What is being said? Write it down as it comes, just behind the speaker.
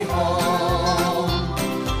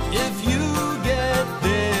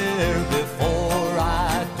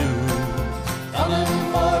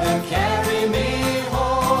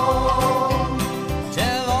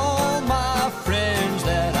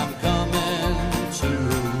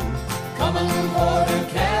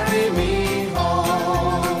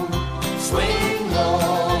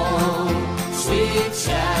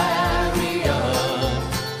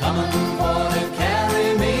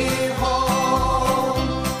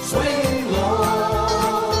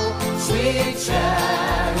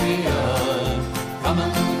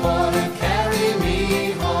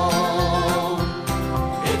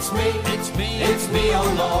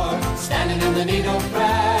the need of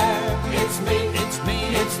prayer.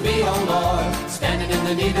 It's me, oh Lord, standing in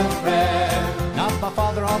the need of prayer. Not my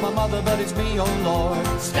father or my mother, but it's me, oh Lord,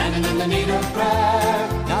 standing in the need of prayer.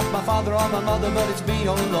 Not my father or my mother, but it's me,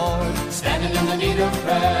 oh Lord, standing in the need of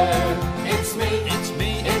prayer. It's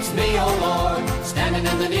me, oh Lord, standing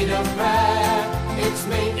in the need of prayer. It's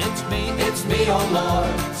me, oh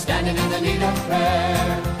Lord, standing in the need of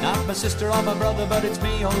prayer. Not my sister or my brother, but it's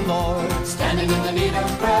me, oh Lord, standing in the need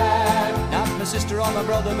of prayer. Not my sister or my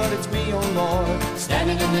brother, but it's me, oh Lord,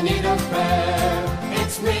 standing in the need of prayer.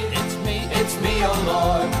 It's me, oh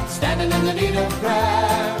Lord, standing in the need of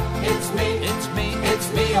prayer. It's me,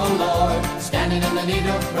 oh Lord, standing in the need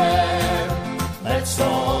of prayer. Let's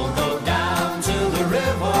all go down to the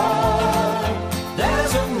river.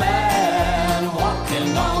 There's a man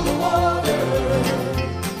walking on the water.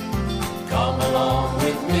 Come along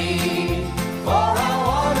with me, for I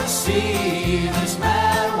want to see this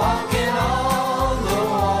man walking on the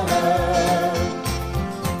water.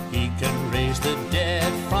 He can raise the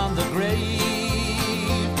dead from the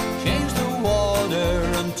grave, change the water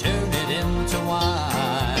and turn it into wine.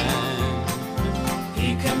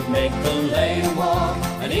 He can make the lame walk,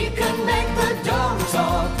 and he can make the dumb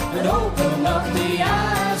talk, and open up the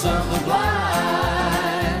eyes of the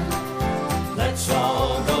blind. Let's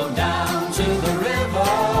all go down to the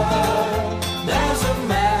river. There's a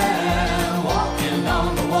man walking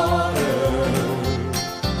on the water.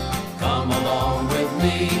 Come along with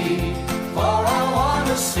me, for I want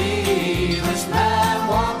to see this man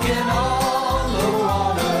walking on the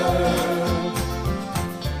water.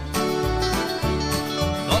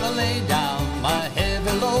 Gonna lay down my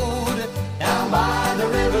heavy load down by the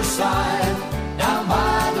riverside, down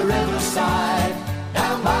by the riverside,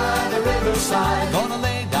 down by the riverside. Gonna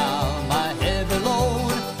lay down my heavy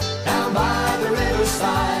load down by the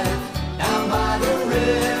riverside, down by the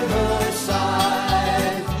riverside.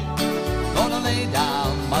 Gonna lay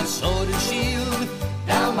down my sword and shield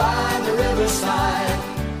down by the riverside,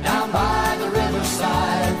 down by the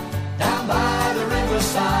riverside, down by the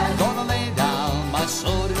riverside. Gonna lay down my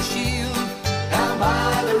sword and shield down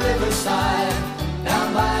by the riverside,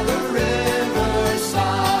 down by the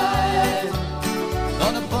riverside.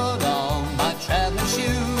 Gonna put on my traveling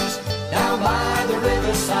shoes down by the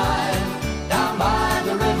riverside, down by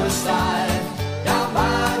the riverside, down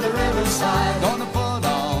by the riverside. Gonna put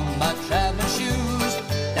on my traveling shoes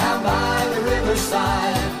down by the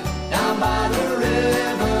riverside, down by the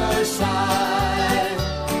riverside.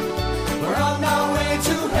 We're on our way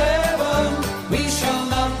to heaven, we shall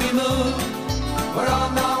not be moved. We're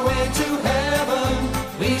on our way to heaven,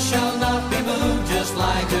 we shall not be moved. Just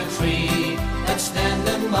like a tree that's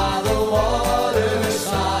standing by the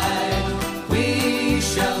waterside, we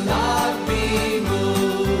shall not be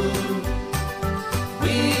moved.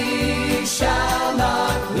 We shall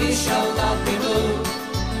not be moved.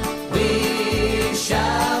 We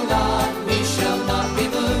shall not be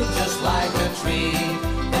moved. Just like a tree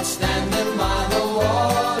that's standing by the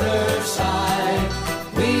waterside,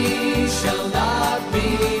 we shall not be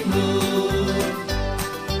moved.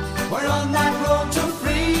 We're on that road to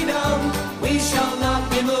freedom, we shall not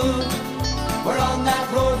be moved. We're on that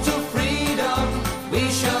road to freedom, we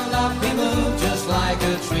shall not be moved. Just like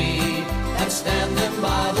a tree that's standing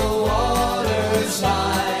by the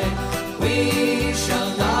waterside, we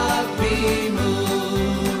shall not be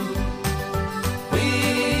moved. We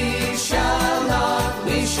shall not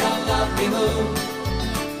be moved.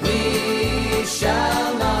 We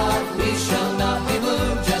shall not be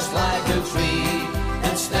moved. Just like a tree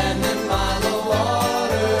that's standing by the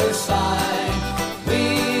waterside, we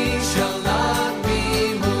shall not be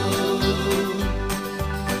moved.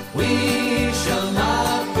 We shall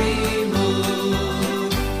not be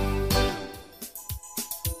moved.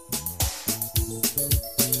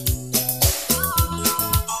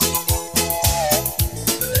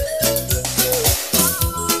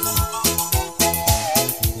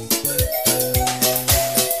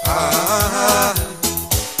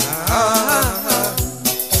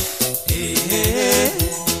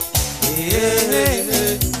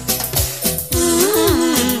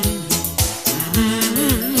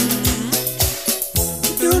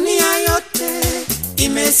 Dunia yote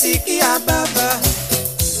imesikia Baba,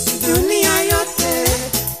 dunia yote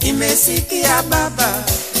imesikia Baba,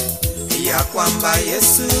 ya kwamba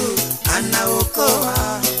Yesu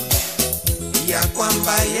anaokoa, ya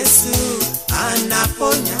kwamba Yesu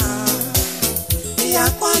anaponya, ya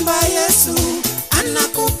kwamba Yesu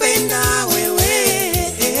anakupenda wewe.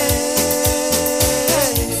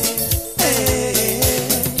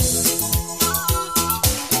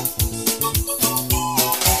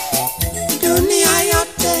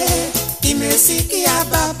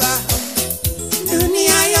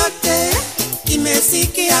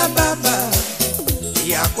 nimesikia Baba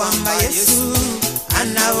ya kwamba Yesu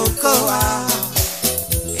anaokoa,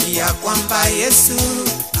 ya kwamba Yesu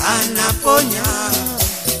anaponya,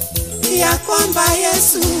 ya kwamba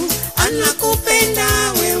Yesu anakupenda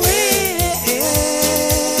wewe.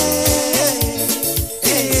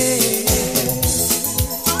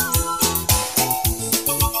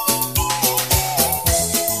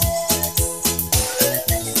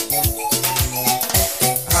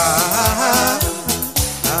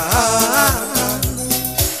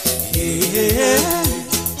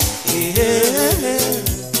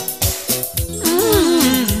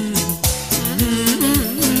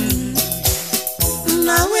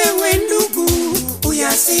 Na wewe ndugu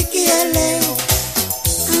uyasikie leo,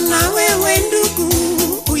 na wewe ndugu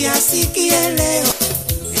uyasikie leo,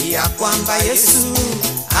 ya kwamba Yesu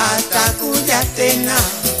atakuja tena,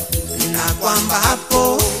 na kwamba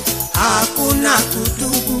hapo hakuna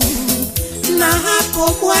kutubu, na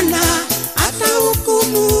hapo Bwana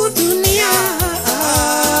atahukumu dunia.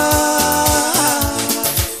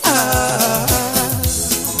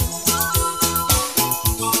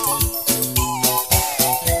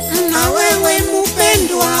 Na wewe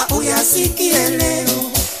mpendwa uyasikie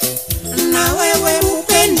leo, na wewe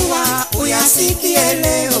mpendwa uyasikie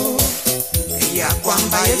leo, ya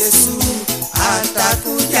kwamba Yesu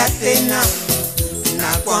atakuja tena,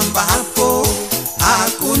 na kwamba hapo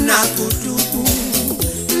hakuna kutubu,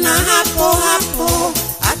 na hapo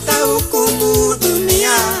atahukumu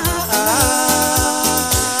dunia.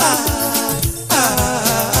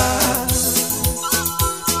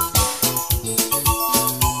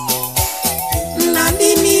 Na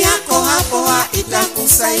dini yako hapo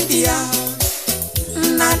itakusaidia,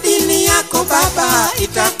 na dini yako baba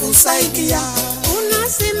itakusaidia.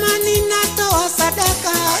 Unasema ninatoa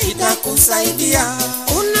sadaka, itakusaidia.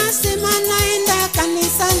 Unasema naenda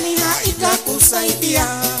kanisani, itakusaidia.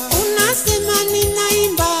 Unasema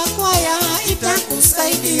ninaimba kwaya,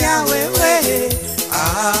 itakusaidia wewe.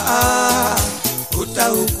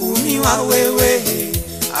 Utahukumiwa wewe.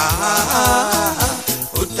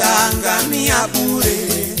 Utaangamia bure.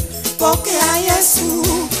 Pokea Yesu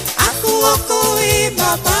akuokoe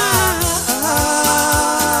baba.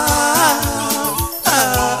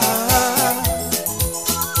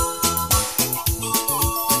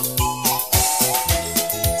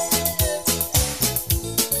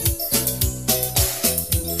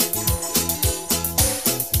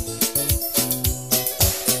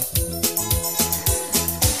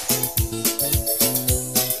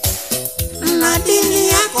 Na dini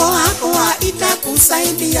yako hapo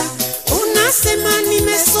itakusaidia. Unasema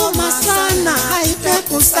nimesoma sana,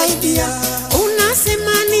 haitakusaidia.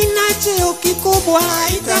 Unasema nina cheo kikubwa,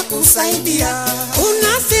 haitakusaidia.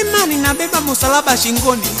 Unasema ninabeba msalaba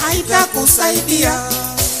shingoni, haitakusaidia.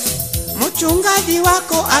 Mchungaji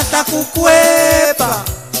wako atakukwepa,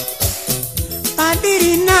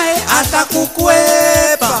 padiri naye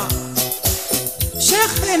atakukwepa,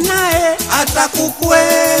 shekhe naye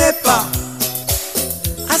atakukwepa,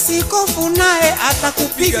 askofu naye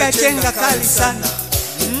atakupiga chenga kali sana.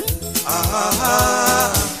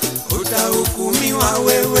 Utahukumiwa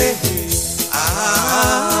wewe.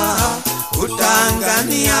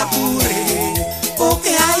 Utaangamia bure.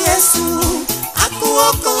 Pokea Yesu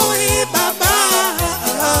akuokoe baba.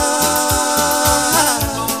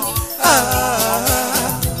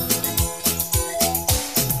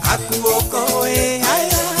 Akuokoe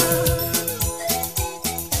haya,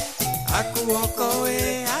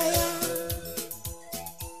 akuokoe haya,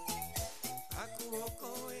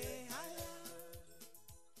 akuokoe haya.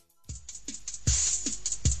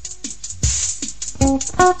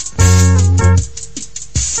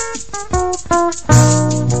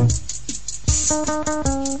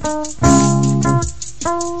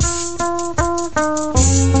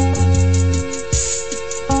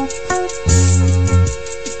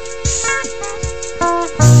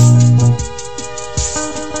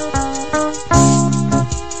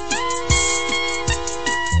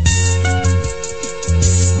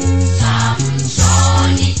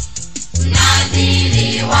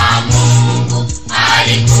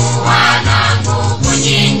 Alikuwa na nguvu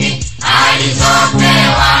nyingi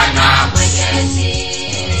alizopewa na Mwenyezi.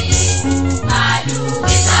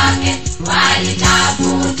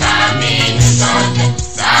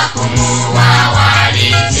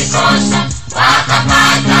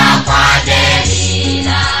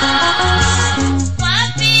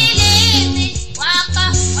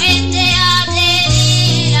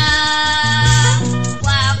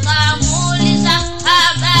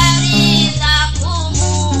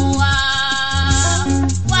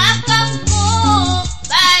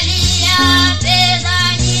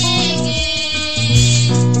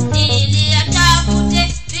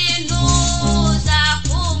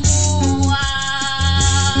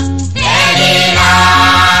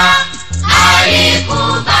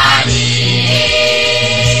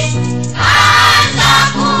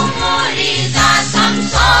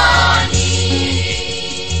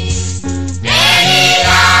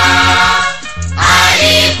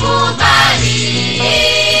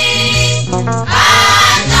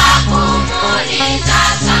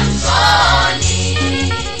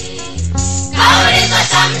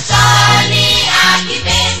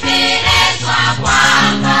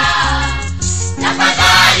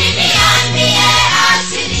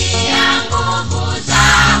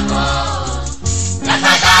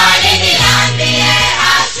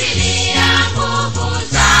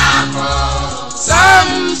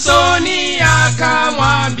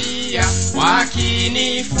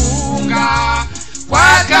 akinifunga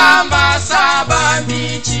kwa kamba 7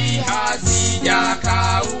 mbichi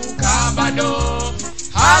hazijakauka bado,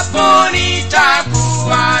 hapo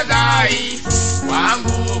nitakuwa dhaifu kwa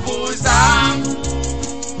nguvu zangu.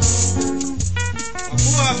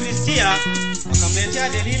 Wakuu wa Filistia wakamletea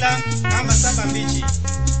Delila kamba 7 mbichi,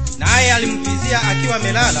 naye alimvizia akiwa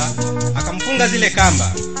melala, akamfunga zile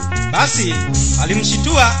kamba. Basi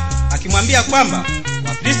alimshitua akimwambia kwamba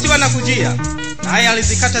Wafilisti wanakujia, naye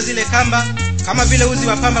alizikata zile kamba kama vile uzi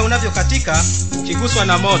wa pamba unavyokatika ukiguswa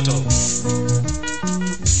na moto.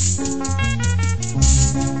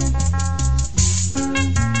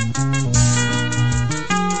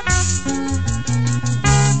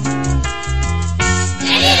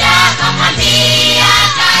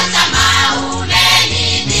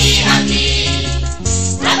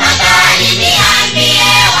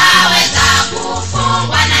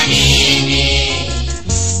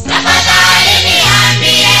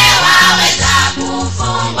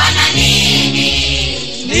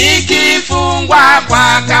 Nikifungwa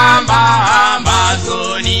kwa kamba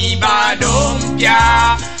ambazo ni bado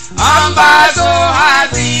mpya, ambazo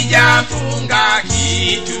hazijafunga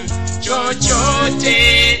kitu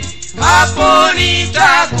chochote, hapo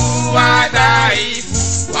nitakuwa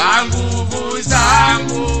dhaifu kwa nguvu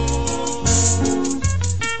zangu.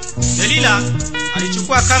 Delila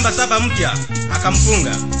alichukua kamba 7 mpya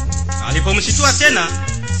akamfunga. Alipomshitua tena,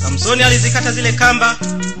 Samsoni alizikata zile kamba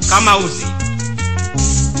kama uzi.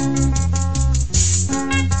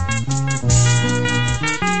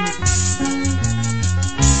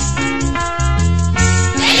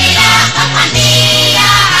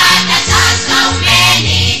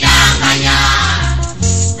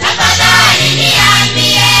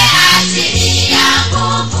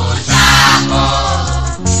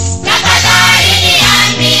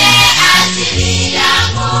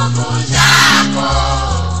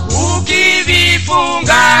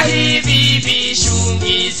 Hivi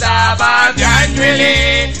vishungi 7 vya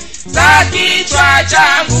nywele za kichwa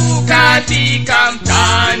changu katika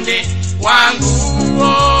mtande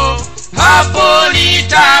wangu, hapo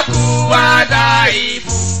nitakuwa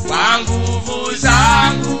dhaifu kwa nguvu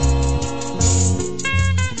zangu.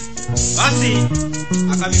 Basi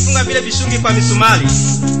akavifunga vile vishungi kwa misumari.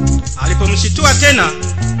 Alipomshitua tena,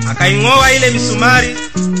 akaing'oa ile misumari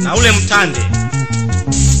na ule mtande.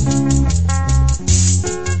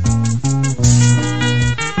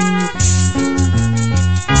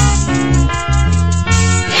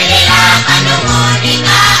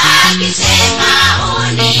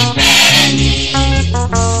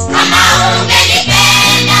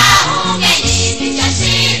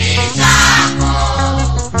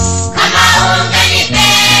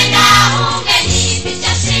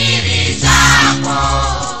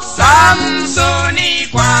 Samsoni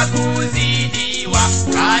kwa kuzidiwa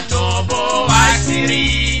katoboa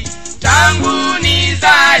siri, tangu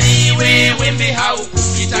nizaliwe wembe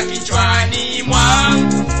haukupita kichwani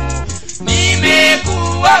mwangu,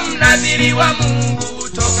 nimekuwa mnadhiri wa Mungu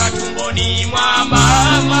toka tumboni mwa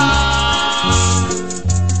mama.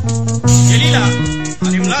 Delila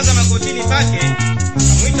alimlaza magotini pake,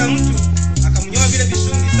 akamwita mtu, akamnyoa vile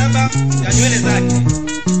vishungi 7 vya nywele zake.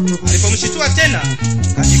 Alipomshitua tena,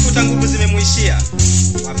 akajikuta nguvu zimemuishia.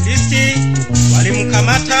 Wafilisti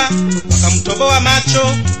walimkamata, wakamtoboa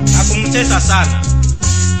macho na kumtesa sana.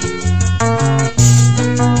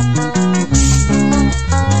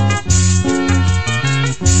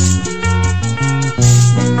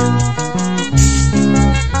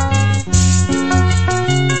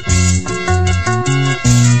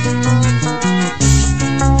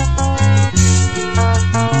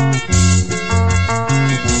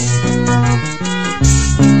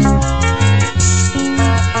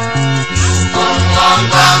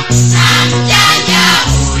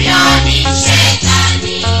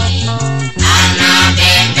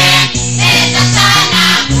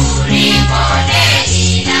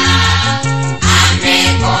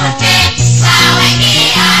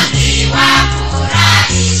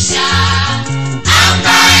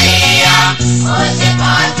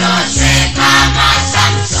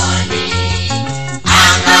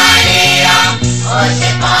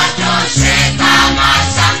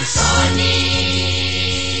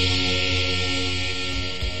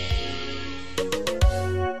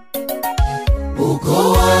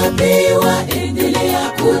 Uko wapi waendelea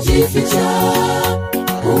kujificha?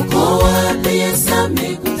 Uko wapi Yesu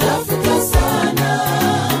amekutafuta sana?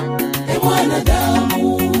 E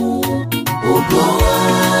mwanadamu, uko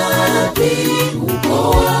wapi? Uko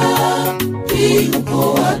wapi?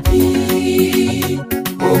 Uko wapi?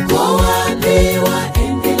 Uko wapi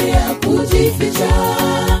waendelea kujificha?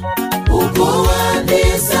 Uko wapi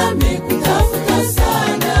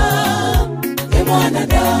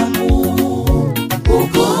mwanadamu,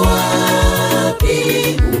 uko wapi,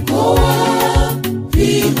 uko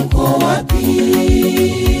wapi, uko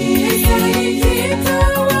wapi?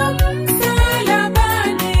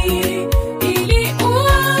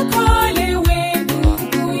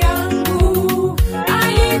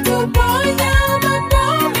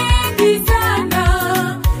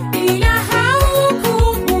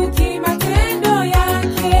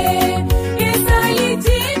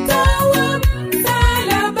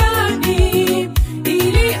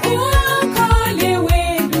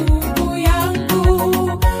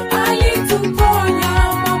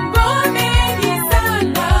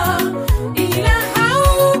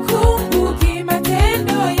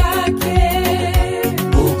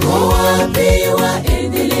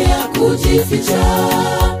 Kujificha,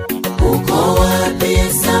 uko wapi?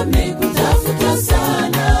 Same kutafuta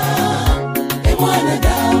sana, e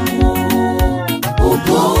mwanadamu,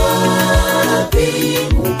 uko wapi,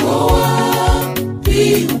 uko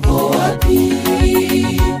wapi, uko wapi?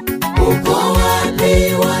 Uko wapi?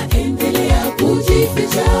 Waendelea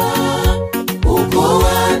kujificha, uko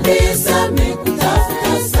wapi? Same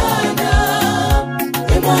kutafuta sana,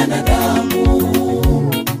 e mwanadamu,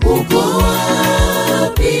 uko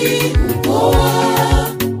wapi, uko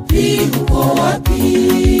wapi, uko wapi?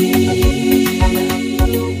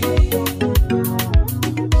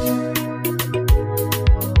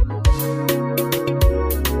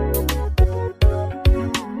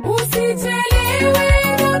 Usijelewe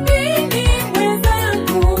dhambi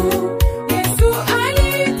mwenzangu, Yesu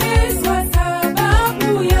aliteswa sababu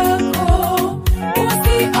yako.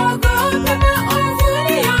 Usiogope maovu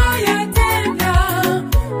uliyoyatenda,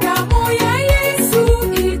 damu ya Yesu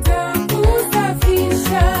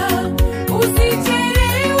itakusafisha.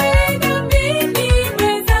 Usijelewe dhambi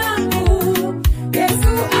mwenzangu,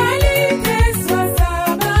 Yesu aliteswa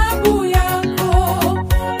sababu yako.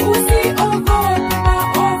 Usiogope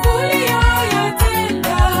maovu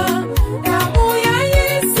uliyoyatenda, damu ya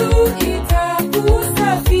Yesu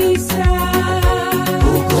itakusafisha.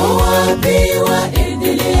 Uko wapi?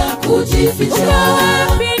 Waendelea kujificha,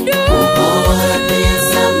 uko wapi?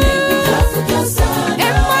 Same kutafuta sana, e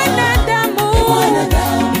mwanadamu,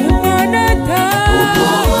 uko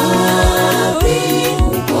wapi,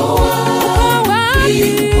 uko wapi,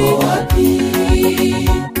 uko wapi?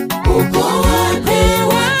 Uko wapi?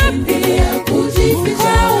 Waendelea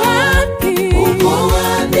kujificha, uko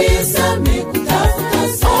wapi? Same kutafuta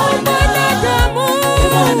sana, e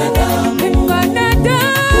mwanadamu,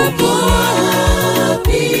 uko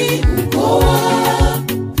wapi, uko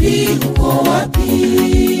wapi, uko wapi?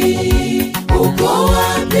 Uko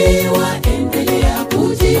wapi? Waendelea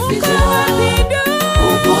kujificha,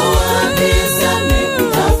 uko wapi? Same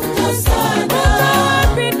kutafuta sana,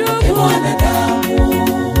 e mwanadamu,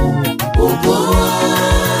 uko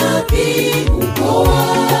wapi, uko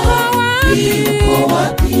wapi, uko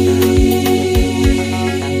wapi?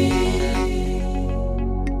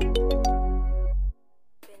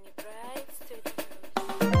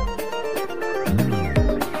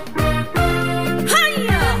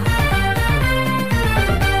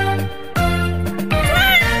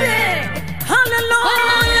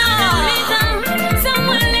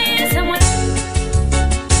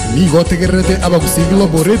 Ni gote gerete abagusiglo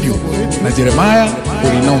bo radio na Jeremiah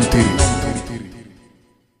Orina Ontiri.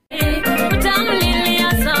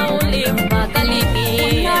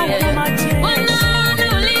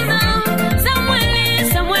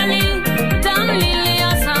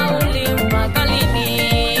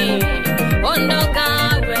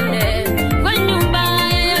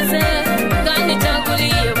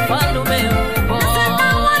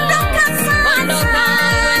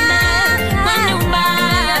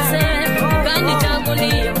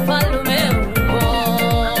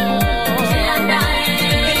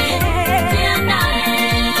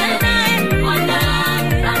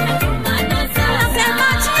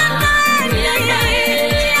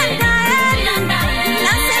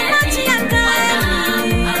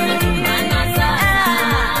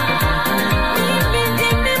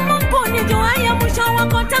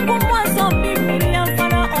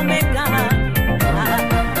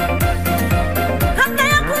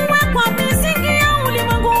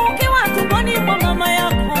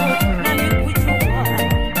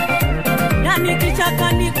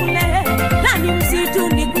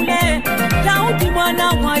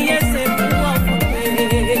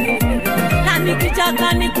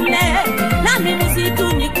 Kichaka nikule, nami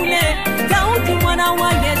msitu nikule, Daudi mwana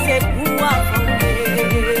wa Yese kuwa mfalme.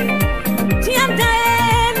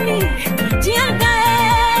 Jiandaeni,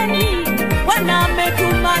 jiandaeni, Bwana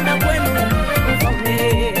ametumana kwenu mfalme.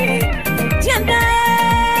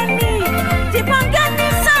 Jiandaeni, jipangeni.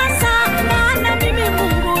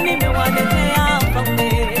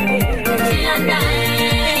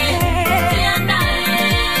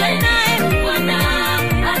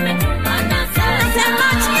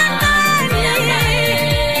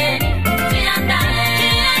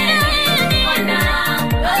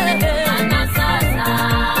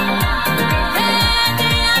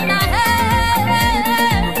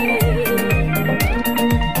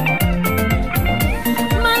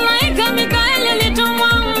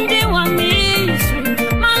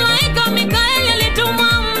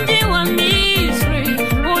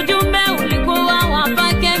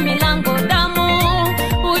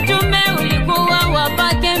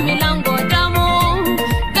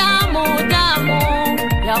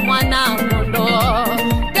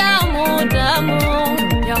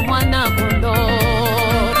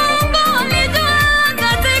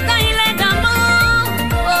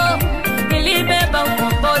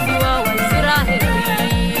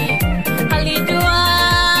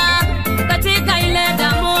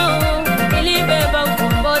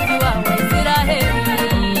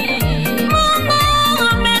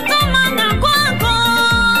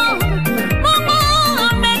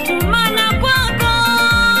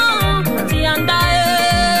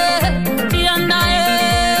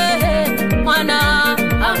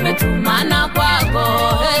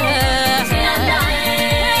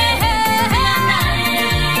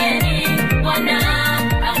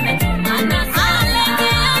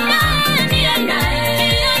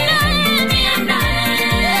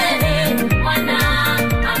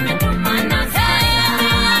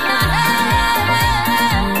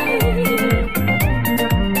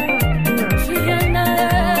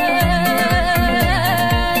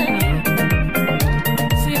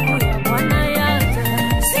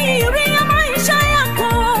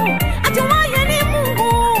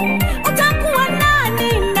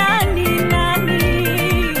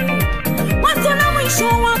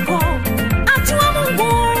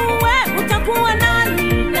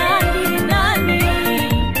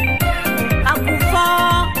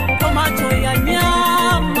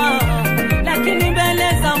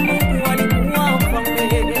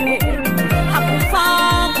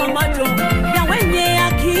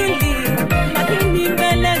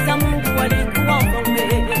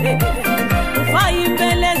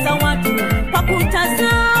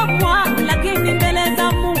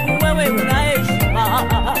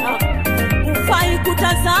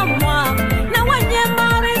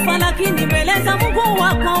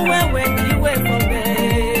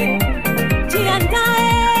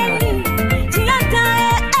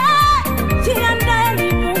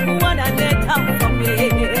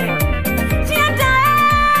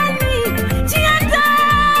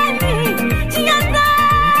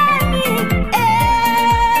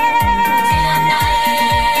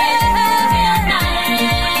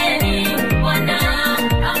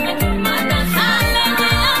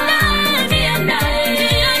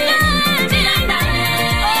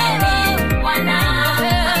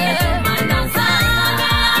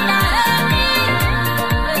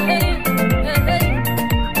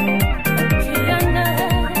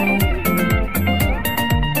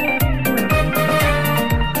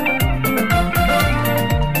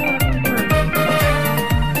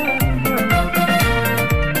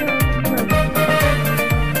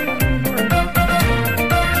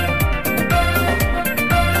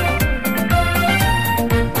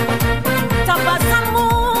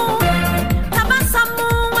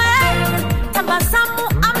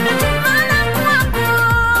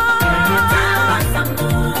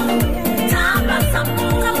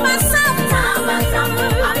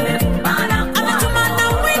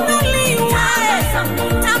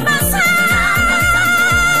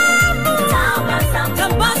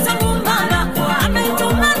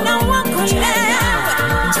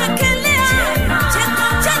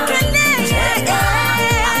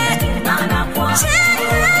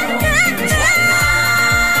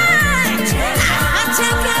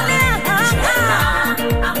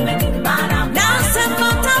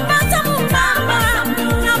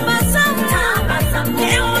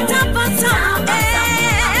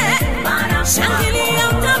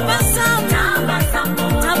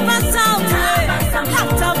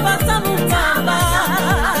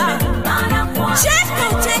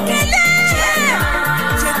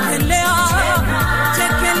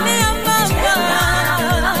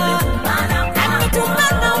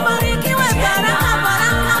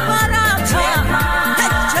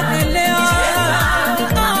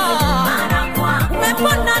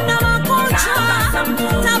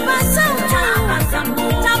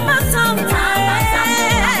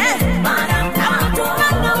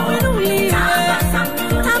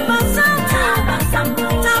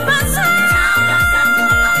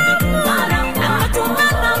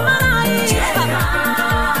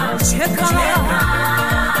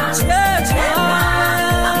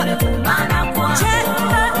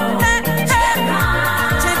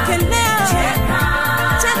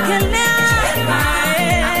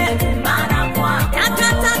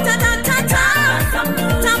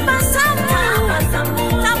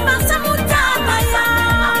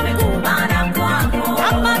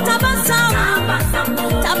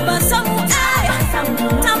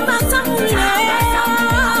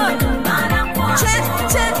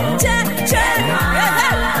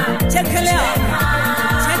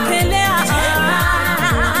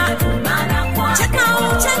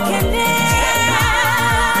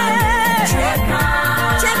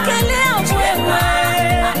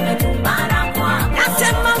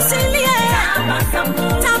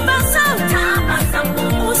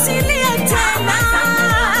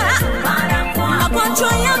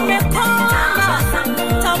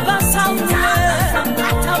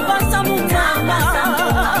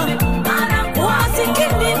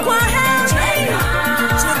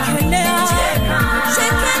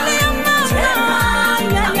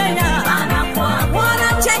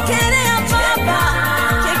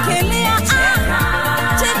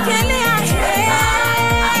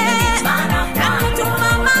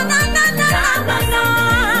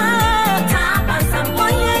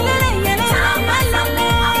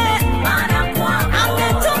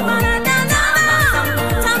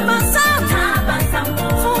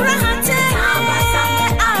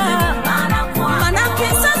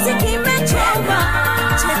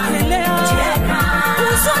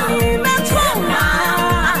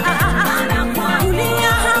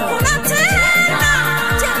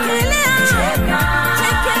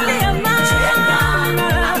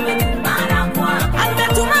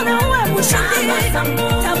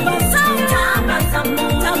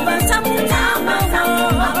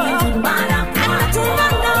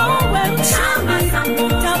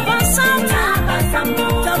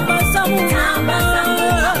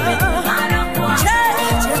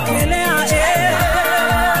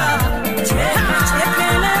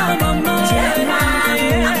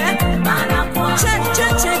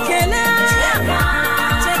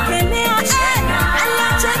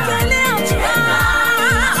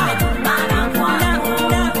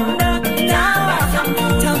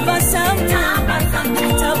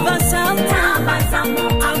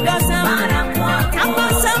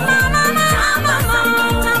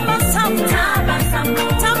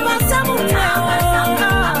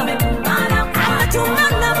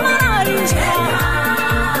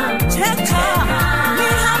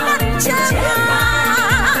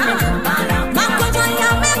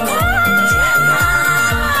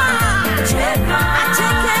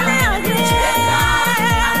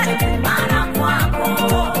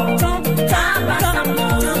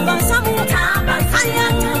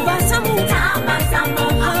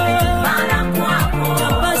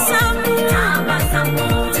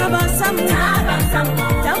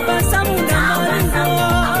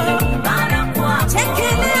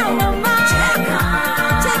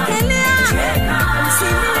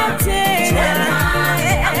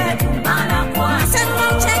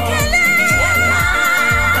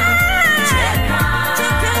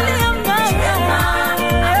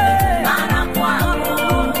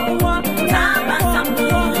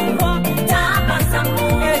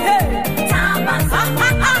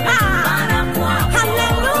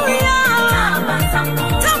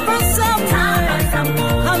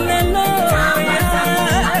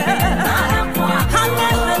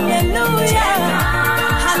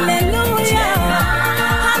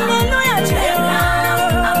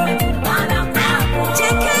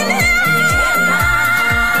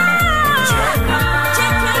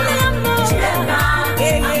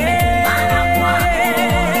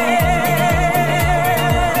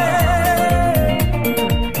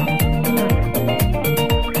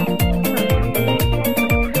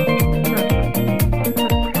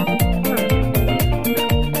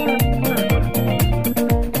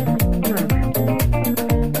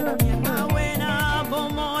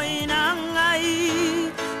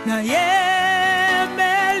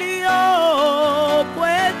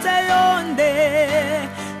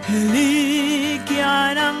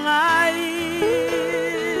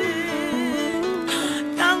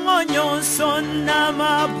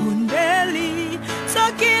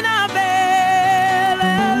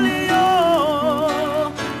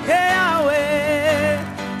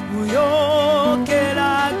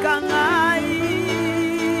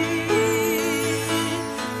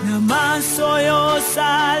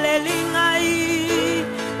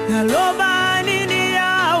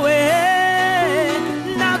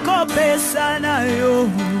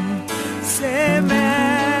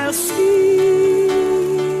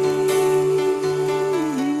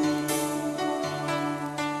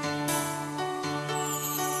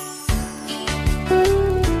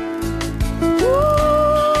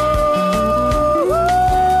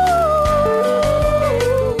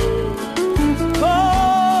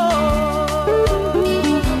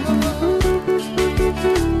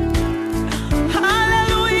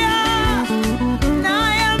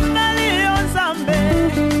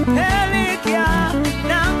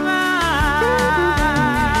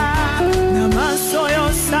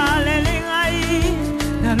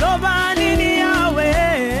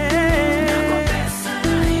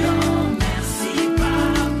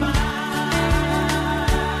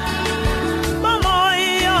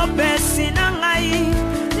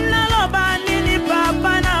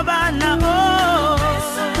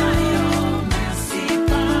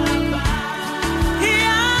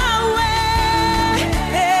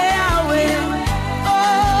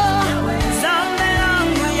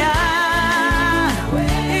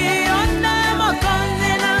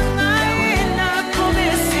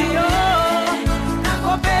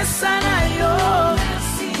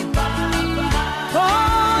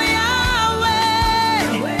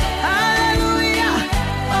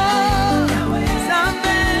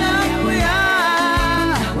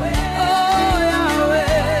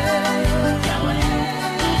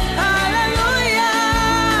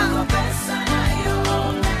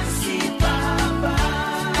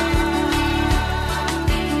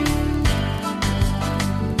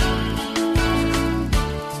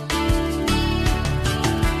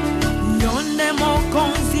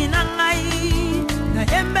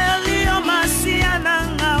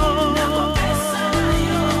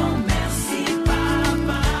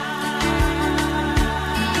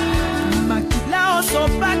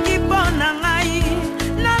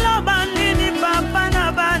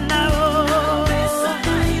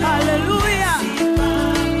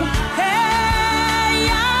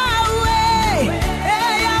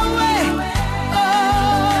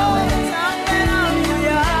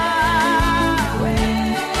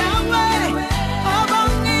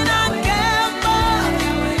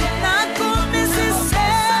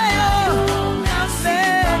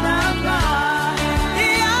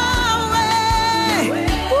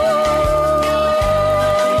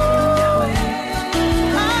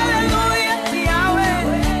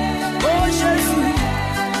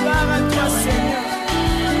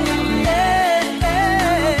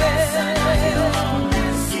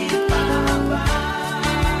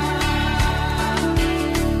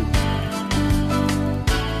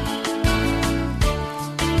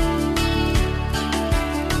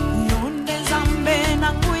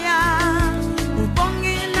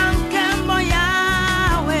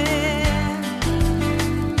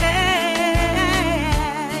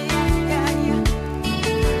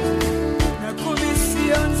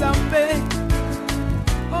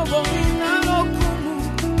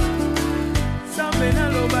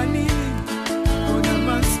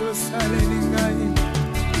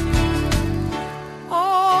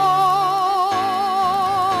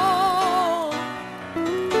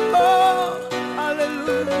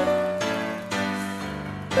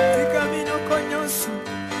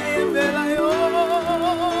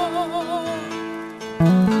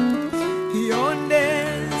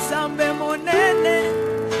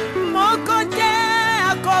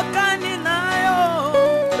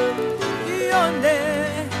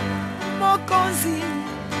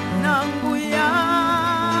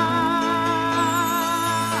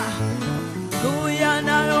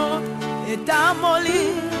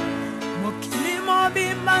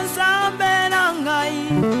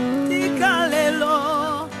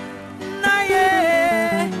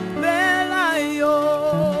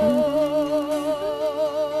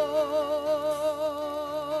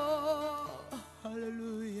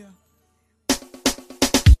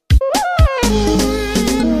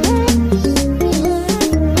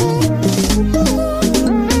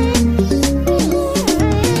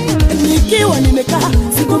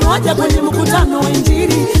 Kwenye mkutano wa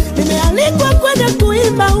Injili nimealikwa kwenda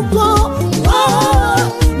kuimba huko,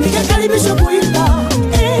 nikakaribishwa kuimba,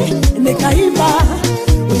 nikaimba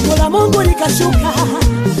wimbo la Mungu likashuka,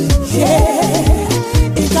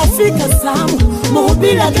 ikafika zamu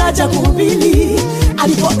mhubiri akaja kuhubiri.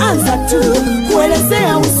 Alipoanza tu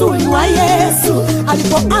kuelezea uzuri wa Yesu,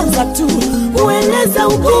 alipoanza tu kueleza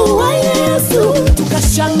ukuu wa Yesu,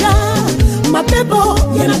 tukashangaa. Mapepo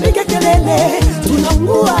yanapiga kelele,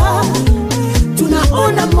 tunaungua,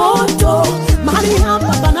 tunaona moto, mahali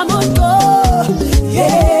hapa pana moto.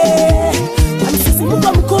 Kwa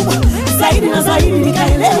msisimuko mkubwa zaidi na zaidi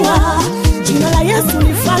nikaelewa, jina la Yesu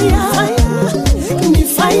ni fire, ni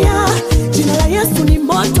fire. Jina la Yesu ni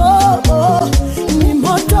moto, ni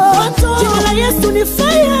moto. Jina la Yesu ni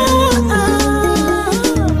fire.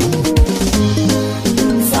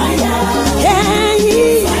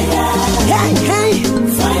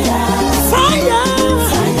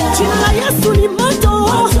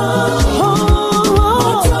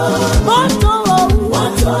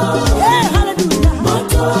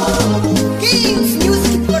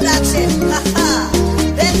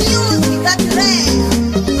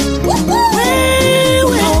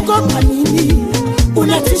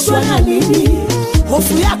 Unatishwa na nini?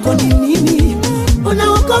 Hofu yako ni nini?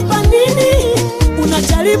 Unaogopa nini?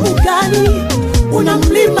 Unajaribu gani? Una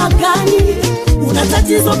mlima gani? Una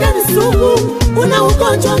tatizo gani sugu? Una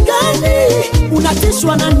ugonjwa gani?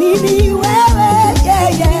 Unatishwa na nini wewe?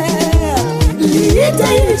 Liite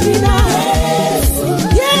hili jina Yesu,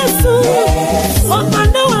 Yesu,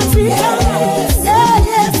 Mwana wa vita.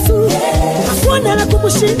 Yesu, hakuna la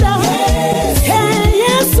kumushinda.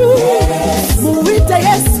 Yesu, muite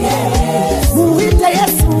Yesu, muite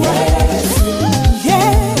Yesu.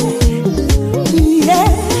 Yeah,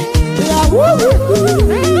 yeah.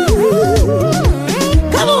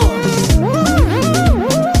 Come on.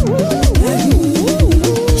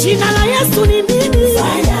 Jina la Yesu ni nini?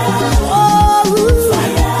 Fire. Oh,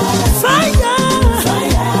 fire. Fire.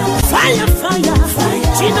 Fire. Fire. Fire.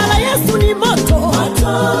 Jina la Yesu ni moto.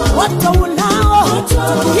 Moto unao.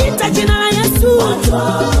 Tukiita jina la Yesu.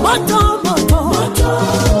 Moto.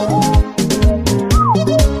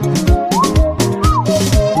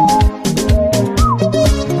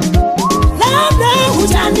 Labda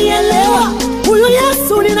hujanielewa. Huyu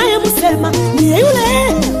Yesu ninayemsema ni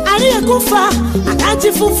yule aliyekufa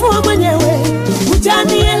akajifufua mwenyewe.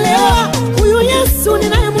 Hujanielewa. Huyu Yesu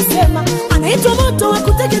ninayemsema anaitwa moto wa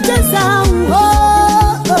kuteketeza.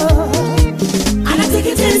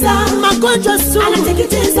 Anateketeza magonjwa sugu,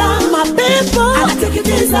 anateketeza mapepo,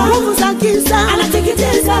 anateketeza nguvu za giza,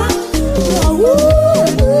 anateketeza.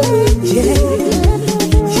 Yeah. Yeah.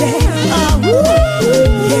 Yeah.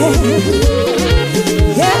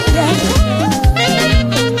 Yeah. Yeah.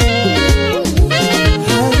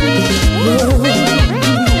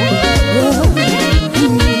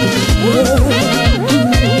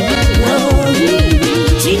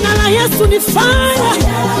 Jina la Yesu ni fire.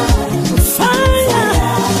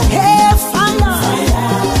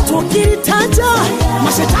 Tukilitaja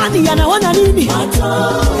mashetani yanaona nini?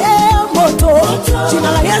 Moto.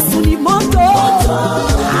 Jina la Yesu ni moto.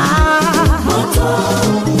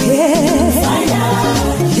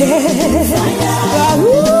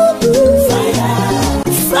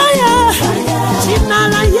 Fire. Jina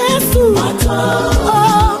la Yesu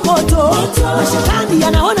moto. Mashetani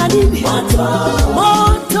yanaona nini?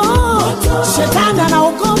 Moto. Shetani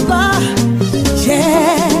anaogopa.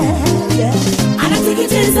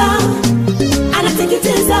 Anateketeza.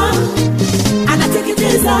 Anateketeza.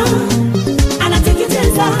 Anateketeza.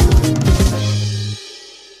 Anateketeza.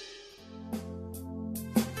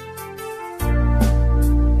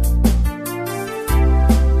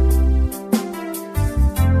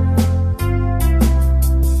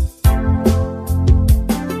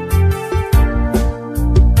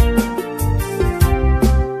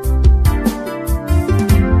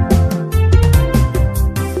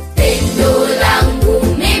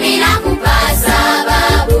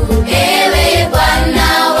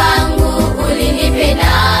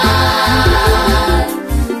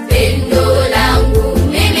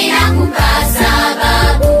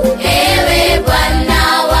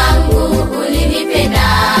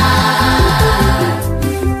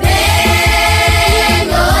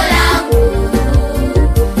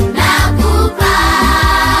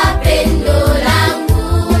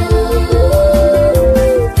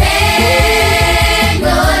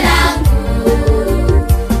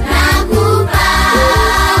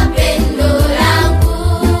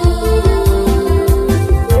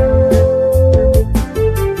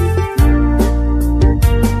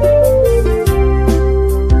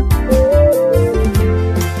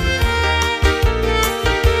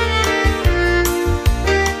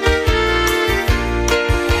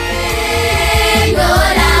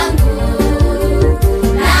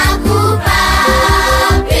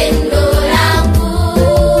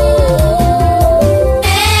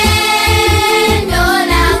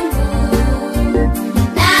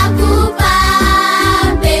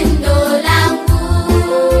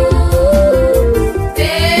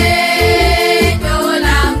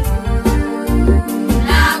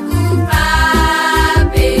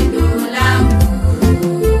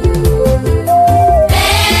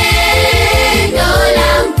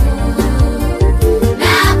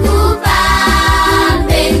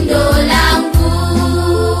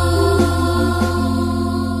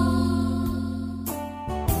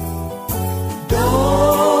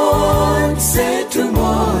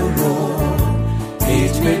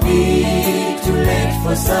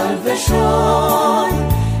 for salvation,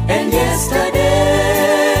 and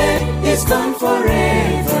yesterday is gone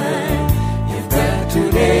forever. You've got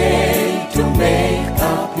today to make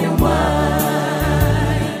up your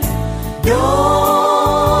mind.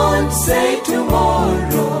 Don't say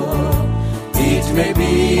tomorrow, it may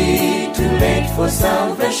be too late for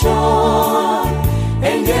salvation,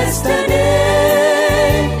 and yesterday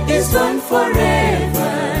is gone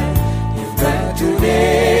forever. You've got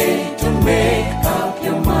today to make up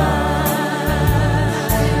your mind.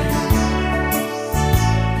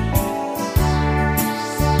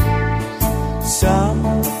 Some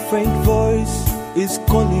faint voice is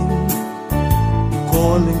calling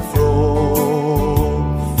from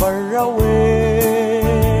far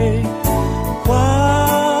away.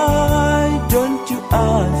 Why don't you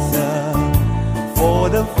answer? For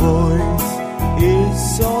the voice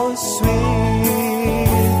is so sweet.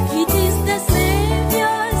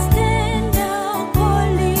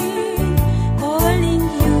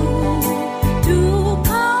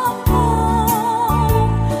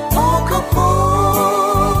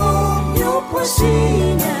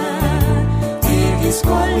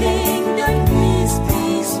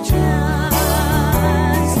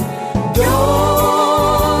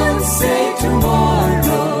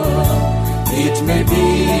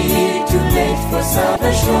 for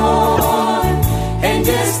salvation. And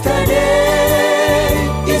yesterday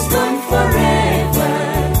is gone forever.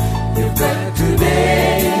 You've got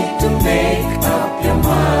today to make up your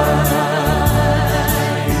mind.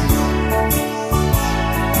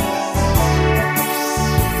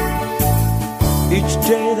 Each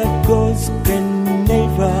day that goes can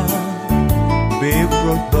never be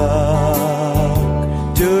brought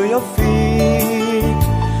back to your feet.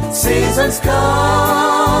 Seasons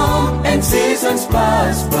come and seasons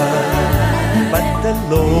pass by, but the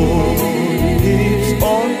Lord keeps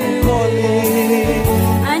on calling.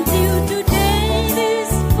 Until today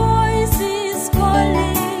this voice is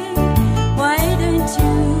calling. Why don't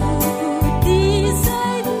you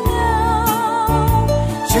decide now?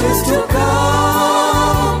 Choose to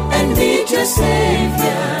come and meet your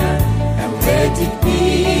Savior, and let it be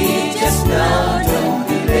just now, don't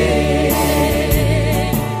delay.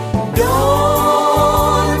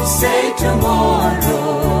 Don't say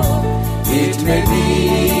tomorrow, it may be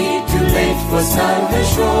too late for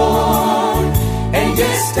salvation. And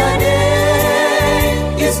yesterday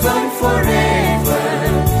is gone forever.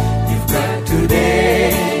 You've got today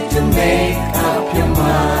to make up your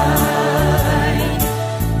mind.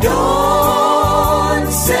 Don't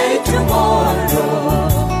say tomorrow,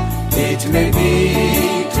 it may be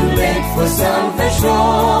too late for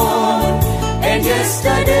salvation. And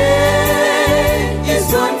yesterday is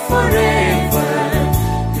gone forever.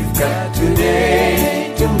 You've got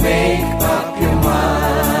today to make up your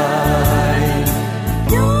mind.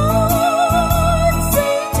 Don't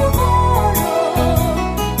say tomorrow.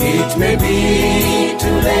 It may be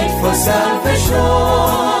too late for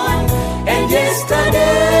salvation. And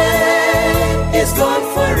yesterday is gone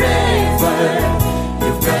forever.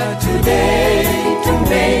 You've got today to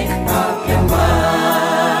make up your mind.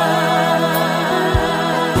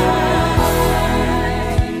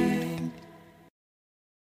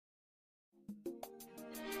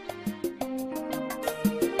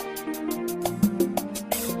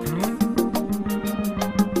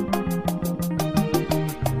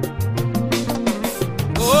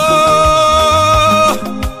 Oh,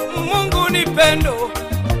 Mungu ni pendo.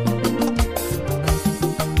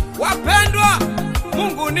 Wapendwa,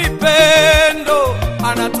 Mungu ni pendo,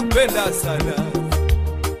 anatupenda sana.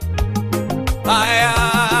 Haya,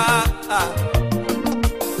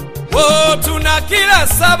 oh, tuna kila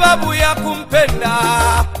sababu ya kumpenda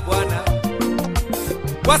Bwana,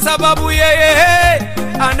 kwa sababu yeye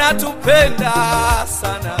anatupenda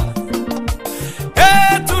sana.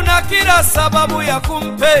 Tuna kila sababu ya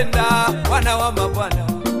kumpenda Bwana wa mabwana,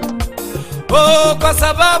 oh, kwa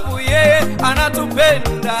sababu yeye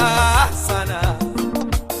anatupenda sana.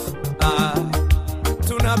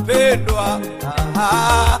 Tunapendwa,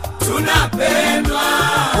 tunapendwa,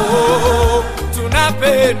 oh,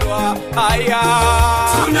 tunapendwa, haya,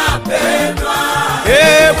 tunapendwa.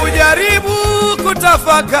 Hebu jaribu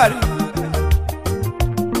kutafakari,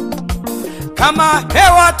 kama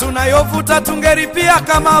hewa tunayovuta tungelipia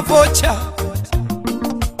kama vocha.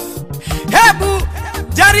 Hebu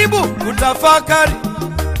jaribu kutafakari,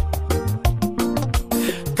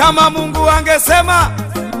 kama Mungu angesema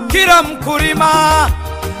kila mkulima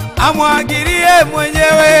amwagilie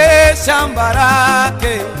mwenyewe shamba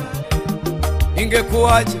lake,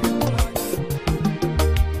 ingekuwaje?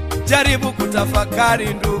 Jaribu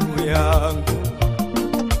kutafakari ndugu yangu.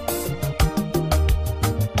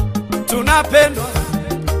 Tunapendwa,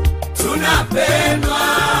 tunapendwa.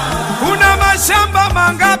 Kuna mashamba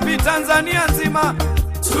mangapi Tanzania nzima?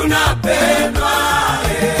 Tunapendwa.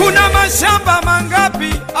 Kuna mashamba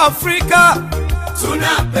mangapi Afrika?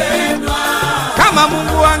 Tunapendwa. Kama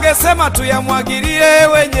Mungu angesema tuyamwagilie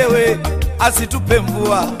wenyewe, asitupe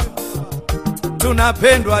mvua.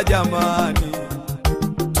 Tunapendwa jamani,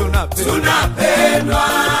 tunapendwa. Tunapendwa,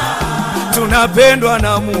 tunapendwa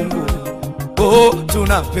na Mungu. Oh,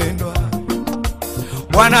 tunapendwa.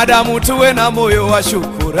 Wanadamu tuwe na moyo wa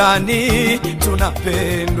shukurani.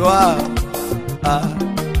 Tunapendwa,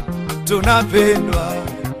 tunapendwa,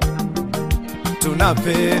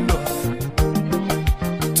 tunapendwa,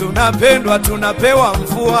 tunapendwa. Tunapewa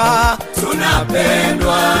mvua,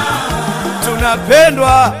 tunapendwa,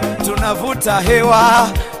 tunapendwa. Tunavuta hewa,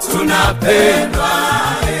 tunapendwa.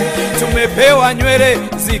 Tumepewa nywele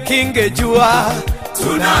zikinge jua,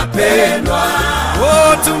 tunapendwa.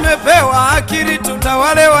 Oh, tumepewa akili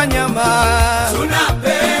tutawale wanyama,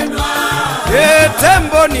 tunapendwa.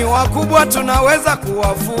 Tembo ni wakubwa tunaweza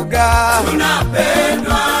kuwafuga,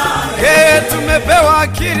 tunapendwa. Tumepewa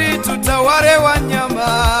akili tutawale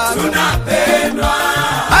wanyama, tunapendwa.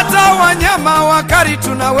 Hata wanyama wa makali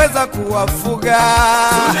tunaweza kuwafuga.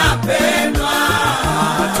 Tunapendwa.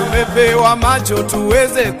 Tumepewa macho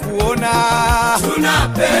tuweze kuona.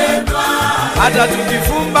 Tunapendwa. Hata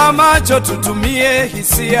tukifumba macho tutumie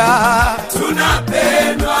hisia.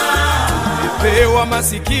 Tunapendwa. Tumepewa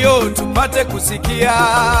masikio tupate kusikia.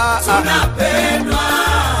 Tunapendwa.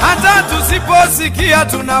 Hata tusiposikia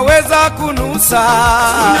tunaweza kunusa.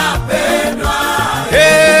 Tunapendwa.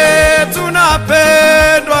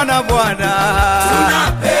 Tunapendwa na Bwana.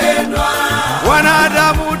 Tunapendwa.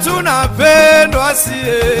 Wanadamu tunapendwa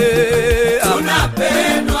sie.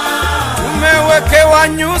 Tunapendwa. Tumewekewa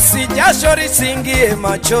nyusi jasho lisingie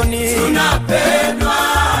machoni. Tunapendwa.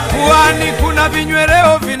 Puani kuna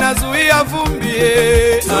vinywereo vinazuia vumbi.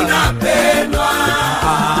 Tunapendwa.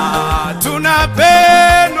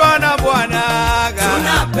 Tunapendwa na Bwana.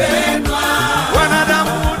 Tunapendwa.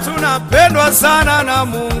 Wanadamu tunapendwa sana na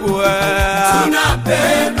Mungu.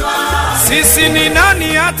 Tunapendwa. Sisi ni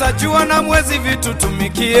nani atajua na mwezi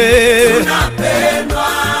vitutumikie. Tunapendwa.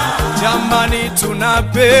 Jamani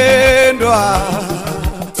tunapendwa.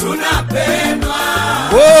 Tunapendwa.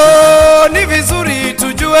 Oh, ni vizuri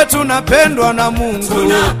tujue tunapendwa na Mungu.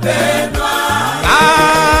 Tunapendwa.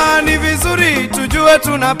 Ni vizuri tujue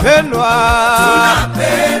tunapendwa.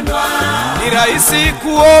 Tunapendwa. Ni rahisi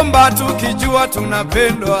kuomba tukijua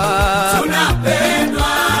tunapendwa. Tunapendwa.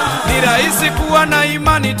 Ni rahisi kuwa na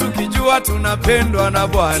imani tukijua tunapendwa na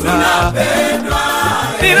Bwana. Tunapendwa.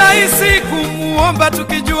 Ni rahisi kumuomba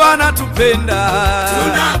tukijua anatupenda.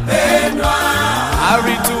 Tunapendwa.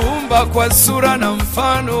 Alituumba kwa sura na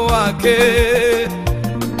mfano wake.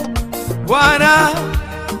 Bwana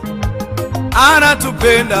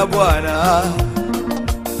anatupenda Bwana.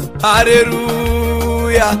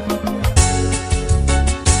 Haleluya.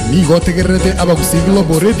 Ni gotegerete abagusigilwa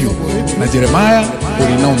bo radio na Jeremiah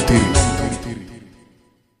Orinaumtiri.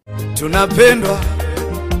 Tunapendwa.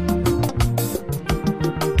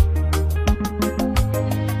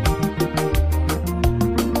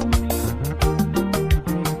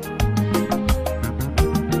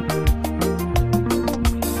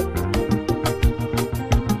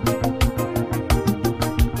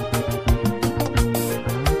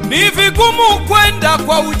 Ni vigumu kwenda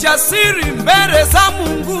kwa ujasiri mbele za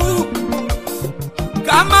Mungu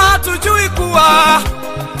kama hatujui kuwa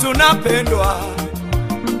tunapendwa.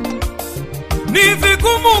 Ni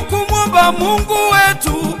vigumu kumwomba Mungu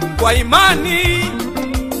wetu kwa imani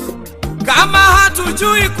kama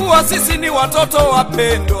hatujui kuwa sisi ni watoto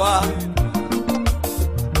wapendwa.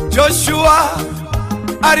 Joshua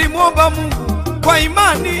alimwomba Mungu kwa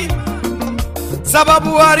imani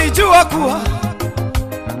sababu alijua kuwa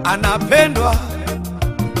anapendwa.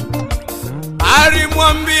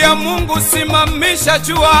 Alimwambia Mungu, simamisha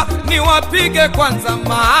jua niwapige kwanza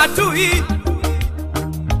maadui,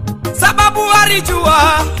 sababu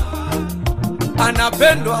alijua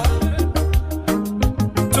anapendwa.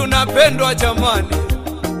 Tunapendwa jamani.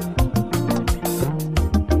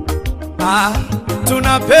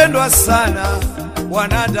 Tunapendwa sana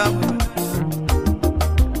wanadamu.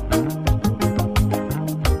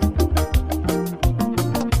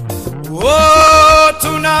 Oh,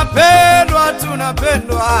 tunapendwa,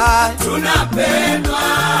 tunapendwa. Tunapendwa.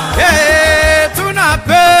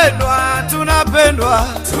 Tunapendwa, tunapendwa.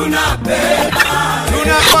 Tunapendwa.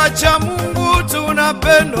 Tunakwacha Mungu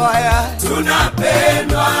tunapendwa ya.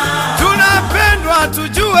 Tunapendwa. Tunapendwa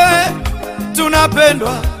tujue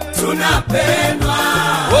tunapendwa. Tunapendwa.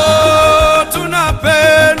 Oh,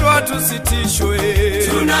 tunapendwa tusitishwe.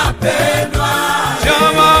 Tunapendwa.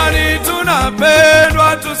 Jamani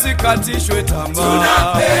tunapendwa tusikatishwe tamaa.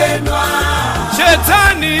 Tunapendwa.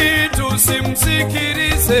 Shetani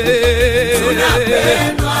tusimsikilize.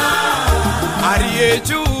 Tunapendwa. Aliye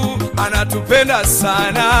juu anatupenda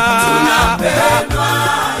sana. Tunapendwa.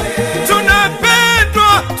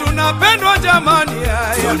 Tunapendwa, tunapendwa jamani.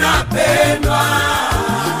 Tunapendwa.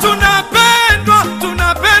 Tunapendwa,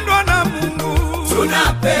 tunapendwa na Mungu.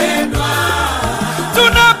 Tunapendwa.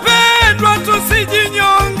 Tunapendwa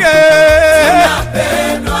tusijinyonge.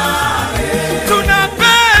 Tunapendwa.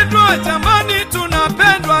 Tunapendwa jamani,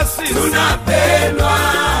 tunapendwa sisi. Tunapendwa.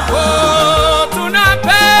 Oh,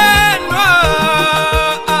 tunapendwa.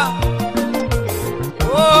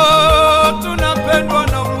 Oh, tunapendwa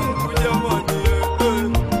na Mungu jamani.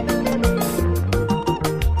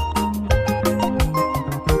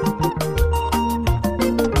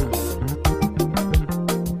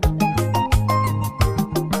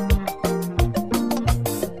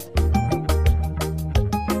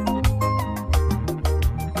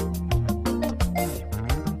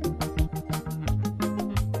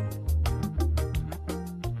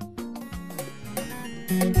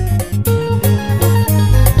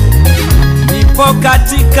 Nipo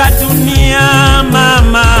katika dunia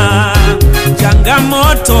mama,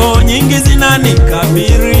 changamoto nyingi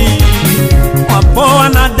zinanikabiri. Wapo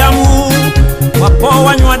wanadamu, wapo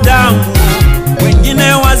wanywa damu,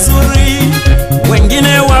 wengine wazuri,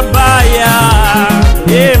 wengine wabaya.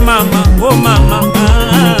 Mama, oh mama,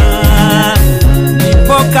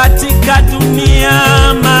 nipo katika dunia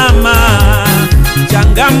mama,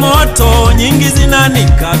 changamoto nyingi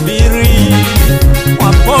zinanikabiri.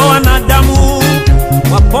 Wapo wanadamu,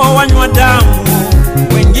 wapo wanywa damu,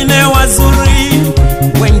 wengine wazuri,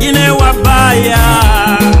 wengine wabaya.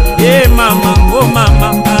 Mama, oh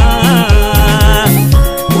mama,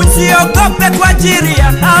 usiogope kwa ajili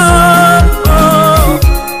ya hao,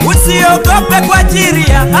 usiogope kwa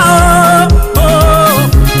ajili ya hao,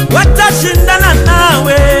 watashindana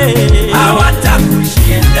nawe,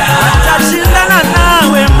 hawatakushinda. Watashindana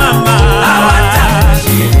nawe mama,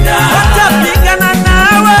 hawatakushinda. Watapigana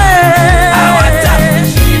nawe,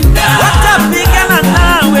 hawatakushinda. Watapigana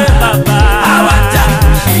nawe baba,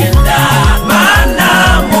 hawatakushinda.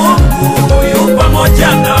 Maana Mungu yu pamoja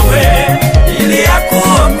nawe ili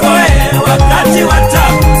akuokoe wakati wa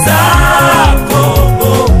taabu zako.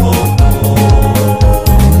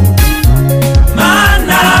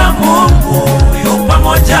 Maana Mungu yu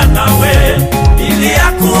pamoja nawe ili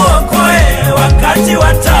akuokoe wakati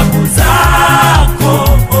wa taabu zako.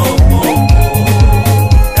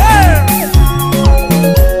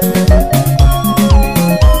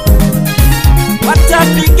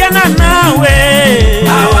 Watapigana nawe,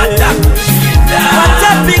 hawatakushinda.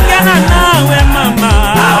 Watapigana nawe mama,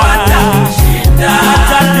 hawatakushinda.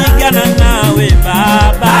 Watapigana nawe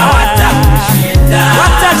baba, hawatakushinda.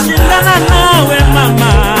 Watashindana nawe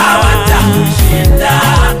mama, hawatakushinda.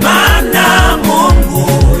 Maana Mungu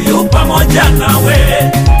yu pamoja nawe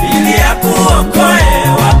ili akuokoe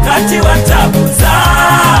wakati wa taabu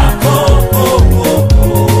zako.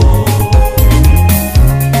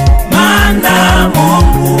 Maana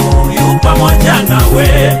Mungu yu pamoja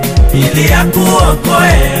nawe ili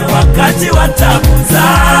akuokoe wakati wa taabu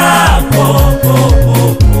zako.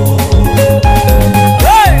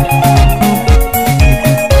 Hey!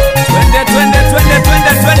 Twende twende twende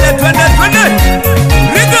twende twende twende twende.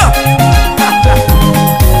 Riga!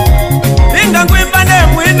 Linga ngwimbane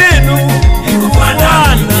mwininu ikufana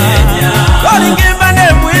Kenya. Olingimane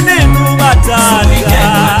mwininu batata.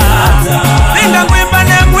 Linga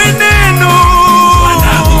ngwimbane mwininu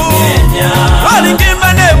Kenya.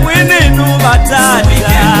 Olingimane mwininu batata.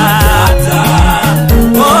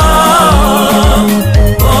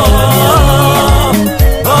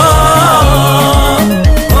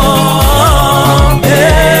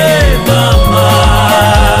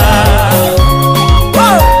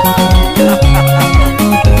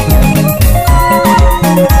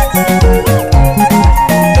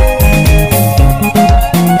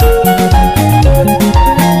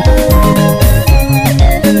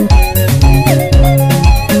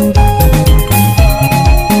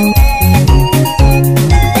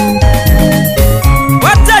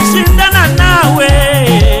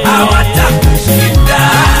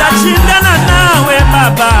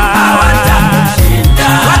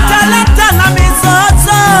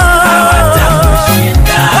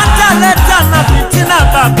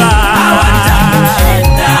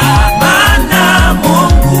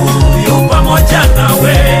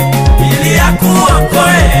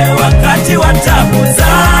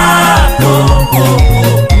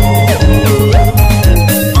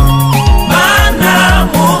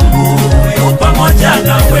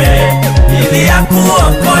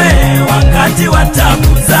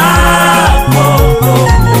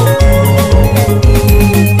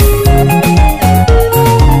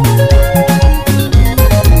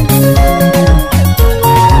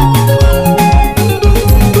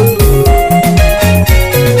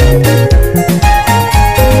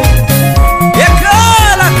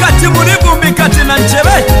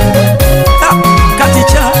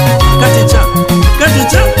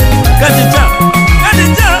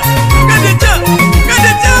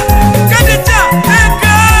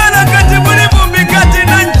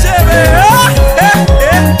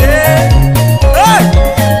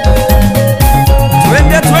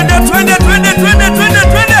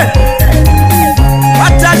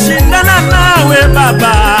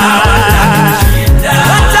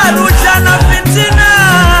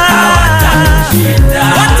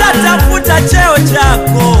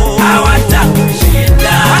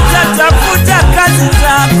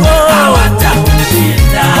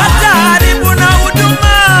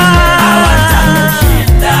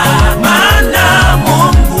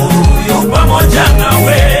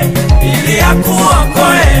 kuokoa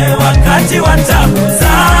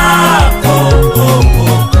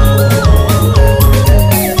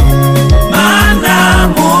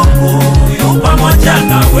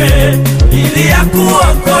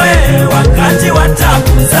akuokoe wakati wa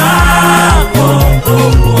taabu zako.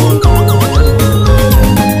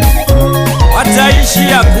 Wataishi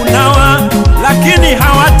ya kunawa lakini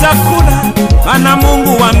hawatakula, maana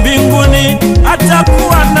Mungu wa mbinguni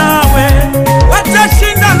atakuwa nawe.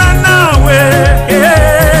 Watashindana nawe,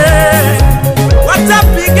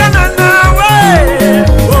 watapigana nawe,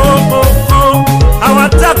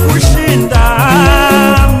 hawatakushinda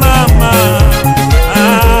mama.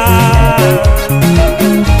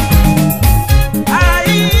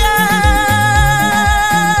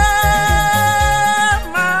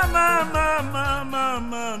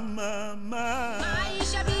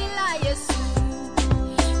 Maisha bila Yesu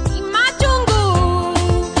ni machungu,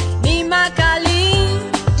 ni makali,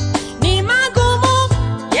 ni magumu.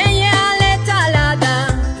 Yeye aleta ladha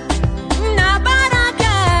na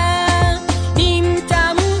baraka, ni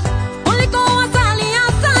mtamu kuliko asali.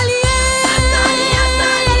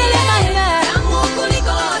 Tamu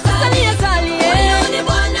kuliko asali. Moyoni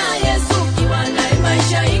Bwana Yesu ukiwa naye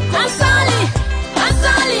maisha iko asali.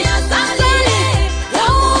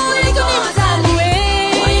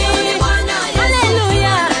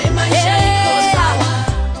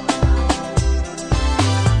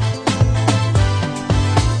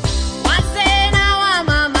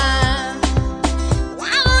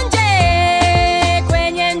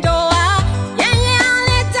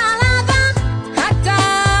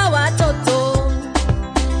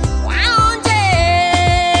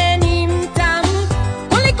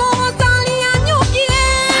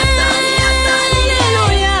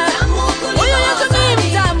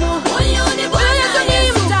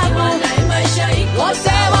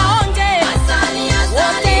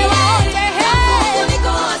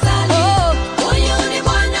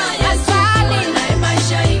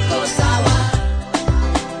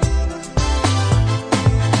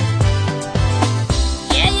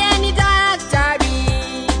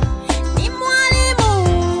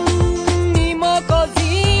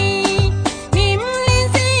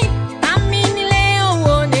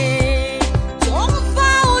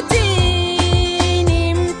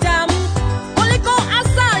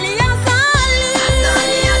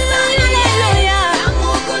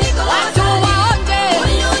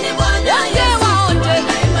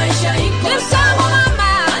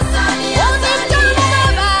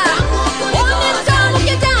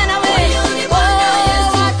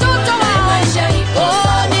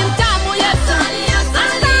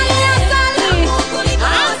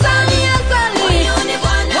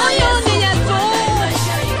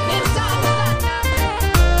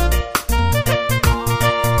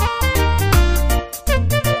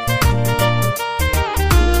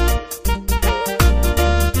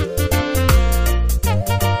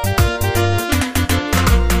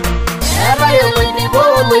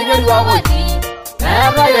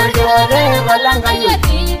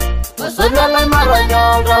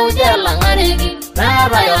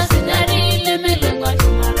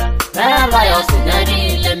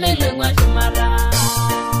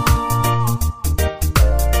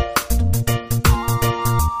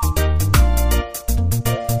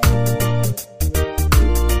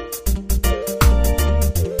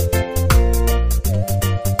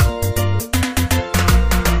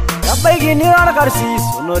 Baigini arkarsis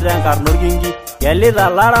onore enkarnorkingi kelita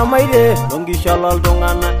laramaire longishola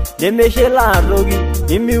oltung'ana nemeshela atoki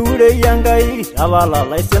nimiurei Enkai tapala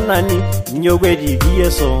laisinani inyokwetiki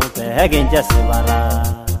Yesu peekinche sipata.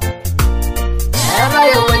 Neetai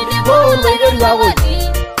ewueji oloiteru awoji,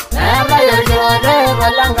 neetai olchore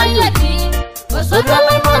tolenkai oji, osotua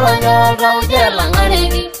laimoronyo oltauja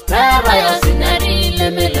elang'areki, neetai osinyari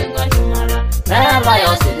lemeleng'ua shumata, neetai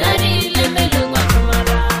osinyari lemeleng'ua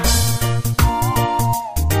shumata.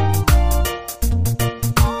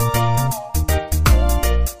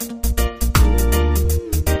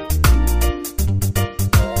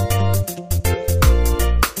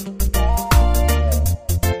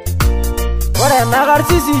 Ore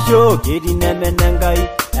enakarsisisho ketii nemene Enkai,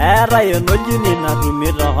 eetai enoljini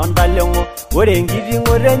natumito hontaleng'o, ore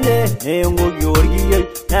enkiting'oto enye neeng'oki orkiyioi,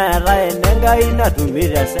 neetai enenkai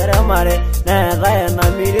natumito eseremare, neetai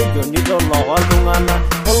enamiri ilchonito loko oltung'ana.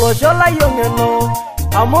 Olosho lai ong'eno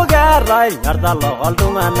amu keetai irnyarta loko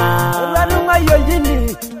oltung'ana. Olatung'ai oljini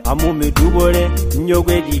amu midupore,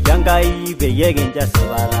 inyokwetiki Enkai peyie kinche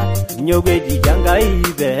sipata, inyokwetiki Enkai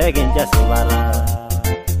pee kinche sipata.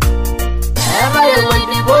 Neetai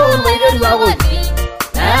ewueji oloiteru awoji,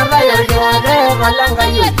 neetai olchore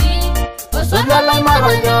tolenkai oji, osotua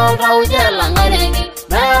laimoronyo oltauja elang'areki,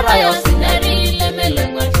 neetai osinyari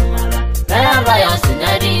lemeleng'ua shumata, neetai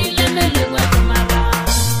osinyari lemeleng'ua shumata.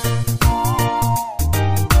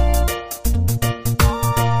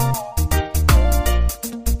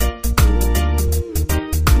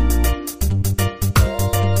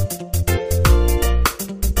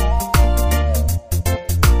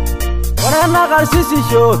 ena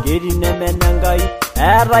karsisisho ketii nemenenkai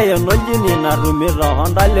eetai enoljini natumito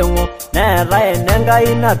hondalengo neetai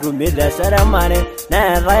enenkai natumito eseremare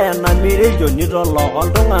neetai enamiri ilchonito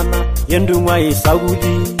loltung'ana entung'uai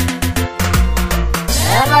sakuti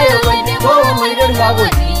eetai oloidiko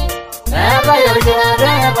moiterwakoti eetai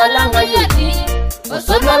orkirare palangayioti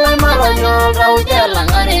osotua laimaronyo tauja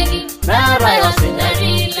langareki meetai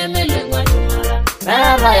osinyari lemeleng'ua shumata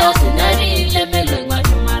meetai osinyari lemeleng'ua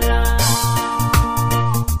shumata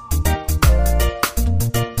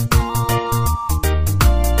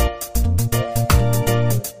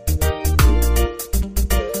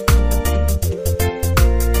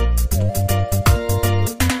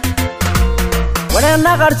ore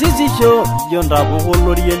ena karsisisho ijo ntapuka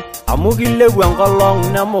olorien amu kilepu enkolong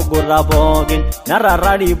nemuguta pookin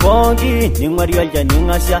netarrari pookin ning'uari olchani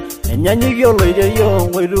ng'asia enyanyukie oloiterio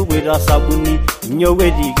oitukuita sabuni inyoo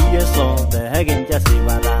etiiki Yesu peekincho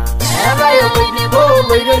esipata eetai oloidiko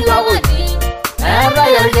moiterwakoti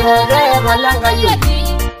eetai orkirare palangayioti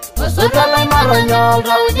osotua laimaronyo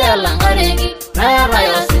tauja langareki meetai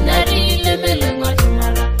osinyari lemeleng'ua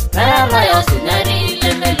shumata meetai osinyari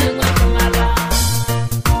lemeleng'ua shumata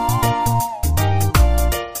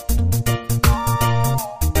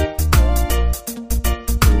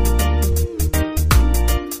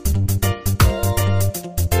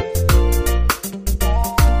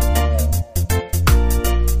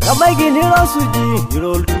kabaiki nirasuji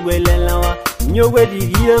iroltuwe lelewa inyoo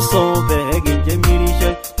etiiki Yesu peekincho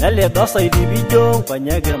emirishoi neledo saidi pijo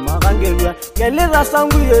nkonyek irmakangerua kelita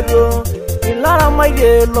sanguyeto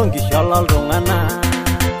ilaramaitie lonkishu ololtung'ana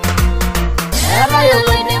eetai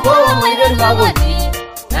oloidiko moiterwakoti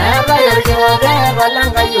eetai orkirare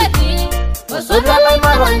palangayioti osotua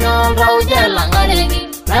laimaronyo tauja langareki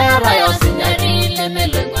meetai osinyari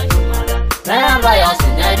lemeleng'ua shumata meetai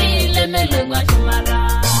osinyari lemeleng'ua shumata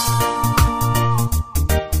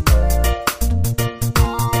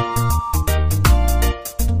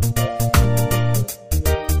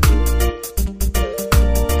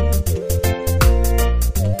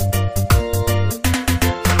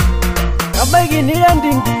kabaiki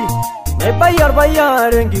nirendingi naibai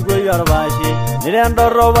orpayian enkikuoi orpaashe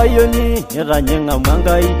nirendorropayioni nitanying'amu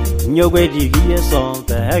Enkai inyoo etiiki Yesu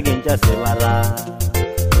peekincho esipata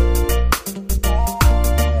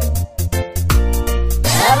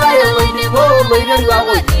eetai oloidiko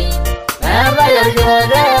moiterwakoti eetai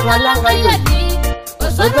orkirare palangayioti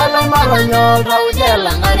osotua laimaronyo tauja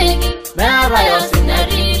langareki meetai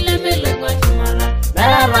osinyari lemeleng'ua shumata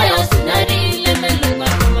meetai osinyari lemeleng'ua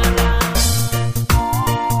shumata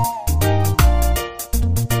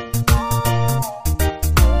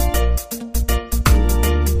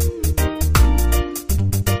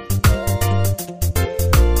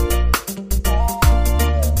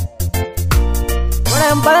ore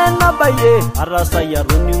embaye nabayie atasai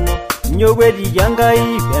atoning'o inyoo etiiki Enkai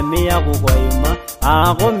peemiyaku koima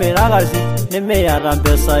aaku mira karsis nemiyata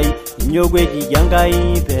mpesai inyoo etiiki Enkai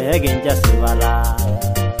peekincho esipata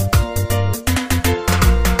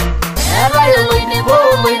eetai oloidiko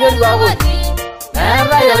moiterwakoti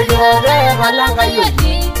eetai orkirare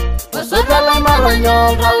palangayioti osotua laimaronyo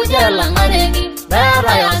tauja langareki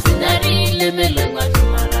meetai osinyari lemeleng'ua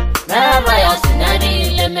shumata meetai osinyari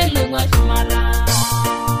lemeleng'ua shumata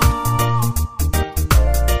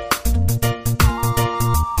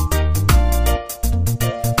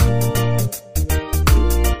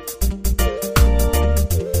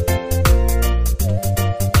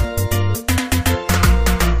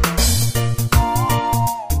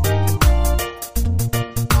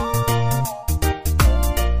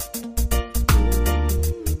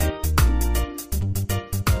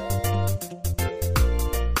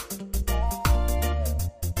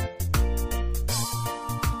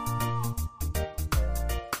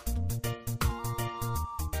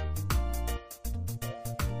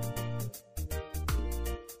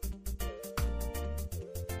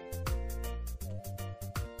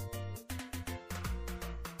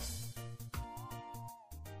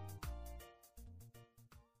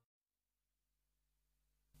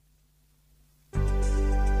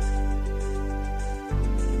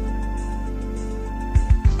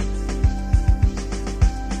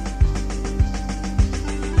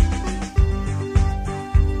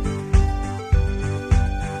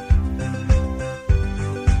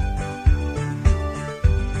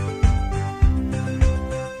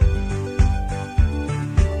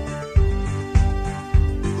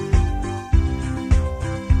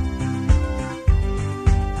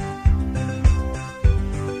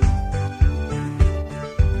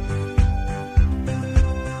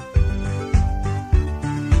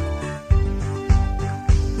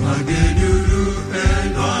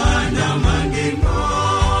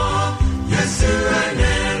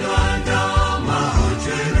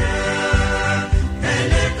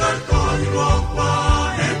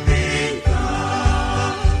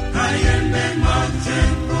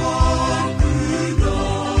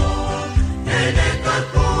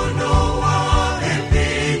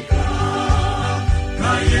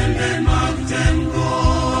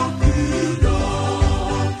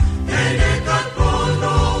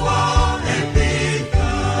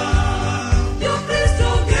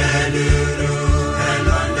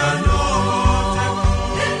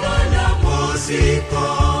mosiko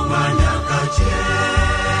manyakache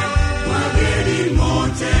mageri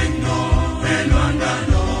motengo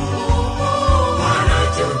elwandano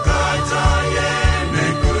wanachukata ye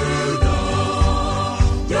mekudo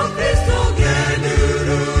yo Kristo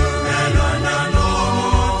geduru elwandano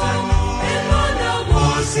elwanda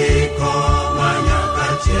mosiko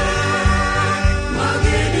manyakache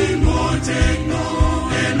mageri motengo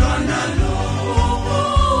elwandano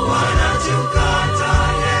wanachukata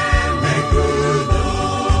ye mekudo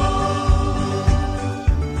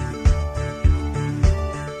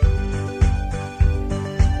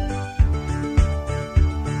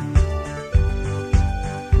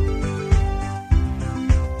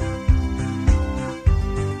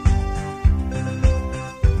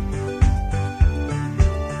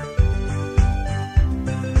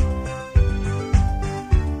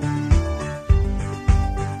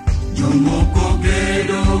Yomoko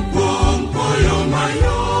gedo kwompo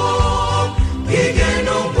yomayo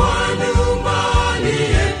Gigeno mwanu mali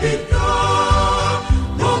epika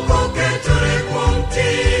Moko ketore kwomti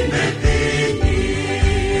mepini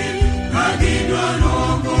Magidwa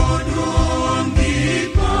rogo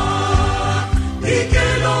duongipa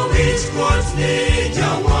Gikelo wich kwot ni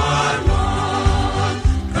jawarwa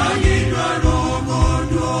Magidwa rogo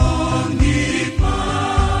duongipa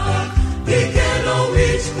Gikelo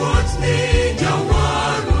wich kwot ni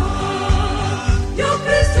jawarwa Yo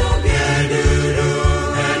Kristo geduru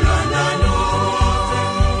elwandano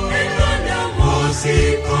elwanda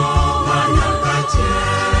mosiko manyakache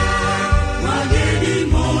magedi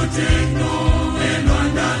motegno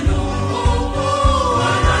elwandano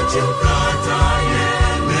wanachukata ye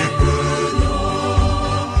mekuno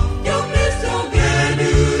Yo Kristo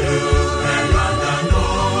geduru elwandano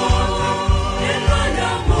elwanda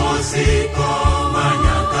mosiko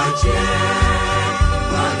manyakache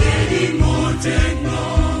magedi motegno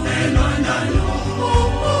elwandano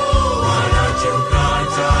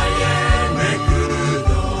wanachukata ye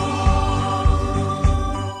mekudo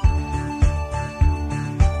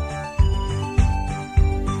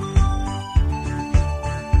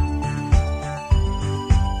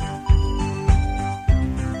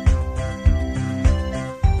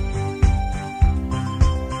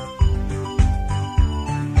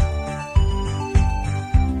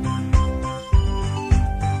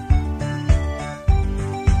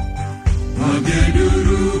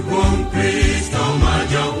Mageduru kwom Kristo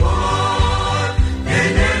majawar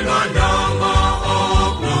enelwandama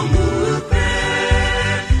oknomupe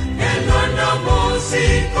elwanda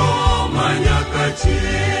mosiko manyakache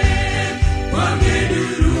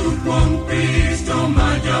Mageduru kwom Kristo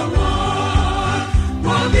majawar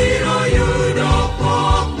wabiro yudo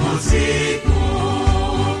pok mosiko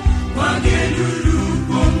Mageduru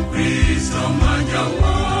kwom Kristo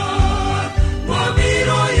majawar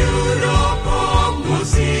wabiro yudo pok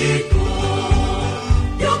mosiko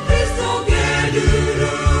Yo Kristo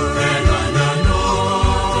geduru elwandano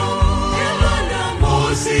elwanda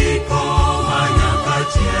mosiko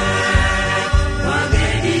manyakache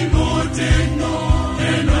magedi motegno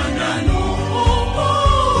elwandano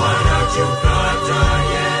wanachukata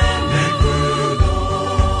ye mekudo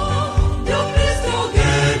Yo Kristo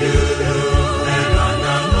geduru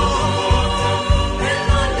elwandano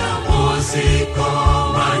elwanda mosiko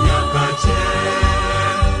manyakache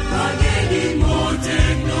magedi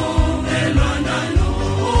motegno elwandano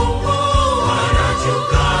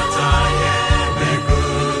wanachukata ye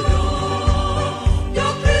mekudo Yo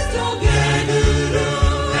Kristo geduru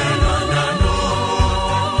elwandano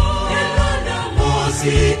elwanda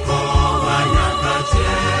mosiko manyakache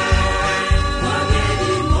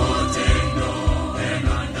magedi motegno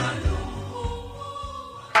elwandano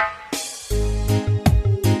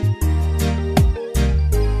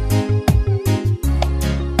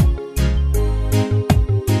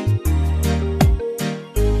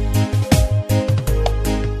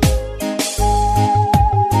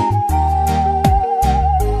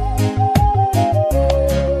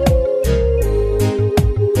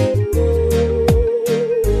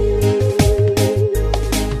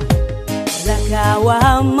Waraka wa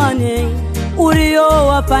amani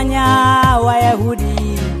uliowafanya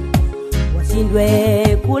Wayahudi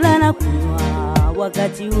washindwe kula na kunywa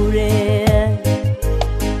wakati ule.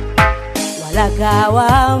 Waraka wa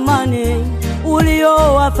amani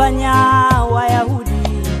uliowafanya Wayahudi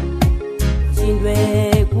washindwe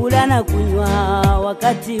kula na kunywa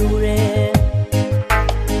wakati ule.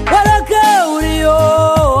 Waraka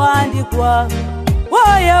ulioandikwa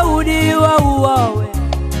Wayahudi wauawe,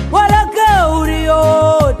 waraka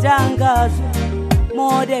uliotangazwa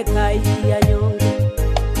Mordekai anyongwe,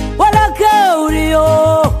 waraka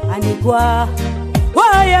ulioandikwa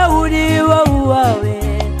Wayahudi wauawe,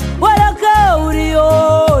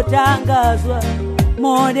 ametangazwa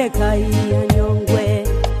Mordekai anyongwe,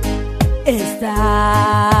 Esta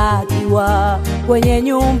akiwa kwenye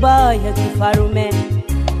nyumba ya kifarume,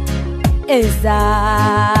 Esta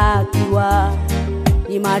akiwa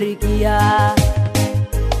ni Marikia.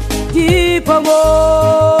 Ndipo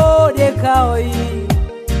Mordekai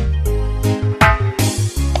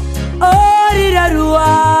alirarua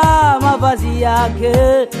mavazi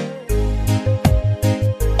yake,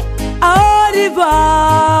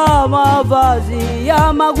 alivaa mavazi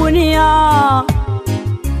ya magunia,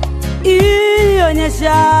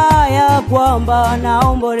 ilionyesha ya kwamba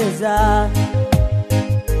anaomboleza.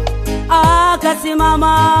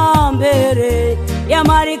 Akasimama mbele ya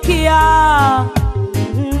Marikia,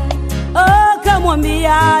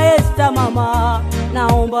 akamwambia Esta, mama,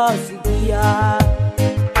 naomba sikia,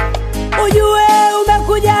 ujue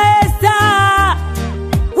umekuja Esta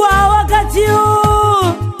kwa wakati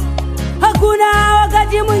huu, hakuna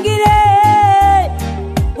wakati mwingine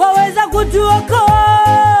waweza kutuokoa.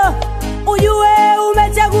 Ujue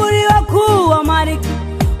umechaguliwa kuwa Malkia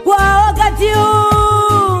kwa wakati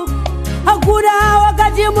huu, hakuna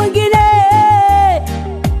wakati mwingine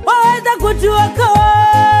waweza kutuokoa.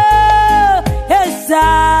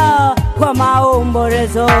 Esta kwa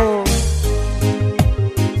maombolezo,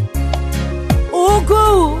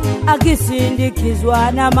 huku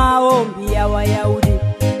akisindikizwa na maombi ya Wayahudi.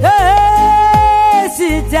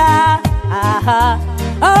 Sita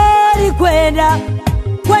alikwenda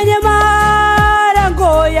kwenye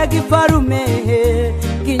malango ya kifarume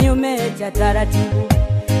kinyume cha taratibu.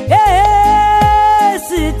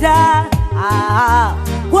 Sita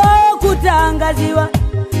kwa kutangaziwa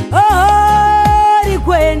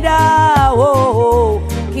alikwenda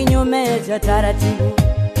kinyume cha taratibu.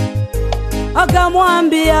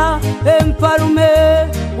 Akamwambia mfarume,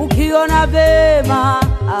 ukiona vema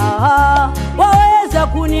waweza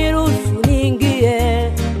kuniruhusu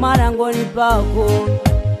niingie malangoni pako.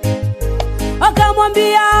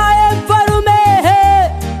 Akamwambia mfarume,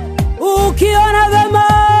 ukiona vema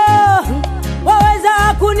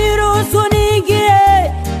waweza kuniruhusu niingie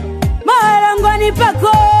malangoni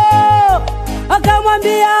pako.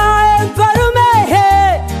 Akamwambia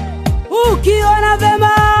mfarume, ukiona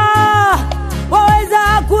vema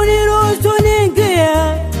waweza kuniruhusu niingie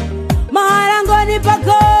malangoni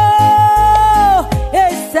pako.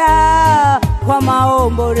 Esta kwa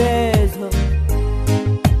maombolezo,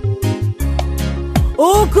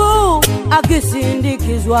 huku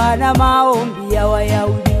akisindikizwa na maombi ya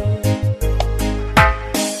Wayahudi.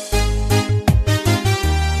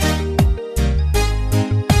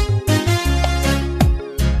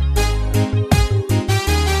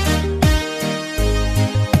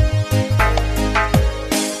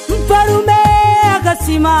 Mfarume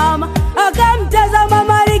akasimama, akamtazama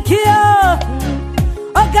Malkia,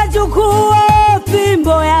 akachukua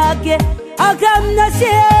fimbo yake,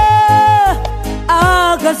 akamnashia,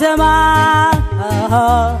 akasema,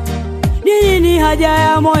 nini haja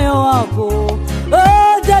ya moyo wako?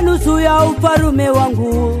 Hata nusu ya ufarume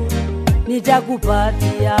wangu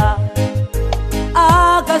nitakupatia.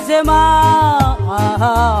 Akasema,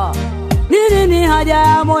 nini haja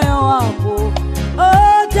ya moyo wako?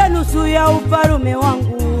 Hata nusu ya ufarume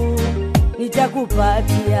wangu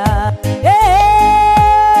nitakupatia.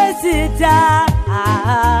 Sita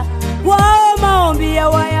kwa maombi ya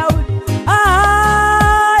Wayahudi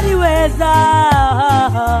aliweza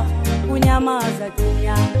kunyamaza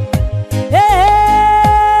kimya.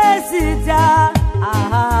 Sita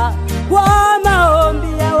kwa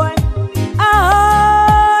maombi ya Wayahudi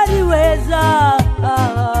aliweza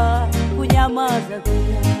kunyamaza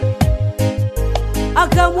kimya.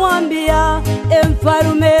 Akamwambia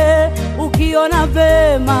mfarume, ukiona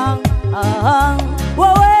vema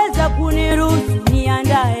waweza kuniruhusu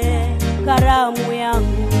niandae karamu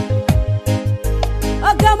yangu.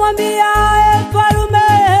 Akamwambia mfarume,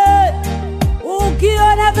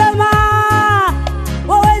 ukiona vema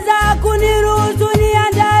waweza kuniruhusu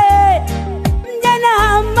niandae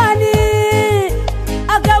mjana amani.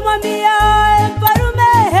 Akamwambia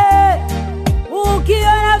mfarume,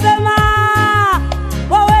 ukiona vema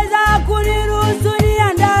waweza kuniruhusu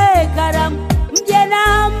niandae karamu mjana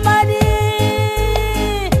amani.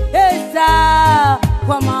 Esta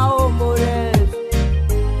kwa maombolezo,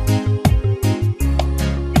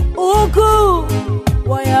 huku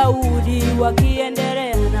Wayahudi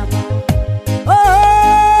wakiendelea na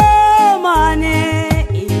mane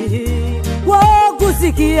kwa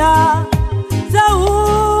kusikia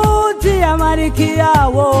sauti ya Malkia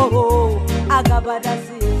wao, akapata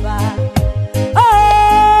sifa.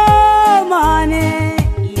 Mane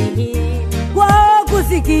kwa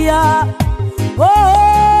kusikia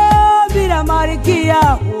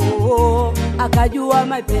Malkia akajua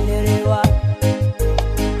mapendelewa,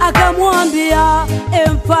 akamwambia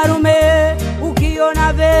mfarume,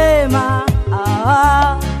 ukiona vema,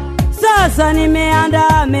 sasa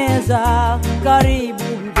nimeandaa meza, karibu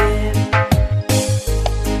mgeni.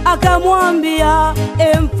 Akamwambia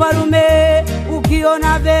mfarume,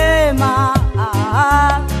 ukiona vema,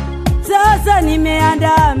 sasa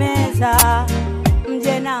nimeandaa meza,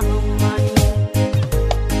 mje na amani.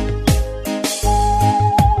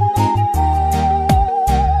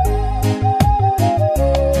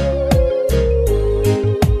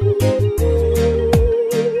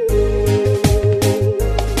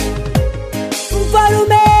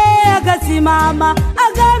 Mfarume akasimama,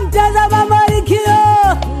 akamtazama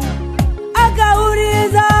Malkia,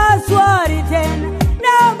 akauliza swali tena,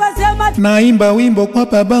 naomba sema. Naimba wimbo kwa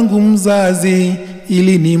babangu mzazi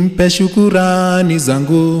ili nimpe shukurani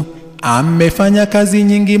zangu. Amefanya kazi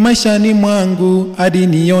nyingi maishani mwangu hadi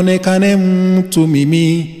nionekane mtu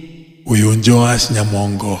mimi. Uyu Joash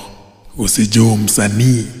Nyamongo usijo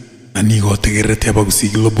msanii na nigotegerete hapa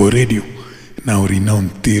kusigilo radio na urina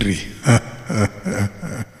untiri.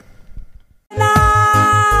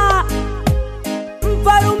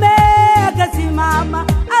 Mfarume akasimama,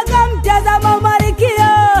 akamtazama Malkia,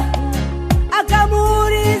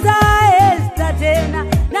 akamuuliza Esta tena,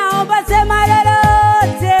 naomba sema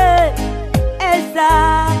lolote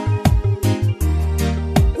Esta.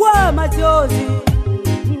 Kwa machozi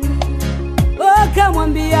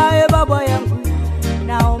akamwambia, baba yangu,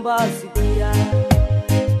 naomba sikia,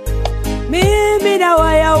 mimi na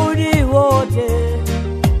Wayahudi wote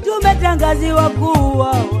tumetangaziwa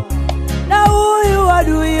kuuawa na huyu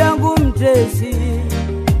adui yangu mtesi,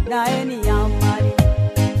 naye ni Hamani.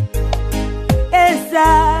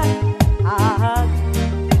 Esta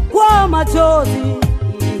kwa machozi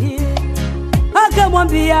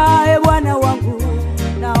akamwambia, bwana wangu,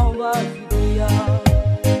 naomba sikia,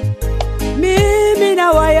 mimi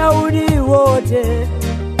na Wayahudi wote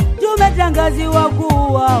tumetangaziwa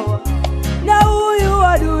kuuawa na huyu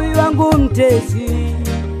adui wangu mtesi,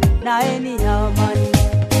 naye ni Hamani.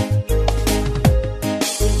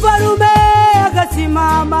 Mfarume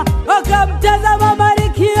akasimama, akamtazama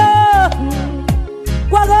Malkia,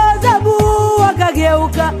 kwa ghadhabu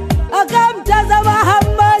akageuka, akamtazama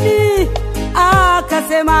Hamani,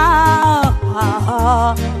 akasema,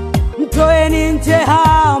 mtoeni nje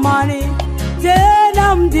Hamani,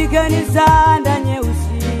 tena mvikeni sanda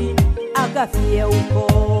nyeusi, akafie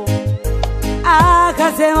huko.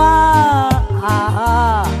 Akasema,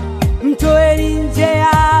 mtoeni nje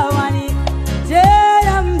Hamani,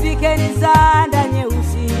 tena mvikeni sanda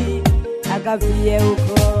nyeusi, akafie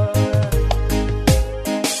huko.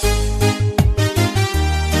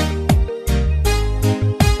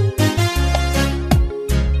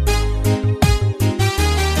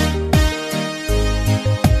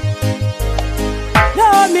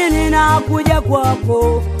 Nami ninakuja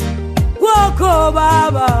kwako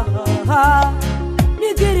Baba,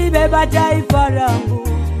 nikilibeba taifa langu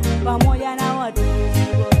pamoja na watu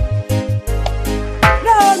wangu.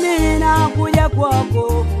 Nami ninakuja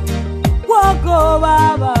kwako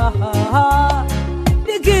Baba,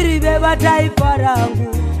 nikilibeba taifa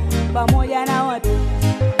langu pamoja na watu.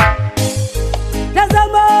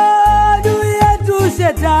 Tazama adui yetu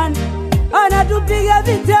Shetani anatupiga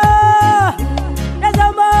vita.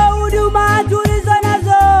 Tazama huduma tulizo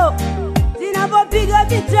nazo zinapopiga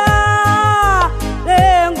vita,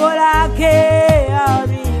 lengo lake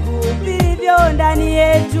haribu vilivyo ndani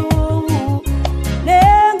yetu,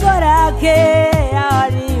 lengo lake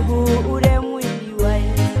haribu ule mwili wa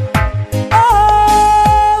Yesu.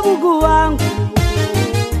 Oh, Mungu wangu,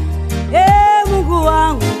 Mungu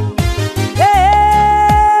wangu,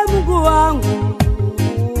 Mungu wangu,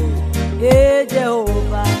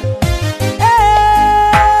 Jehova,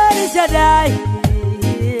 Shaddai,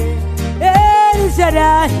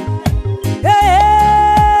 Shaddai,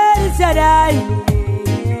 Shaddai,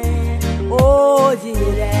 oh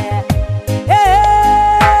Jireh,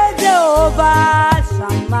 Jehovah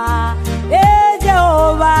Shammah,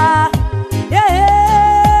 Jehovah,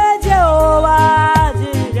 Jehovah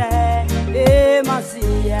Jireh,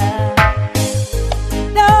 Masiya.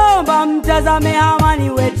 Naomba mtazame Hamani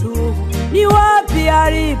wetu, ni wapi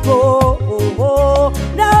alipo?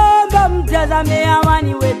 Naomba mtazame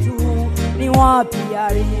Hamani wetu, ni wapi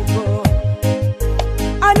alipo?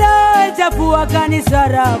 Anayechafua kanisa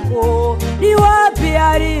lako, ni wapi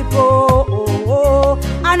alipo?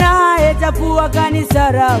 Anayechafua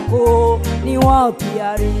kanisa lako, ni wapi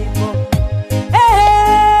alipo?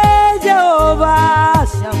 Jehovah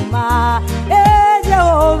Shammah,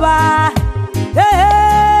 Jehovah,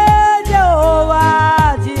 Jehovah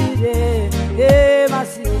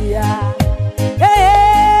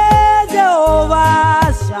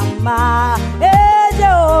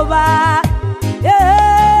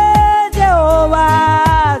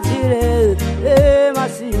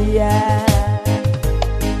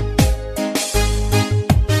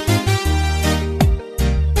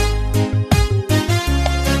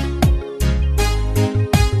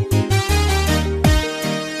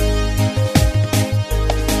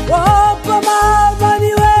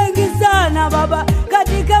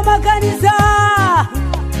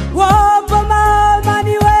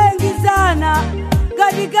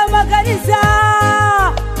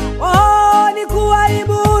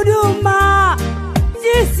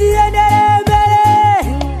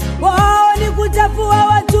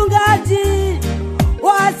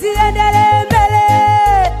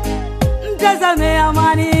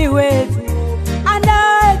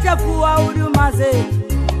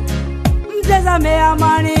Mtazame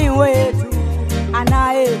amani wetu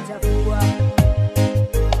anayechafua,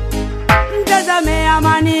 mtazame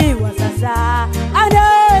amani wa sasa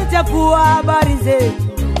anayechafua habari zetu,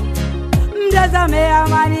 mtazame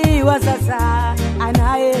amani wa sasa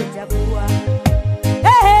anayechafua.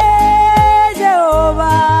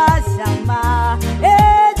 Jehova Shama,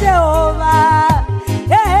 Jehova,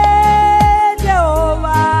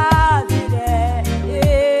 Jehova Jire,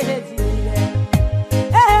 Jire,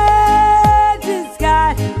 this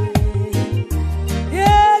God,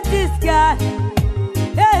 this God,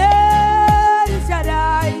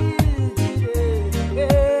 Shaddai,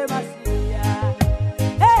 Masia,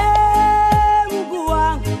 Mungu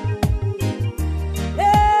wangu,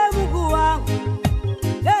 Mungu wangu,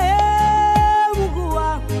 Mungu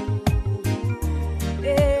wangu,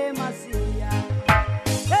 Masia,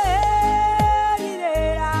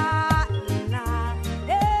 Nirera, na,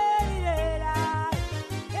 Nirera,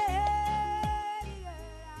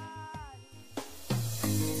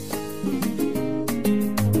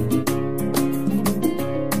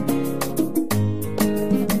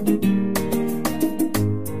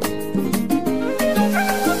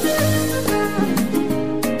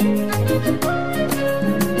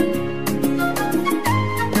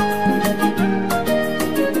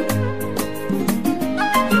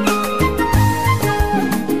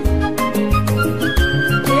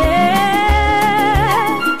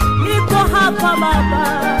 niko hapa Baba,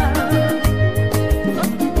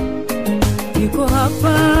 niko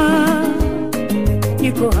hapa,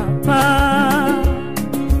 niko hapa,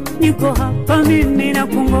 niko hapa, mimi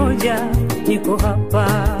nakungoja, niko hapa.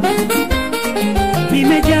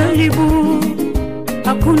 Nimejaribu,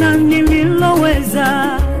 hakuna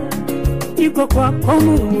nililoweza, niko kwako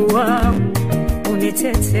Mungu wangu,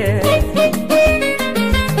 unitete.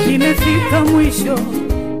 Nimefika mwisho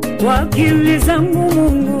wa akili zangu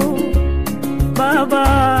Mungu,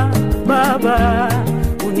 Baba, Baba,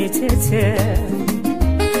 unitete.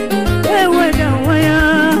 Wewe dawa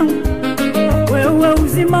yangu, wewe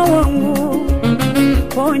uzima wangu,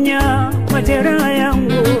 ponya majeraha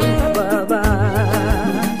yangu Baba.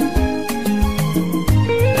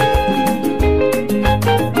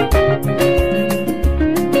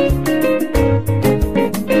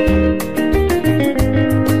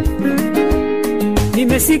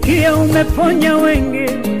 Nimesikia umeponya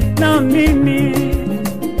wengi, na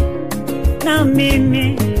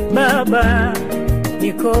mimi Baba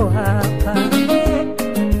niko hapa.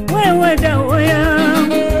 Wewe dawa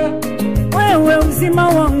yangu, wewe uzima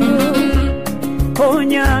wangu,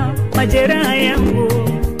 ponya majeraha yangu.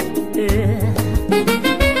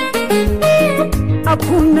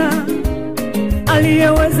 Hakuna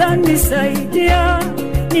aliyeweza nisaidia,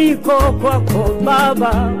 niko kwako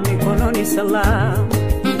Baba, mikononi salama.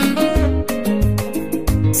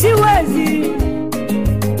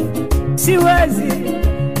 Siwezi,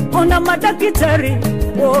 ona madaktari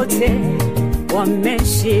wote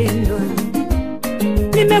wameshindwa.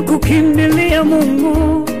 Nimekukimbilia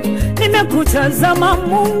Mungu, nimekutazama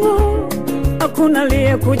Mungu, hakuna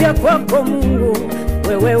aliyekuja kwako Mungu,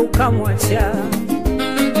 wewe ukamwacha.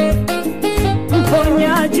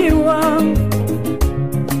 Mponyaji wangu,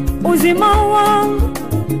 uzima wangu,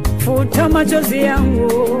 futa machozi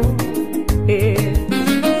yangu.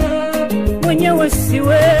 Mwenyewe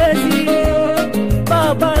siwezi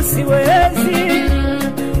Baba, siwezi,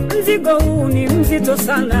 mzigo huu ni mzito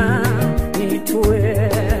sana, nitue.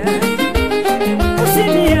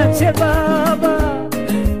 Usiniache Baba,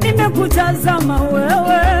 nimekutazama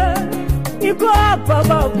wewe, niko hapa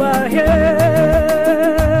Baba,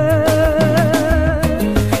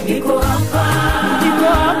 niko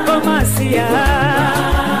hapa Masia,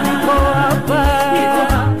 niko hapa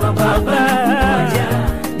Baba,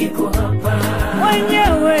 niko hapa.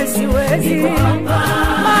 Mwenyewe siwezi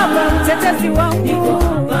Baba, mtetezi wangu,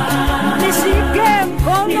 nishike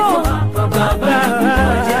mkono Baba,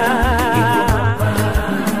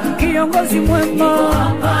 kiongozi mwema,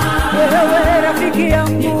 wewe rafiki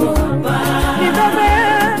yangu, nibebe,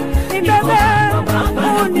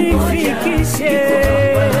 unifikishe.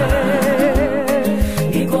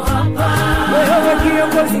 Wewe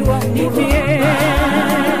kiongozi wangu,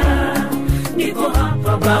 niko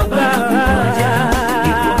hapa Baba,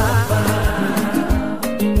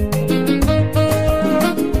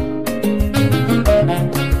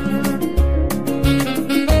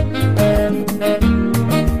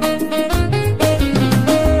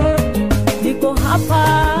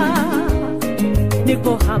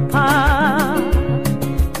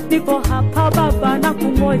 niko hapa Baba,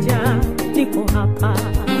 nakungoja,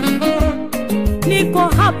 niko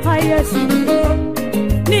hapa Yesu,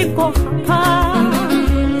 niko hapa,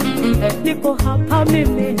 niko hapa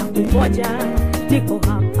mimi na kungoja, niko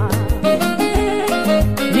hapa.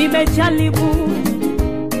 Nimejaribu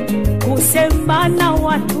kusema na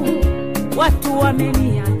watu, watu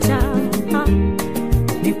wameniacha,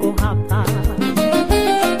 niko hapa.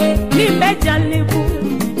 Nimejaribu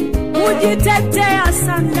kujitetea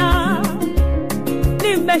sana,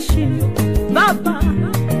 nimeshindwa Baba,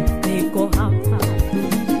 niko hapa.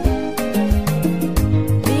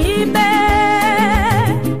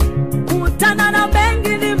 Nimekutana na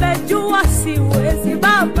mengi, nimejua siwezi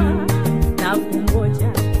Baba, na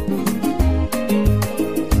kungoja.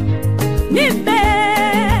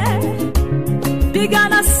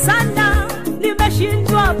 Nimepigana sana,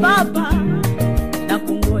 nimeshindwa Baba, na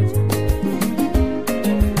kungoja.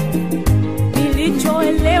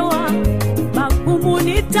 Nilichoelewa magumu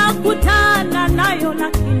nitakutana nayo,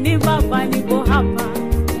 lakini Baba niko hapa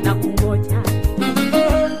na kungoja.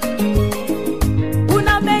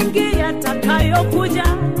 Kuna mengi yatakayokuja,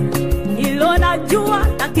 hilo najua,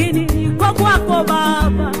 lakini niko kwako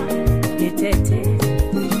Baba, nitete.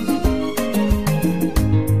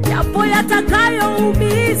 Yapo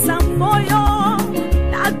yatakayoumiza moyo,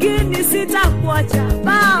 lakini sitakuacha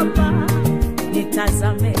Baba,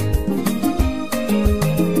 nitazame.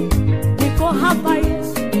 Niko hapa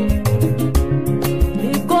Yesu,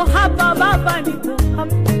 niko hapa Baba, niko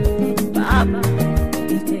hapa Baba,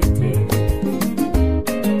 nitete.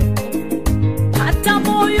 Hata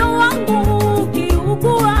moyo wangu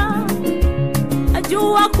ukiugua,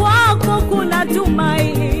 najua kwako kuna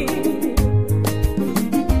tumaini.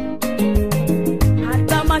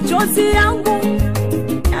 Hata machozi yangu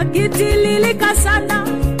yakitililika sana,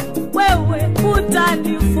 wewe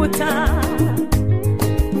utanifuta.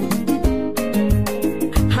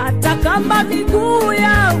 Hata kama miguu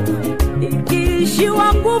yangu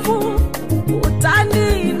ikiishiwa nguvu,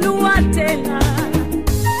 utaniinua tena.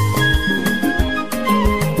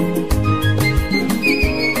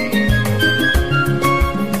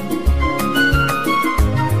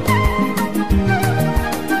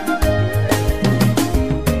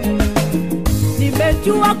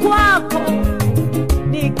 Nimejua kwako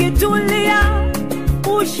nikitulia,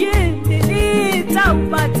 ushindi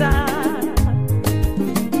nitaupata.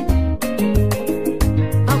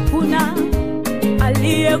 Hakuna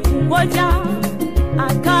aliyekungoja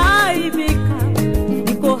akaibika,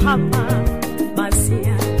 niko hapa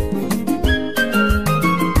Masia.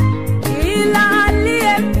 Kila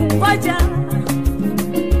aliyekungoja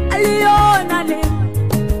aliona leo,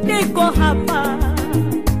 niko hapa.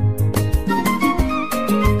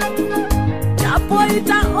 Japo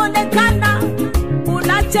itaonekana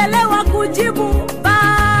unachelewa kujibu,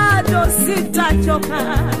 bado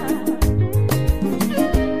sitachoka.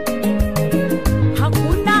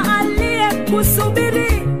 Hakuna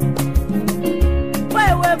aliyekusubiri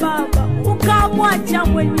wewe Baba, ukamwacha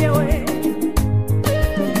mwenyewe.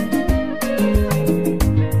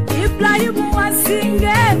 Ibrahimu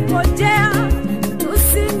asingengojea,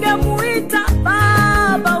 tusingemuita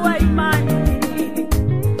baba wa imani.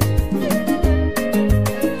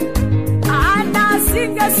 Ana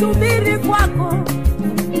asingesubiri kwako,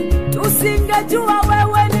 tusingejua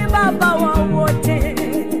wewe ni baba wa wote.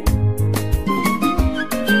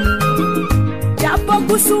 Japo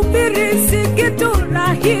kusubiri si kitu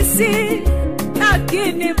rahisi,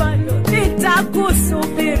 lakini bado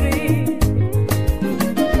nitakusubiri.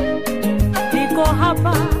 Niko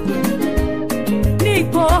hapa,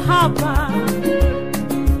 niko hapa,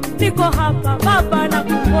 niko hapa Baba, na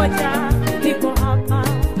kungoja. Niko hapa,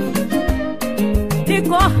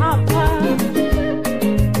 niko hapa,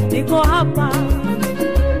 niko hapa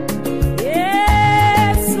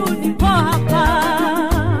Yesu, niko hapa,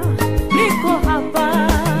 niko hapa,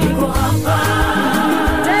 niko hapa.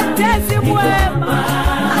 Tetezi mwema,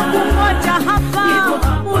 nakungoja hapa,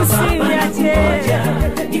 usiniache.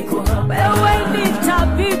 Wewe ni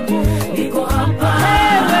tabibu, niko hapa.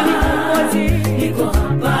 Wewe ni mwokozi, niko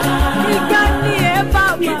hapa. Niganie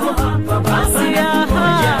Baba, niko hapa. Masia,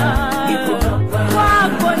 niko hapa.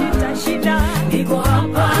 Kwako nitashinda, niko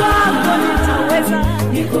hapa. Kwako nitaweza,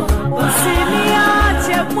 niko hapa.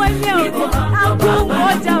 Usiniache mwenyewe,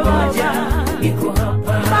 nakungoja Baba, niko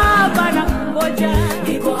hapa. Baba nakungoja,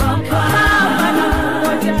 niko hapa. Baba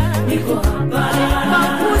nakungoja, niko hapa.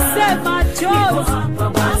 Nikakuse machozi,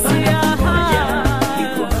 Masia,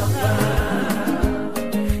 niko hapa.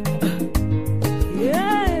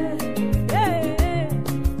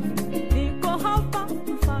 Niko hapa,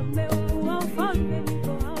 mfalme wa wafalme,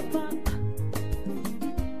 niko hapa.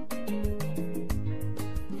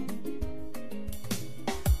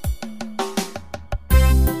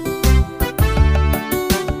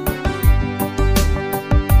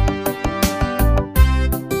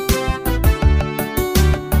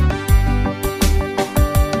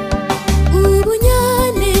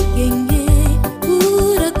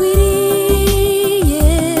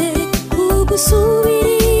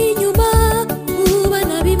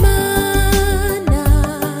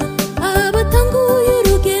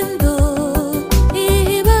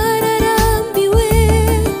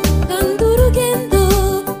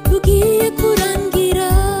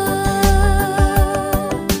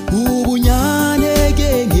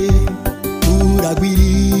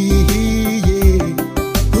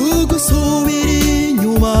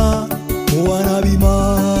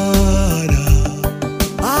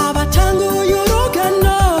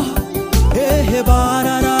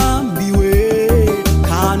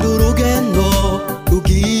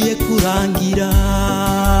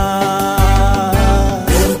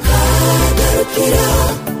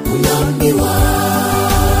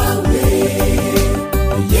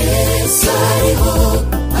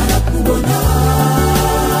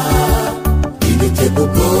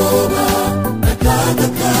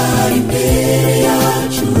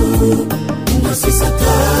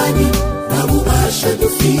 satani nta bubasha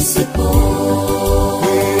dufise ko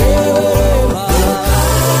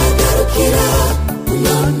ukagarukira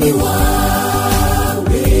umwami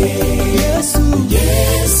wawe Yesu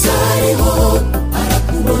ariho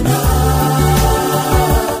arakubona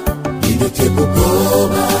idutega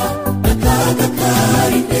ubwoba akaga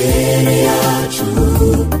kari imbere yacu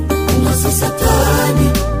umunsi satani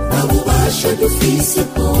nta bubasha dufise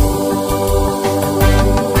ko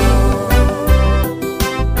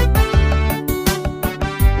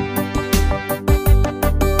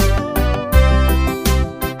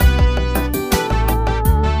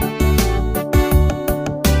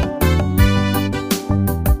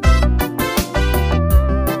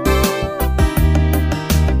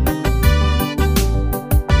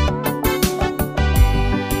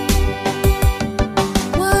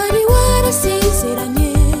wari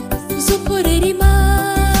warasezeranye uzokorera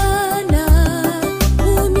Imana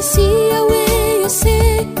mu misi yawe yose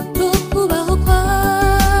no kubaho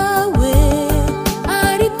kwawe,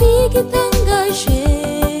 ariko igitangaje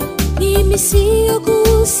ni imisi yo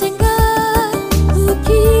gusenga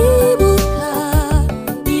ukibuka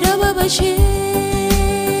birababaje.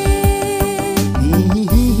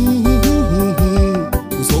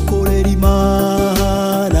 uzokorera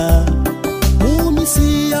Imana mu misi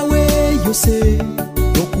yawe yose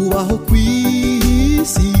no kubaho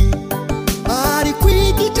kw'isi, ariko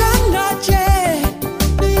igitangaje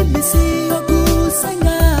n'imisi yo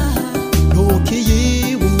gusenga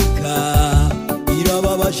ntukiyibuka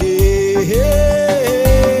birababaje.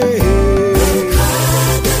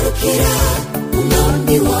 ukagarukira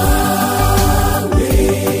umwami wawe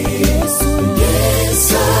Yesu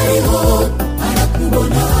ariho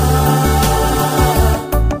arakubona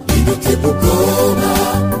idutega ubwoba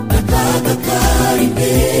akaga kari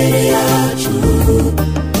imbere yacu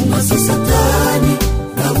umunsi satani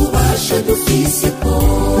nta bubasha dufise ko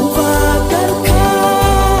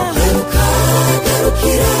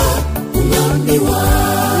ukagarukira umwami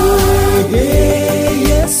wawe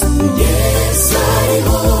Yesu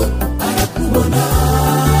ariho arakubona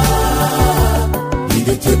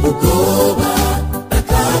idutega ubwoba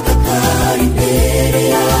akaga kari imbere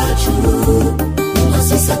yacu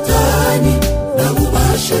umunsi satani nta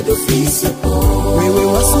bubasha dufise ko wewe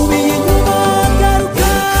wasubiye inyuma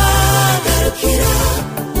ukagarukira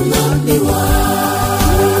umwami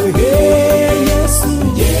wawe Yesu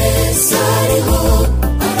ariho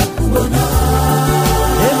arakubona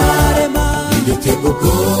idutega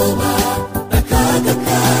ubwoba akaga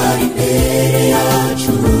kari imbere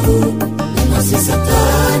yacu umunsi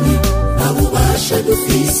satani nta bubasha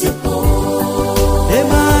dufise ko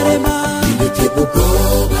idutega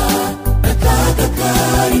ubwoba akaga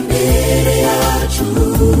kari imbere yacu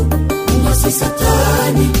umunsi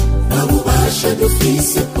satani nta bubasha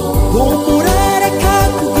dufise ko umurereka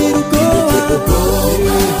kugira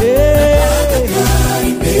ubwoba akaga kari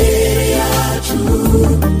imbere yacu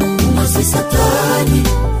umunsi satani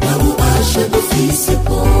nta bubasha dufise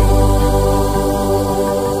ko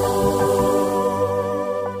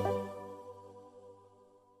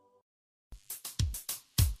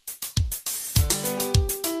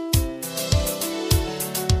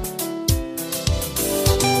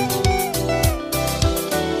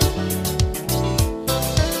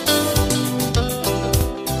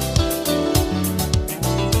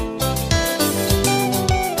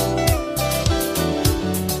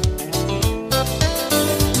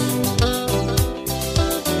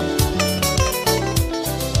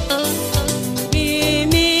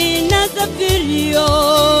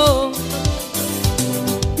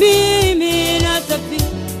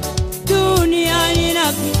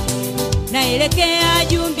naelekea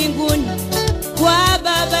juu mbinguni kwa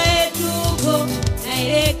Baba yetu huko,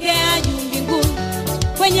 naelekea juu mbinguni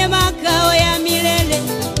kwenye makao ya milele,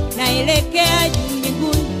 naelekea juu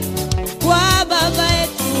mbinguni kwa Baba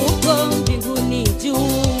yetu huko, mbinguni juu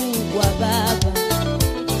kwa Baba,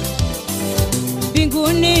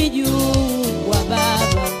 mbinguni juu kwa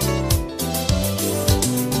Baba,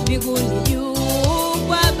 mbinguni juu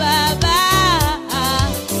kwa Baba.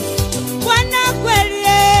 Bwana kweli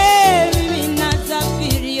mimi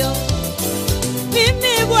nasafirio,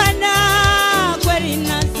 mimi Bwana kweli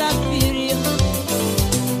nasafirio,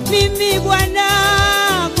 mimi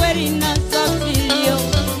Bwana kweli nasafirio,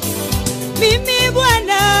 mimi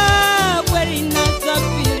Bwana kweli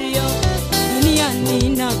nasafirio, duniani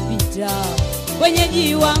napita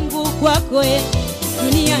wenyeji wangu kwako,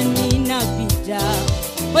 duniani napita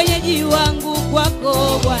wenyeji wangu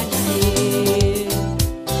kwako Bwana.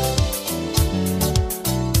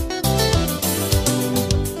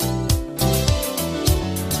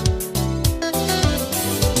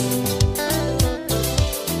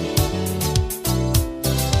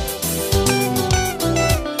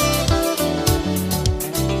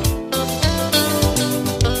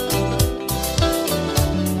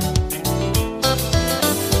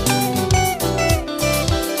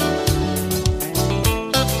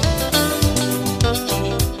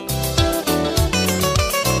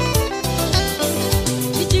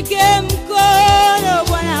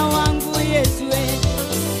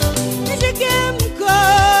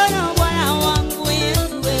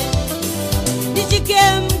 nishike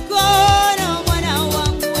mkono Bwana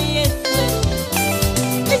wangu Yesu,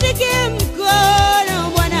 nishike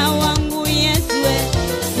mkono Bwana wangu Yesu.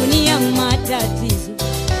 Dunia matatizo,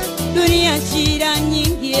 dunia shida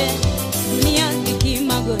nyingi, dunia dhiki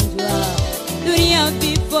magonjwa, dunia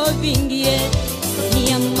vifo vingi,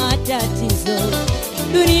 dunia matatizo,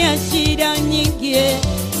 dunia shida nyingi,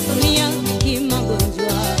 dunia dhiki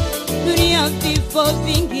magonjwa, dunia vifo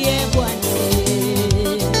vingi Bwana.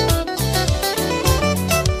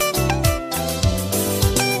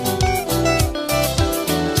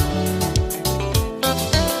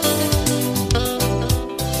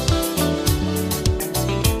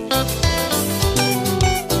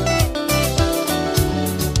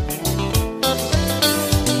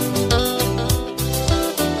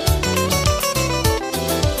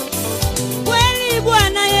 Kweli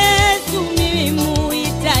Bwana Yesu mimi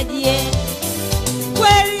muhitaji,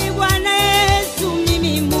 kweli Bwana Yesu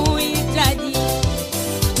mimi muhitaji,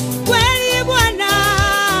 kweli Bwana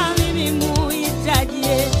mimi muhitaji,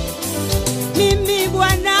 mimi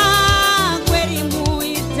Bwana kweli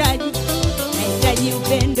muhitaji. Nahitaji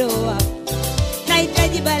upendo wako,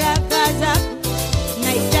 nahitaji baraka zako,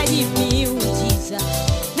 nahitaji miujiza,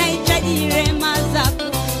 nahitaji rehema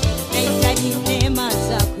zako, nahitaji neema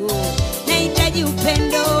zako, nahitaji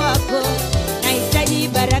upendo wako, nahitaji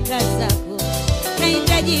baraka zako,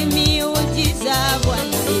 nahitaji miujiza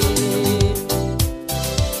Bwana.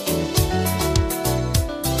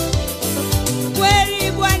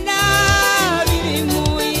 Kweli Bwana mimi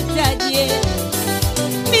muhitaji,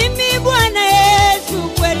 mimi Bwana Yesu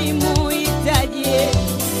kweli muhitaji,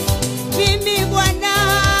 mimi Bwana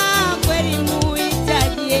kweli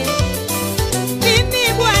muhitaji, mimi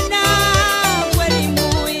Bwana kweli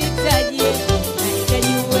muhitaji.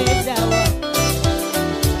 Nahitaji uweza wako,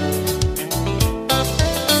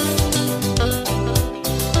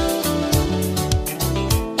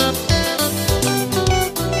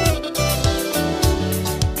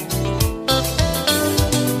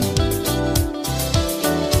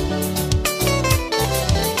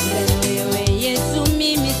 wewe Yesu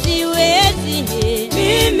mimi siwezi,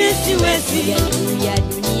 mimi siwezi ya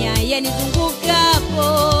dunia yanizungukapo,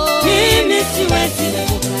 mimi siwezi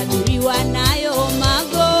kukadiriwa nayo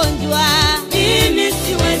magonjwa, mimi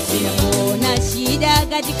siwezi kuona shida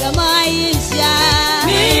katika maisha,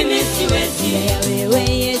 mimi siwezi wewe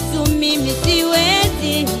Yesu mimi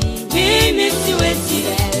siwezi, mimi siwezi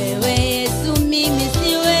wewe Yesu mimi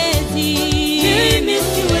siwezi, mimi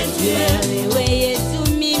siwezi wewe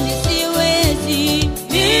Yesu mimi siwezi,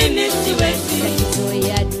 mimi siwezi matatizo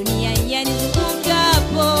ya dunia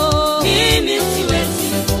yanizungukapo, mimi siwezi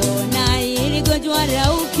kuona hili gonjwa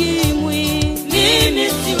la ukimwi, mimi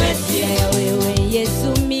siwezi wewe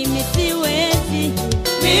Yesu mimi siwezi,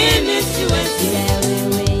 mimi siwezi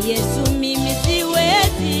wewe Yesu mimi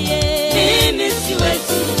siwezi, mimi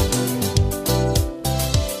siwezi.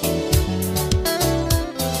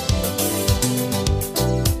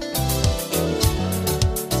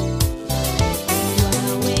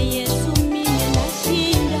 Wewe Yesu mimi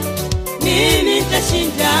nashinda, mimi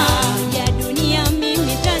nitashinda ya dunia, mimi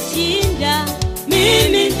nitashinda,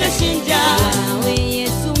 mimi nitashinda. Wewe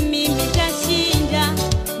Yesu mimi nitashinda,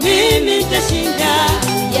 mimi nitashinda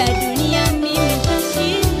ya dunia, mimi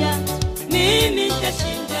nitashinda, mimi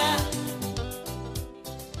nitashinda.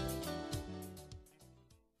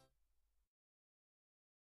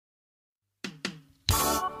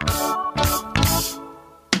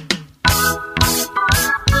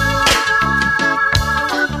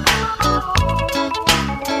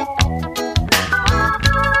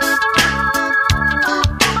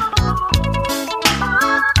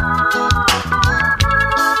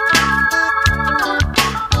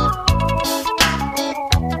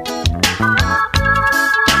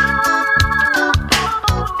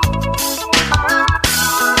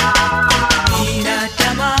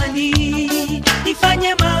 Ninatamani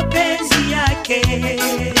nifanye mapenzi yake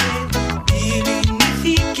ili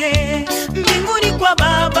nifike mbinguni kwa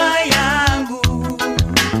Baba yangu.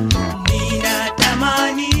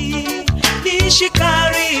 Ninatamani niishi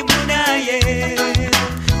karibu naye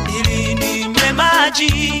ili ninywe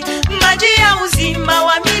maji ya uzima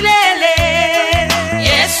wa milele.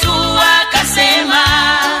 Yesu akasema,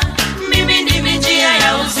 mimi ndimi njia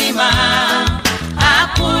ya uzima,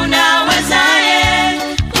 hakuna wezaye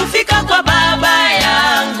kufika kwa Baba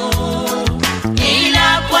yangu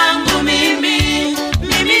ila kwangu mimi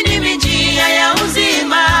ndimi njia ya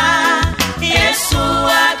uzima.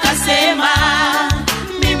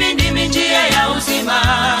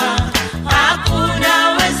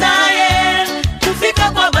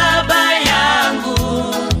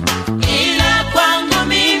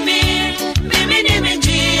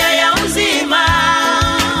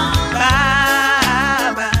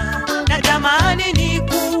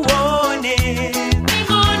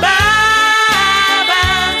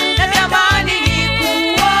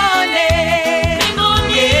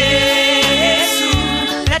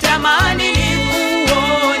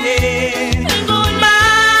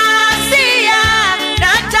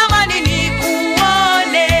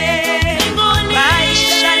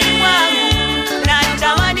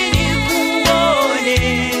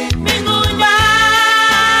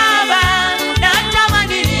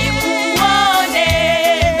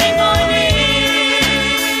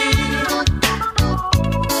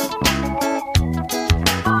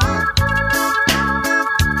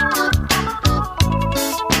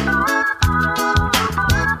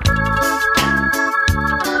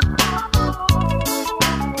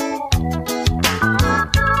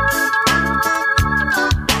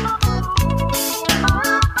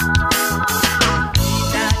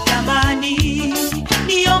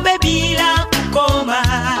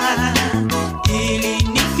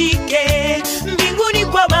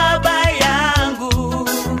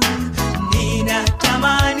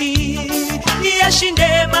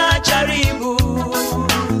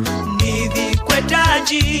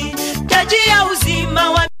 maji, taji ya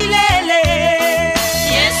uzima wa milele.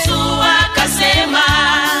 Yesu akasema,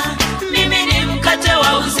 mimi ni mkate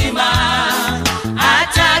wa uzima,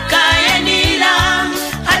 atakayenila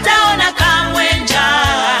hataona kamwe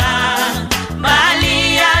njaa,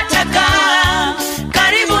 bali atakaa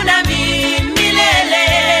karibu nami milele.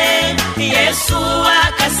 Yesu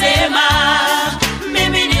akasema,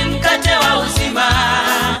 mimi ni mkate wa uzima,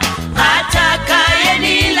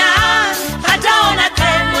 atakayenila hataona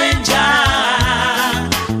kamwe njaa,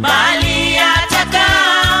 bali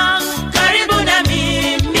atakaa karibu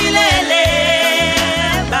nami milele.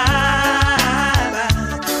 Baba,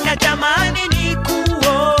 natamani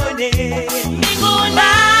nikuone mbinguni.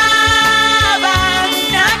 Baba,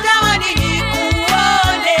 natamani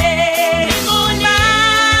nikuone mbinguni.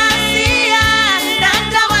 Masia,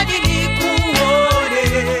 natamani nikuone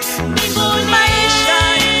mbinguni.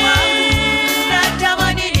 Maishani mwangu,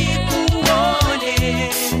 natamani nikuone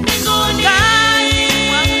mbinguni. Kazi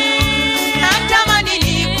mwangu, natamani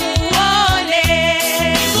nikuone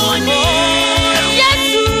mbinguni.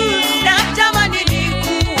 Yesu, natamani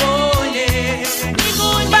nikuone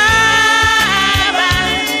mbinguni. Baba,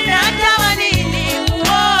 natamani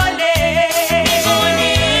nikuone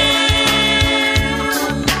mbinguni.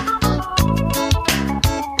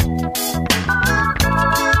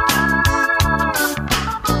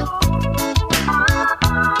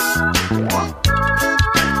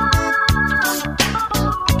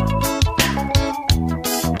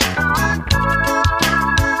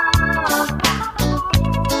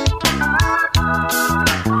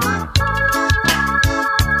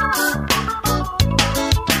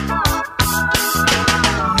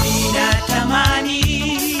 Ninatamani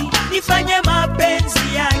nifanye mapenzi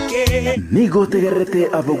yake. Nigo tegerete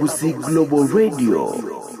abogusi Global Radio.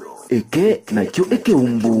 Eke nacho eke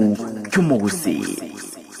umbu chumogusi.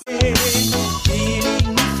 Ili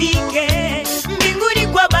nifike mbinguni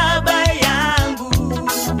kwa Baba yangu.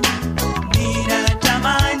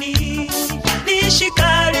 Ninatamani niishi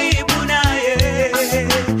karibu naye,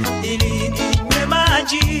 ili ninywe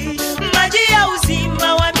maji, maji ya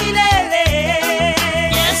uzima wa milele.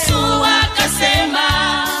 Yesu akasema,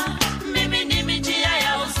 mimi ni njia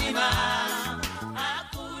ya uzima,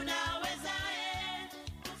 hakuna wezaye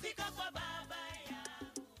kufika kwa Baba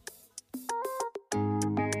yangu.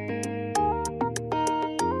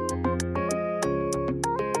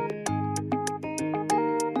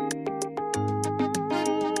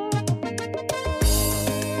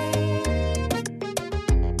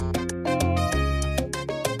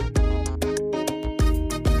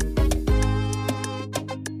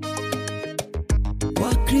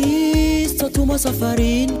 Wakristo tumo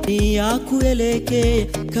safarini ya kuelekea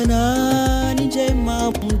Kanaani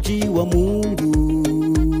njema, mji wa Mungu.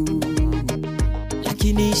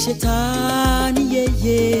 Lakini shetani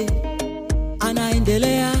yeye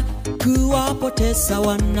anaendelea kuwapoteza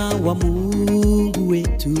wana wa Mungu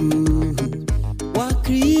wetu.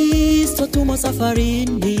 Wakristo tumo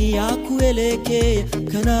safarini ya kuelekea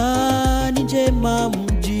Kanaani njema,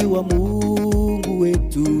 mji wa Mungu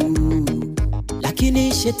wetu.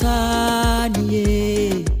 Lakini shetani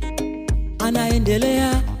ye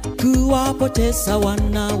anaendelea kuwapoteza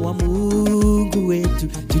wana wa Mungu wetu.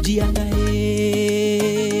 Tujiandae,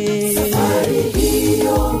 safari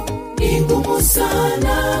hiyo ni ngumu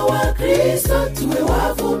sana. Wakristo tuwe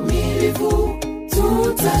wavumilivu,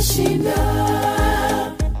 tutashinda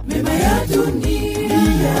mema ya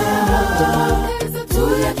dunia.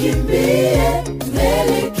 Tuyakimbie,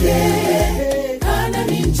 tuelekee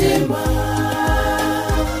Kanaani njema.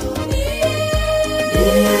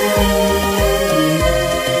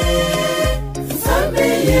 Mfalme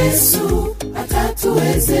Yesu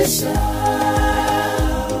atatuwezesha.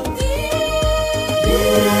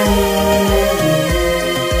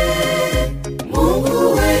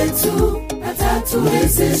 Mungu wetu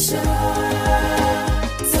atatuwezesha.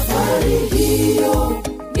 Safari hiyo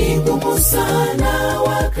ni ngumu sana.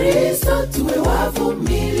 Wakristo tuwe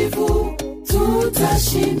wavumilivu,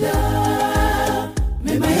 tutashinda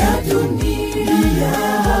mema ya dunia.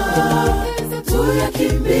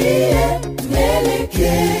 Tuyakimbie,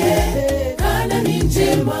 tuelekee Kanaani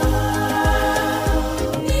njema.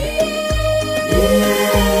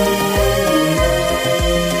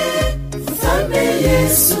 Mfalme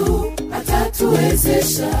Yesu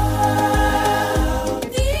atatuwezesha.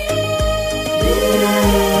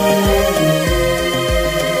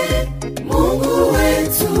 Mungu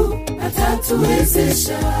wetu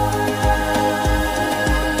atatuwezesha.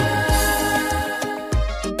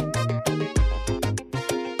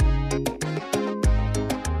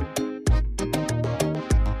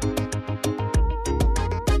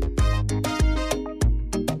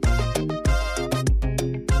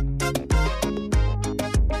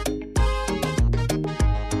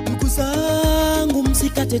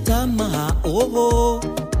 Usikate tamaa, oho,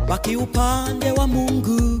 baki upande wa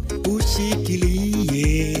Mungu, ushikilie.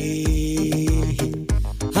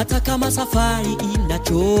 Hata kama safari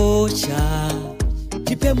inachosha,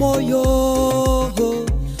 jipe moyo,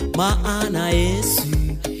 maana Yesu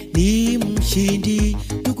ni mshindi.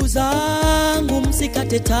 Ndugu zangu,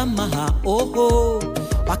 msikate tamaa, oho,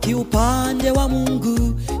 baki upande wa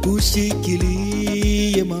Mungu,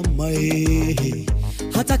 ushikilie mamae.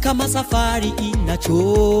 Hata kama safari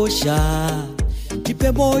inachosha,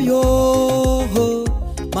 jipe moyo,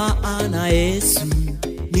 maana Yesu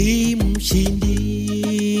ni mshindi.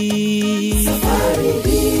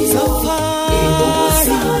 Safari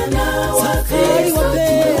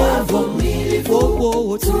wapendwa,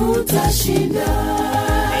 tutashinda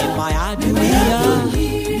neema ya dunia.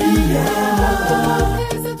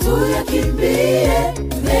 Tuyakimbie,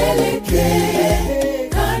 tuelekee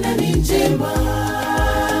Kanaani njema.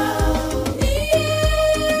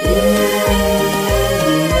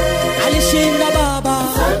 Alishinda Baba,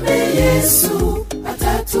 Mfalme Yesu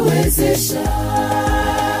atatuwezesha.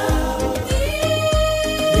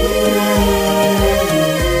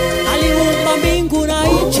 Aliumba mbingu na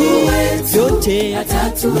nchi, yote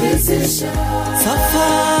atatuwezesha.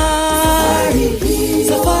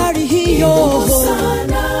 Safari hiyo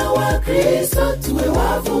sana wa Kristo, tuwe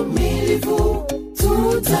wavumilivu,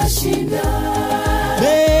 tutashinda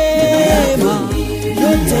neema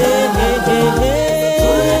yote.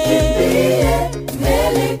 Tuyakimbie,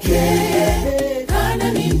 tuelekee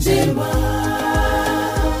Kanaani njema.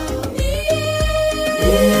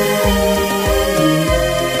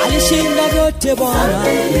 Alishinda vyote Bwana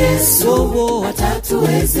Yesu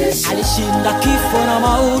atatuwezesha. Alishinda kifo na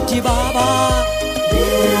mauti Baba.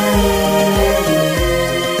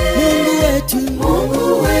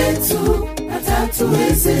 Mungu wetu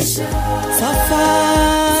atatuwezesha.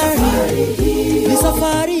 Ni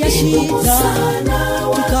safari ya shida,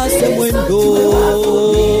 tukaze mwendo,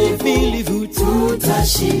 bilivu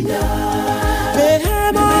tutashinda.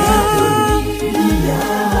 Rehema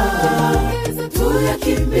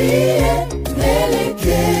tuyakimbie,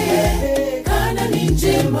 tuelekee Kanaani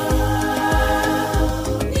njema.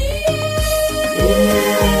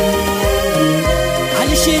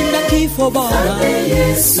 Alishinda kifo Bwana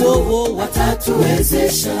Yesu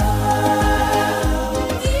atatuwezesha.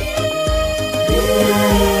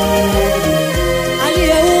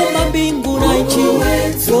 Aliyeumba mbingu na nchi,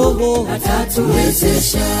 Roho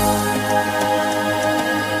atatuwezesha.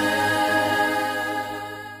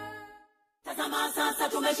 Tazama sasa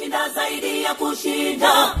tumeshinda zaidi ya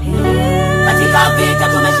kushinda. Katika vita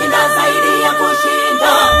tumeshinda zaidi ya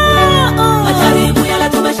kushinda. Majaribu yale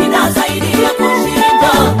tumeshinda zaidi ya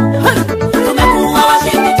kushinda. Tumekuwa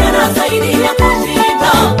washindi tena zaidi ya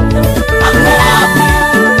kushinda. Pako wapi?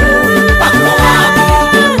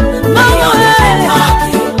 Mambo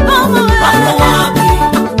haki. Pako wapi?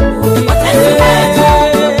 Watesi wetu.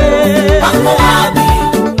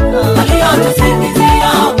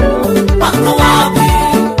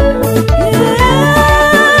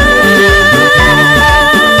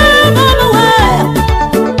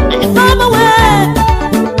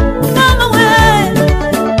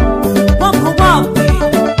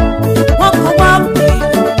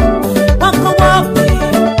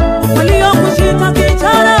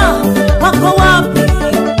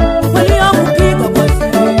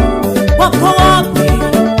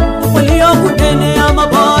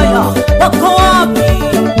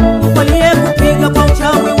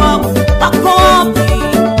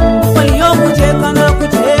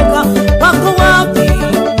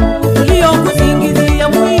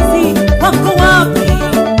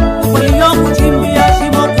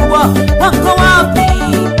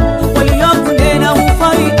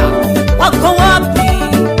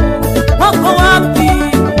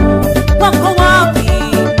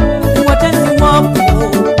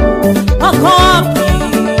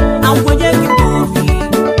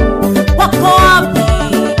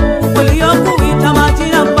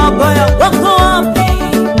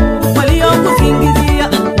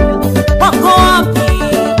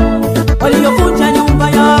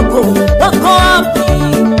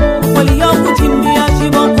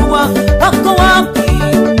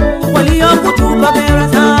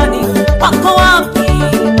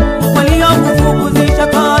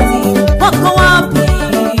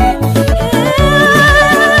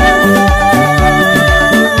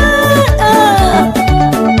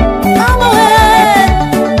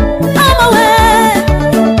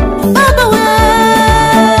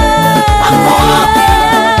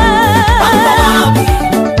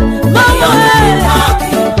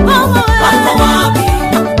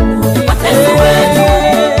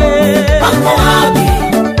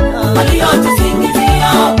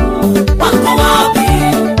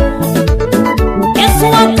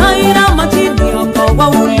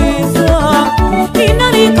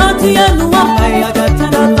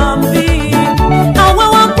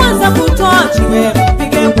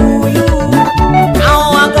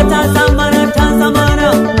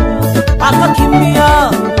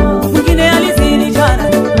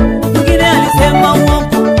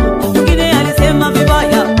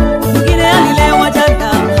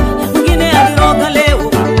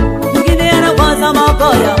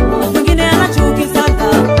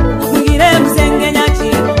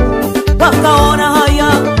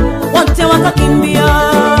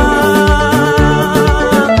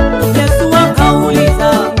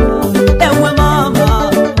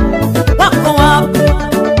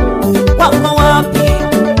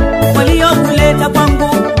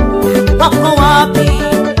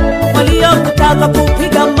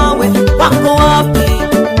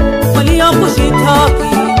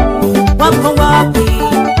 wako wapi?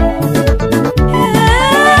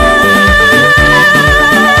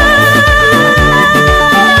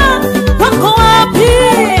 Wako wapi?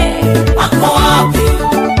 Wako wapi?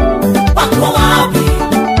 Wako wapi?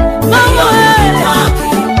 Mama wewe,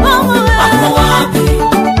 mama wewe, wako wapi?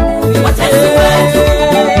 Watesi wetu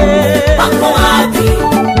wako wapi?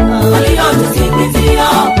 Waliotusingizia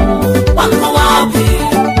wako wapi?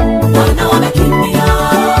 Wana wamekimbia.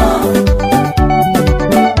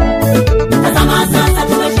 Tazama sasa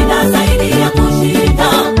tumeshinda zaidi ya kushinda.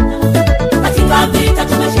 Katika vita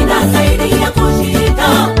tumeshinda zaidi ya kushinda.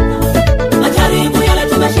 Majaribu yale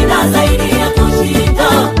tumeshinda zaidi ya kushinda.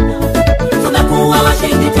 Tumekuwa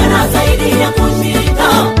washindi tena zaidi ya kushinda.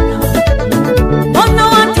 Ona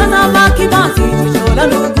watazama kibanzi chola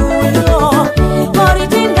nduguyo.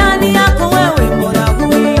 Oriti ndani yako wewe mbona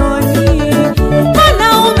huioni? Mbona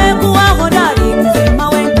umekuwa hodari kusema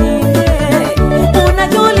wengine?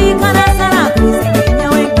 Unajulikana sana kusikenya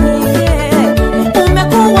wengine.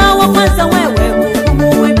 Umekuwa wa kwanza wewe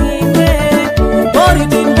kuhukumu wengine.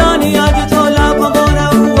 Oriti ndani ya jicho lako mbona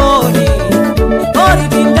huoni?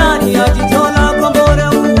 Oriti ndani ya jicho lako mbona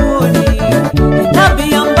huoni?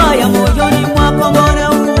 Tabia mbaya moyoni mwako mbona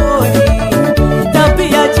huoni?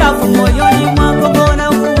 Tabia chafu moyoni mwako mbona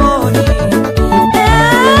huoni?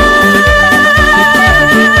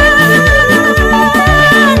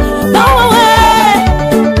 Mama we,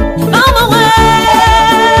 mama we.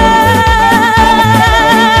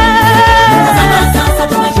 Sasa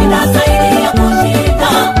tumeshinda zaidi ya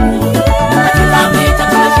kushinda. Katika vita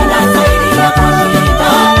tumeshinda zaidi ya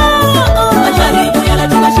kushinda. Majaribu yale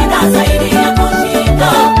tumeshinda zaidi ya kushinda.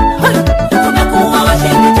 Tumekuwa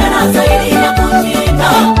washindi tena zaidi ya kushinda.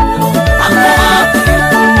 Wako wapi?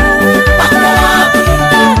 Wako wapi?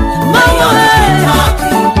 Mama wewe,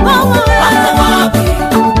 mama wewe, wako wapi?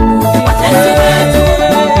 Watesi wetu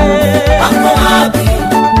wako wapi?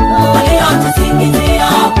 Waliotusingizia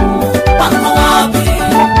wako wapi?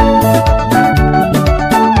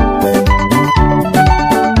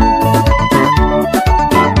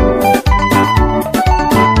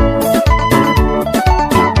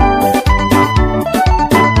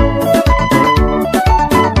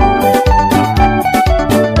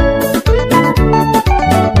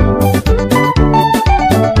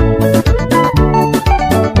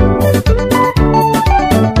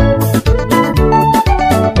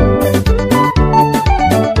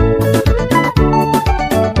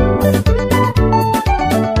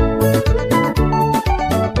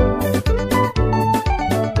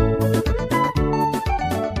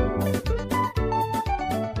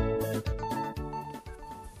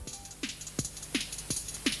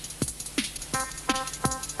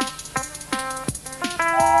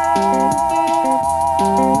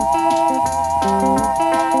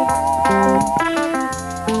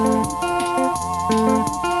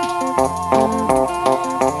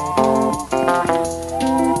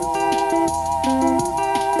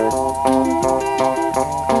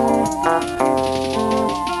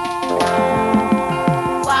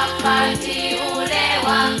 Wakati ule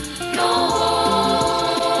wa Nuhu,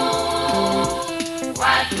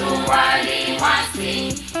 watu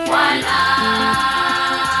walimwasi Bwana,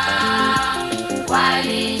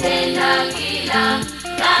 walitenda kila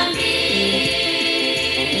dhambi,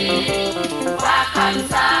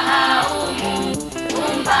 wakamsahau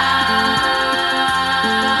Muumba.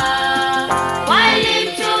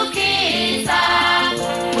 Walimchukiza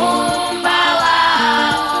Muumba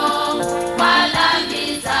wao kwa dhambi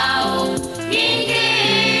zao nyingi.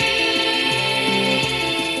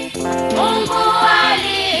 Mungu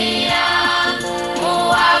aliamua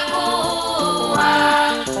kuua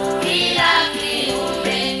kila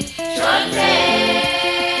kiumbe chote.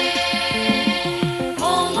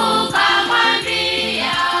 Mungu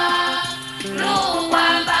kamwambia Nuhu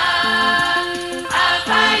kwamba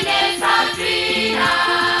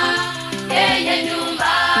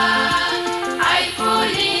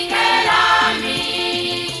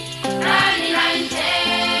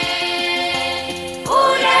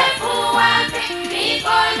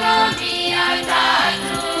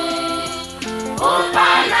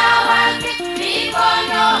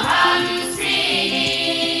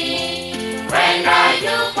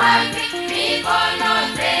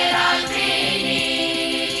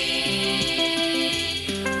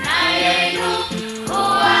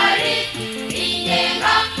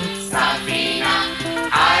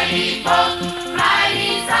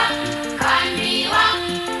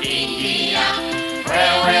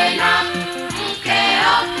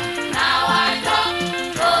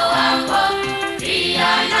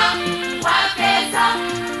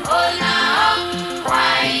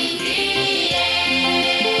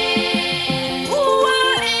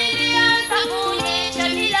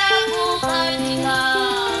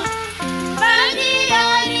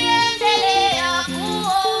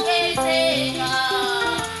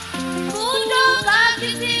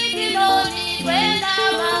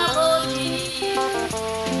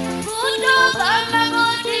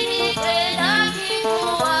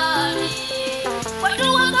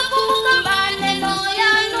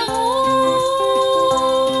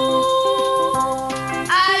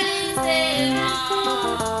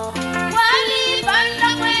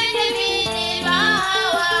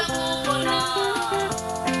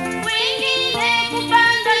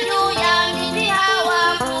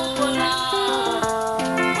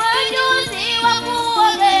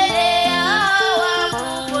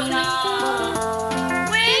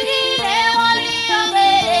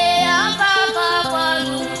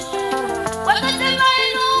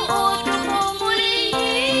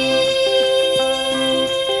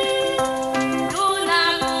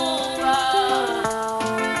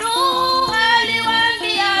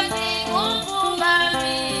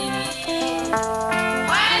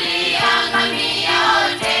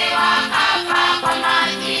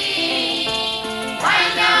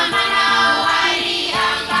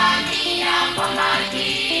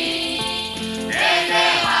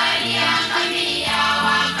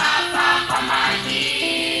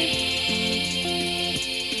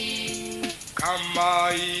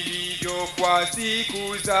ilivyo kwa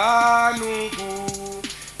siku za Nuhu,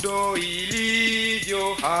 ndo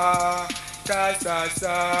ilivyo hata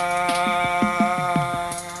sasa.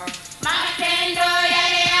 Matendo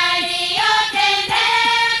yale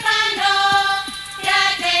yaliyotendeka ndo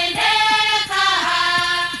yatendeka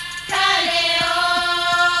hata leo.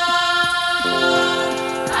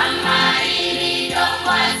 Kama ilivyo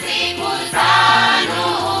kwa siku za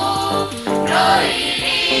Nuhu, ndo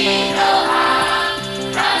ilivyo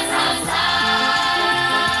hata sasa.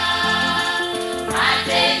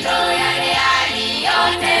 Matendo yale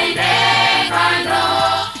yaliyotendeka ndo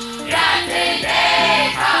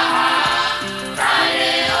yatendeka hata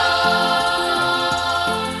leo.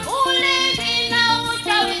 Ulevi na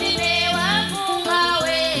uchawi vimewafunga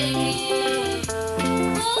wengi,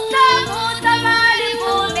 kutafuta mali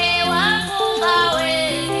kumewafunga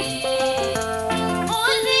wengi,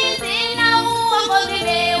 uzinzi na uongo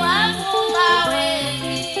vimewafunga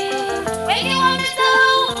wengi. Wengi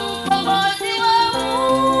wamesahau mkombozi wao,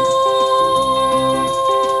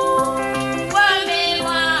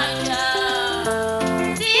 wamemwacha.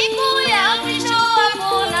 Siku ya mwisho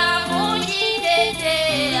hakuna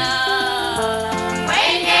kujitetea.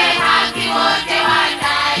 Wenye haki wote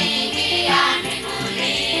wataingia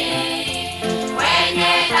mbinguni,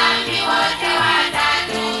 wenye dhambi wote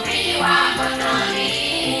watatupiwa motoni.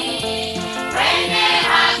 Wenye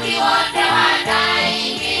haki wote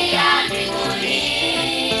wataingia mbinguni,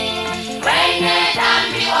 wenye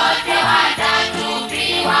dhambi wote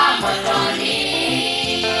watatupiwa motoni.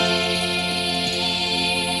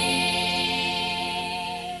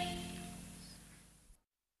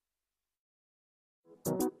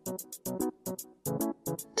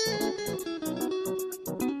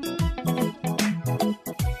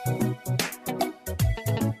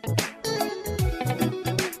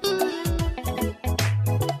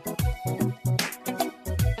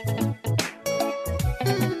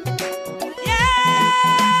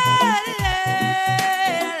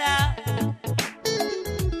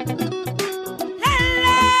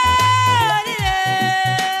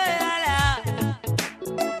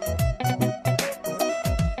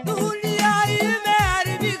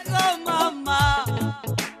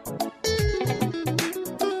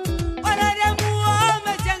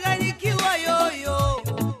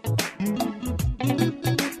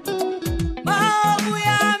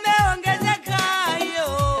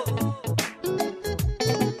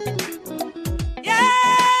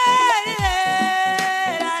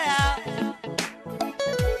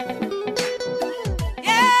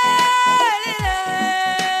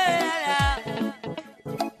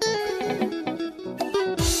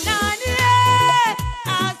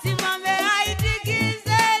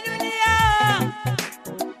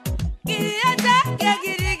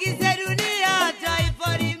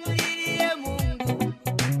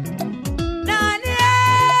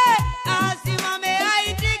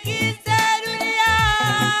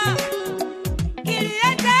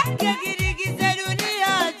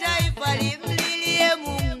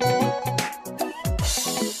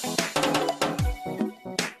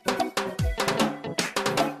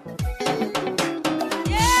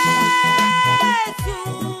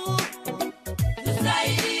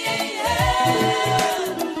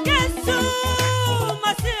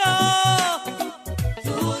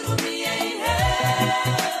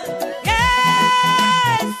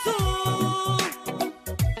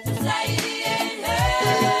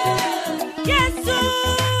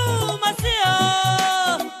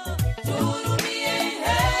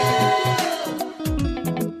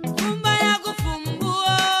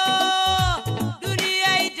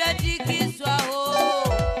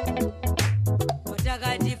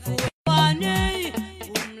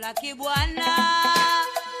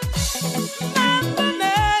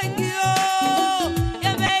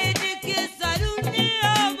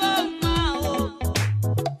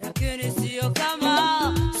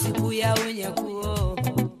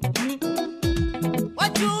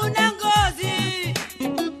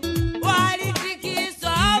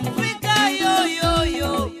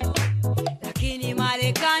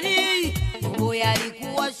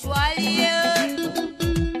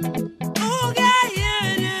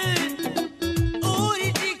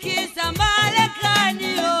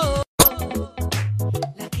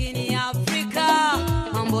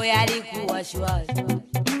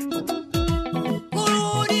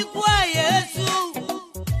 Kurudi kwa Yesu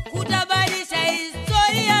kutabadilisha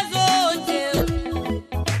historia zote,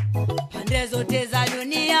 pande zote za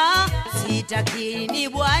dunia sitakini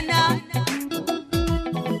Bwana.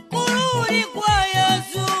 Kurudi kwa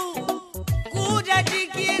Yesu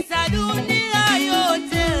kutatikisa dunia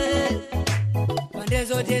yote, pande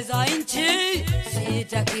pande zote za nchi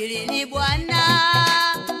zitakirini Bwana.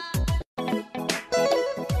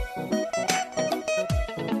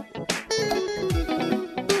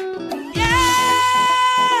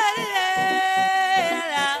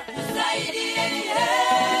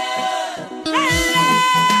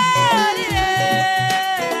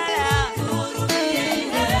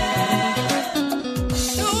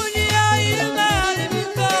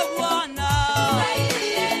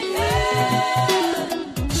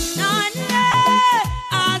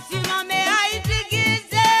 Asimame aitikise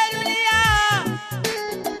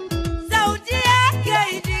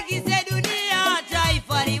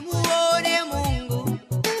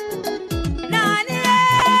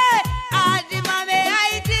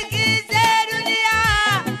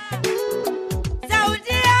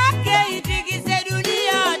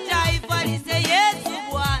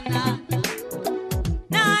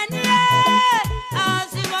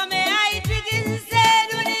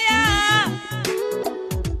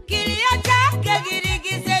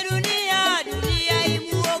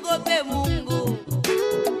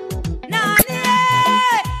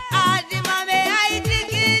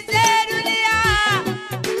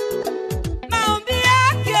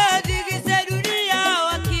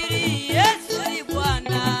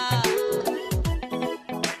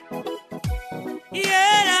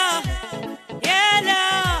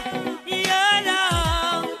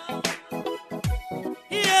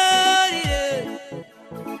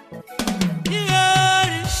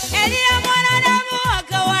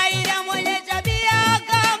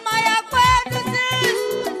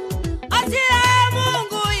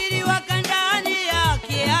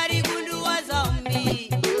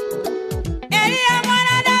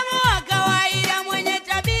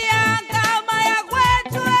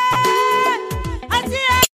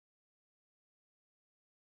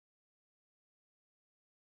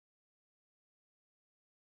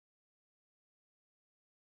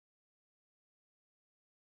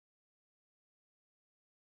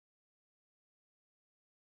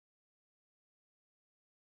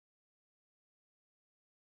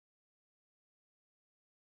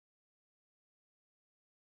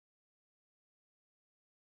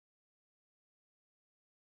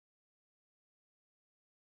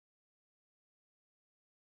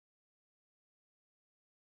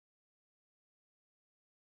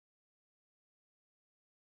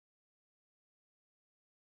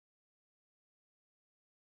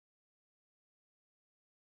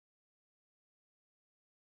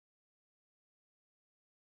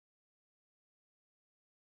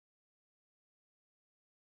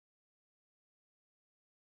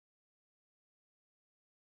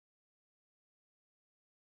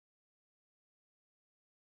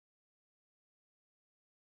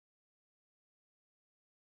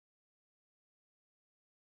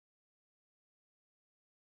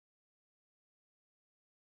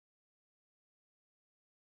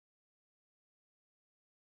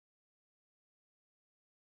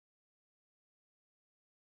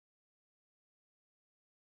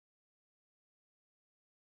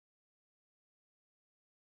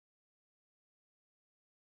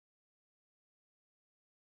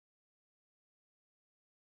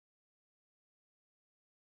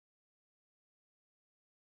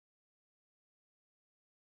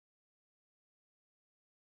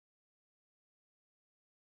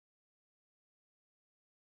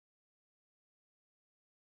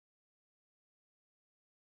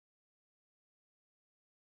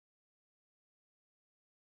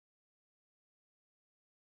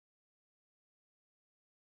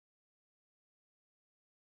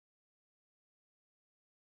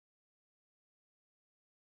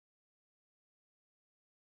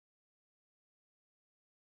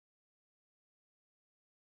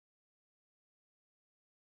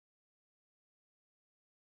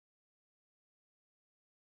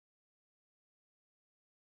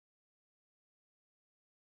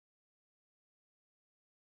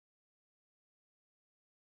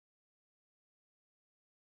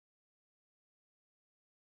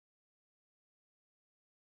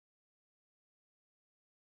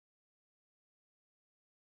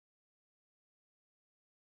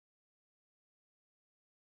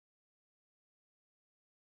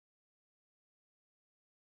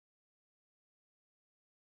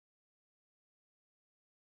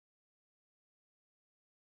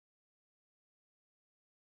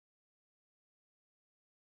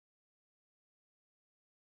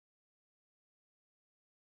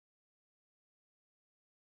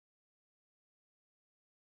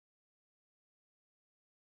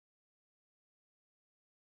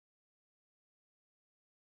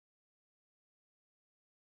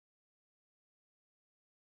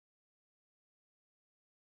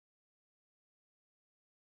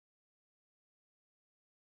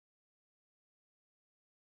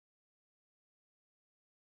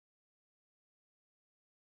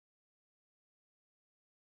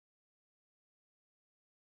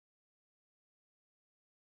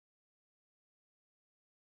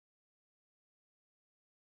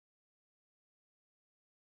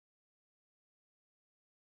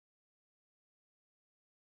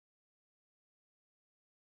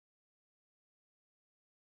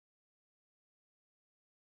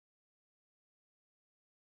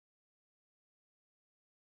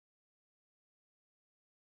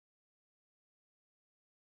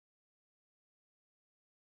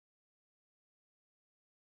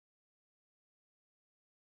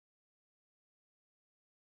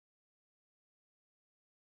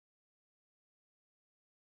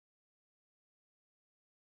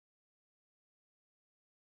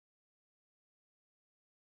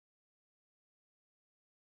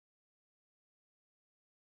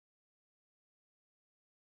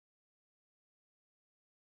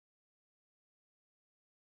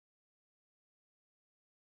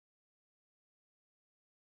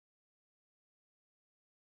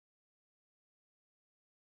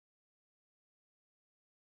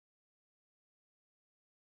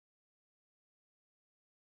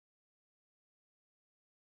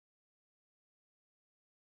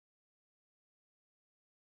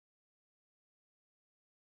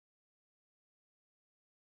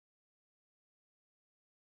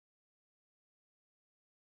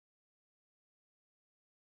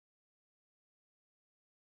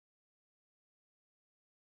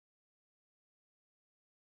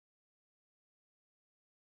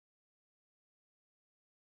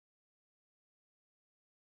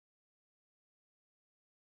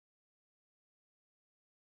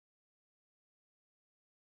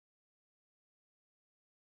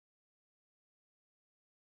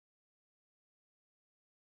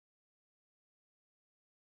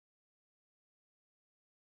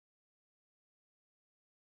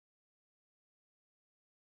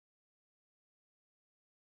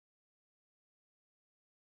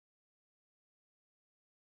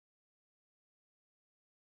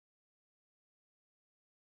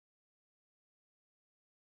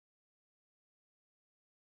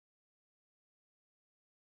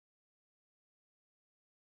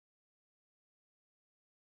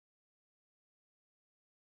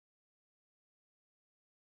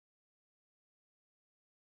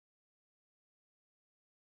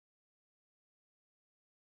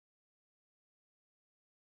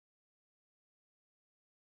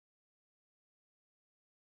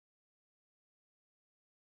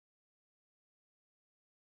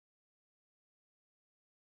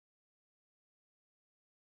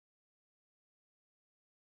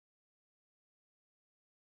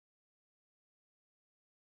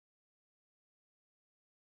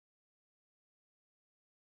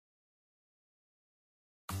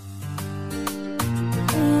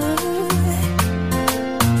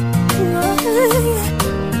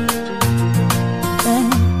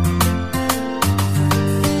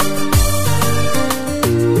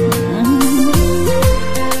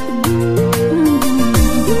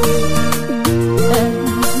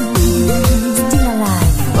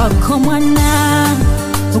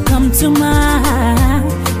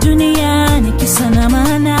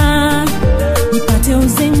maana nipate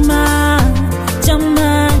uzima.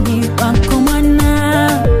 Jamani wako mwana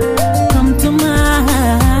kamtuma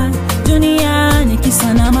duniani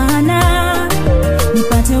kisa na maana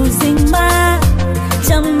nipate uzima.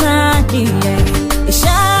 Jamani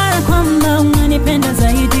ishara kwamba unanipenda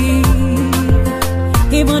zaidi,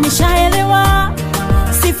 hivyo nishaelewa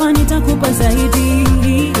sifa nitakupa zaidi.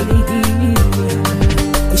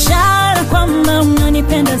 Ishara kwamba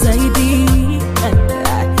unanipenda zaidi,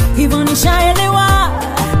 hivyo nishaelewa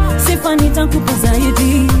sifa nitakupa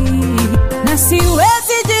zaidi. Na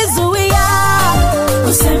siwezi jizuia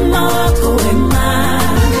kusema wako wema.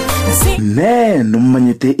 Neno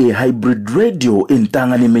mmanyite hybrid radio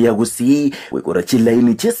intangani meyagusi wekora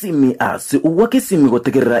chilaini chesimi ase uwakisimi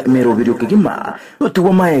gotegerera imero video kigima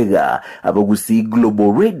tuwa maega abagusi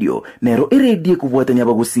global radio nero iredie kubwatanya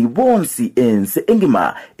abagusi bonsi ense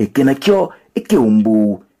engima ekenakyo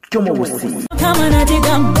ekeumbu kyomogusi kama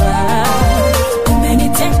nadigamba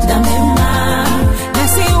umenitenda mema. Na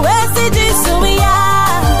siwezi jizuia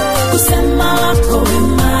kusema wako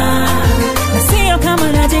wema. Na sio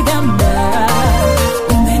kama nadigamba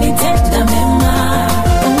umenitenda mema,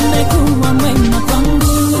 umekuwa mwema kwangu.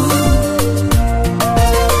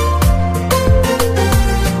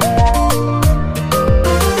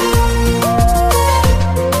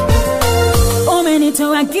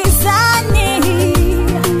 Umenitoa gizani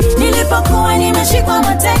nilipokuwa nimeshikwa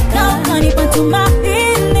mateka, ukanipa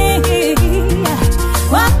tumaini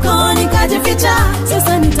wako nikajificha.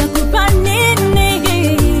 Sasa nitakupa nini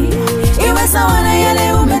iwe sawa na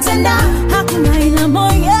yale umetenda? Hakuna ila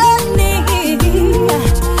moyoni,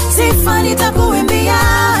 sifa nitakuimbia.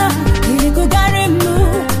 Nilikugharimu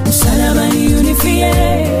msalabani unifie,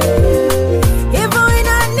 hivyo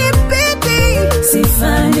inanibidi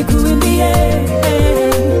sifa nikuimbie.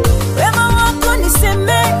 Wema wako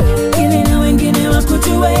niseme ili na wengine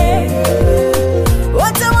wakujue,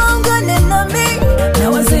 wote waungane nami na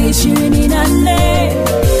wazee 24.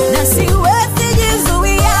 Na siwezi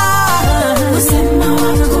jizuia kusema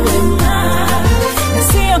wako wema. Na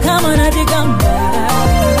sio kama nadigamba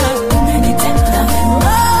umenitenda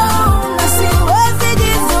wema. Na siwezi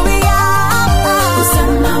jizuia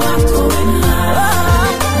kusema wako wema.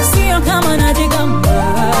 Na sio kama nadigamba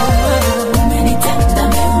umenitenda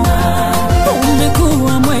wema,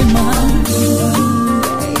 umekuwa mwema.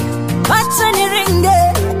 Acha niringe,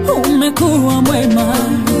 umekuwa mwema.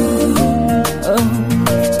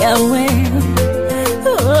 Yahweh,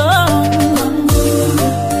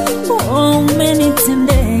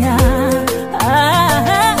 umenitendea.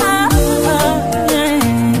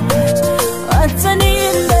 Acha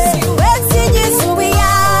niimbe, siwezi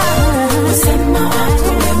jizuia kusema wako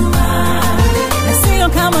wema. Na sio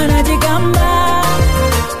kama nadigamba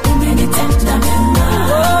umenitenda mema.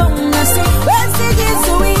 Na siwezi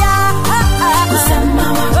jizuia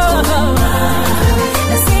kusema wako wema.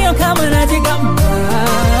 Na sio kama nadigamba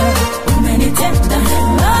umenitenda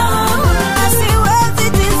mema. Na siwezi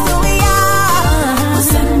jizuia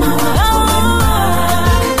kusema wako wema.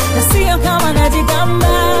 Na sio kama nadigamba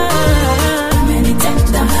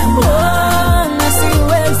umenitenda mema. Na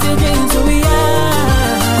siwezi jizuia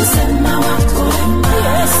kusema wako wema.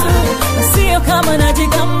 Yesu, na sio kama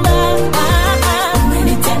nadigamba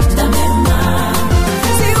umenitenda mema.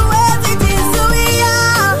 Siwezi jizuia.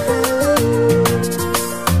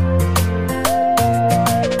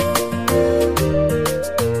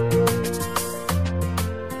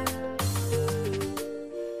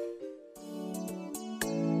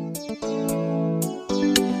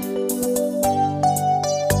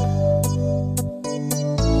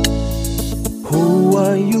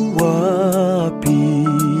 Huwa yu wapi?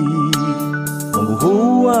 Mungu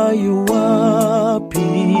huwa yu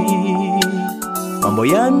wapi? Mambo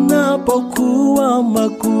yanapokuwa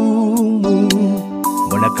magumu,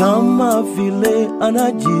 mbona kama vile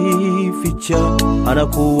anajificha?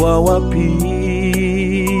 Anakuwa wapi?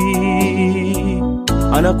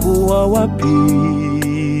 Anakuwa wapi?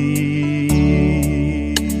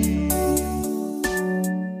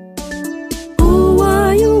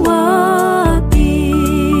 Huwa yu wapi?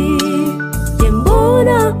 Je,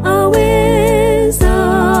 mbona aweza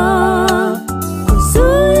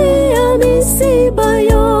kuzuia misiba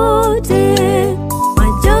yote,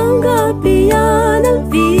 majanga pia na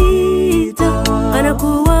vita?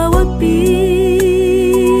 Anakuwa wapi?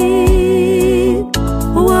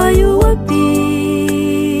 Huwa yu wapi?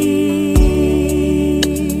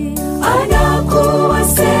 Anakuwa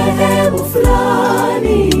sehemu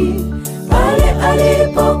fulani pale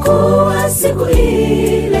alipokuwa siku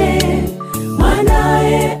ile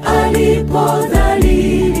mwanae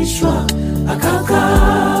alipodhalilishwa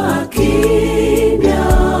akakaa kimya.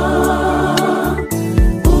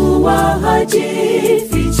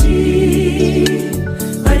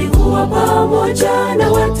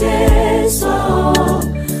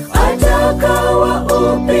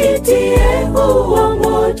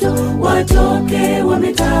 moto watoke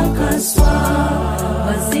wametakaswa.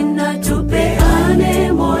 Basi na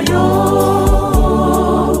tupeane moyo,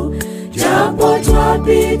 japo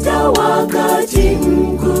twapita wakati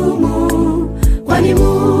mgumu, kwani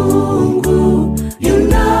Mungu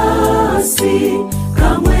yunasi,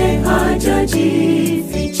 kamwe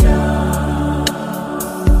hajajificha.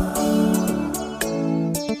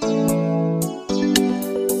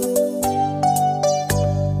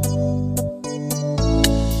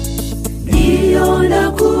 Ndiyo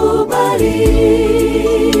nakubali,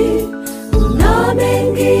 una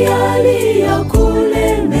mengi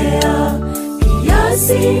yaliyokulemea,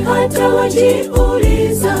 kiasi hata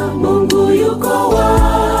wajiuliza Mungu yuko wapi?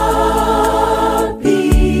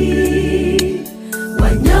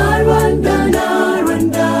 Wanyarwanda na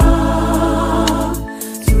Rwanda,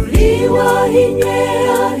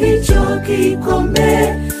 tuliwahinyea hicho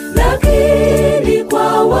kikombe, lakini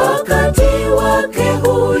kwa wakati wake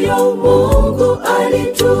huyo Mungu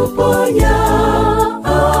alituponya.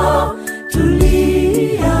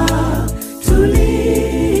 Tulia,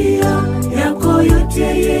 tulia, yako yote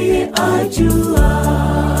yeye ajua.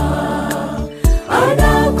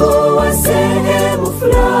 Anakuwa sehemu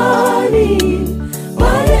fulani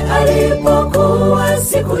pale alipokuwa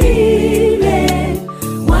siku ile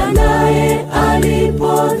mwanae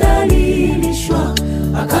alipodhalilishwa,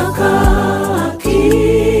 akakaa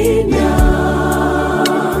kimya.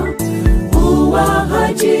 Huwa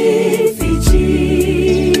hajifichi,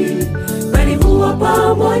 bali huwa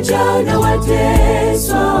pamoja na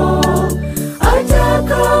wateswao.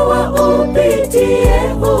 Atakawa upitie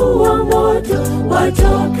huwa moto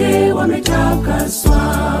watoke wametakaswa.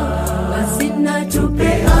 Basi na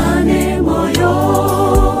tupeane moyo,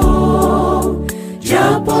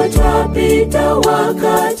 japo twapita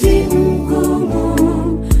wakati mgumu,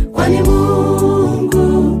 kwani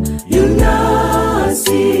Mungu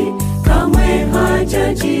yunasi, kamwe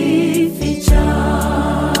hajajificha.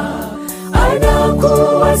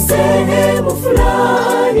 Anakuwa sehemu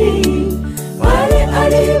fulani pale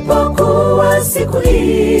alipokuwa siku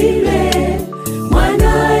ile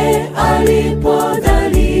mwanae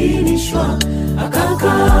alipodhalilishwa,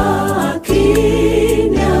 akakaa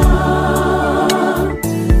kimya.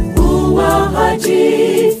 Huwa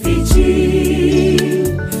hajifichi,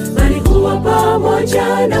 bali huwa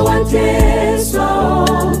pamoja na wateswao.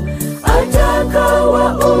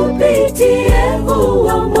 Atakawa upitie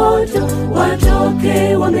huwa moto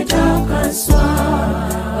watoke wametakaswa.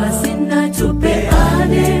 Basi na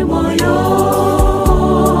tupeane moyo,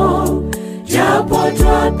 japo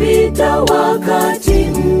twapita wakati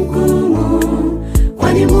mgumu,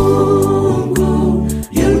 kwani Mungu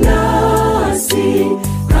yunasi,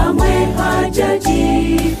 kamwe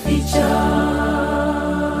hajajificha.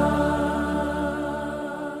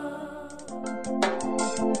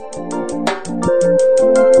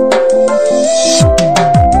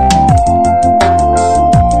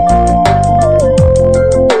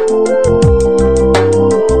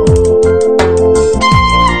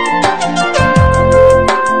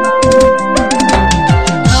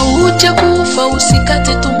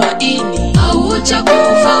 Usikate tumaini,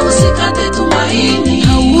 haujakufa usikate tumaini,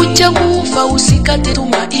 haujakufa usikate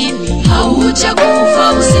tumaini,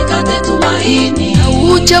 haujakufa usikate tumaini,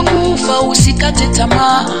 haujakufa usikate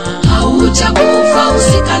tamaa, haujakufa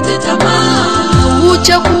usikate tamaa,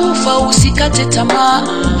 haujakufa usikate tamaa,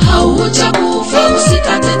 haujakufa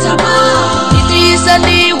usikate tamaa.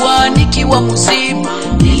 Nilizaliwa nikiwa mzima,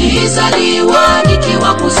 nilizaliwa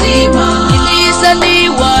nikiwa mzima,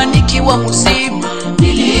 nilizaliwa nikiwa mzima,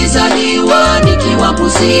 nilizaliwa nikiwa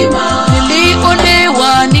mzima,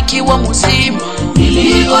 niliolewa nikiwa mzima,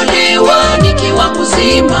 niliolewa nikiwa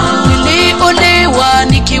mzima, niliolewa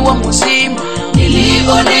nikiwa mzima,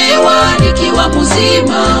 niliolewa nikiwa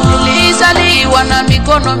mzima, nilizaliwa na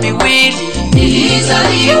mikono miwili,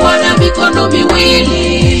 nilizaliwa na mikono miwili,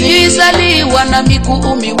 nilizaliwa na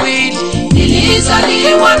miguu miwili,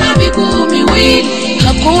 nilizaliwa na miguu miwili.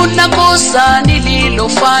 Hakuna kosa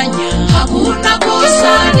nililofanya, hakuna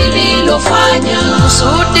kosa nililofanya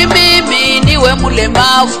kusudi mimi niwe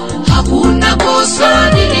mlemavu, hakuna kosa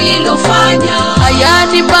nililofanya. Haya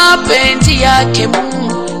ni mapenzi yake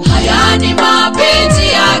Mungu, haya ni mapenzi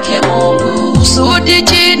yake Mungu, kusudi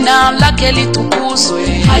jina lake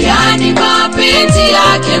litukuzwe. Haya ni mapenzi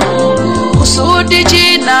yake Mungu, kusudi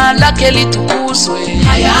jina lake litukuzwe.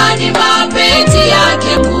 Haya ni mapenzi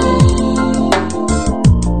yake Mungu.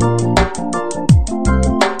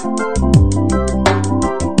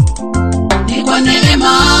 Ni kwa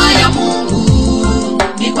neema ya Mungu,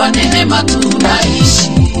 ni kwa neema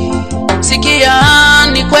tunaishi. Sikia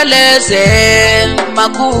nikueleze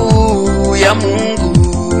makuu ya Mungu.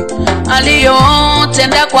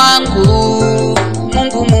 aliyotenda kwangu,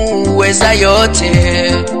 Mungu muweza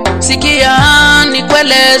yote. Sikia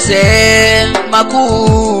nikueleze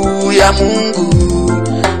makuu ya Mungu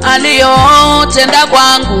aliyotenda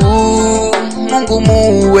kwangu, Mungu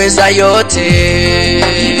muweza yote.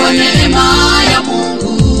 Ni kwa neema ya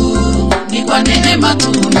Mungu, ni kwa neema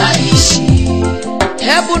tunaishi.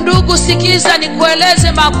 Hebu ndugu sikiza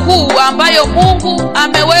nikueleze makuu ambayo Mungu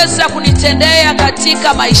ameweza kunitendea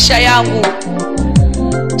katika maisha yangu.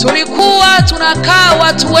 Tulikuwa tunakaa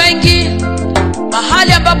watu wengi,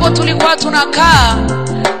 mahali ambapo tulikuwa tunakaa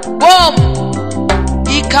bomu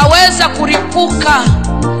ikaweza kuripuka,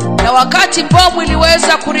 na wakati bomu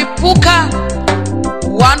iliweza kuripuka,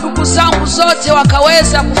 wandugu zangu zote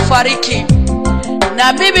wakaweza kufariki.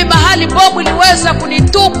 Na mimi mahali bomu iliweza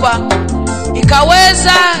kunitupa,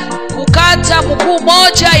 ikaweza kukata mguu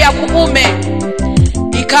moja ya kuume,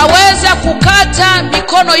 ikaweza kukata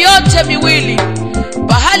mikono yote miwili.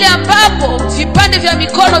 Bahali ambapo vipande vya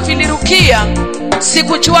mikono vilirukia,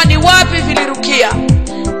 sikujua ni wapi vilirukia.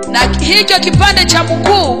 Na hicho kipande cha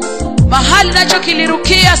mguu mahali nacho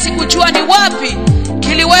kilirukia, sikujua ni wapi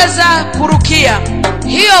kiliweza kurukia.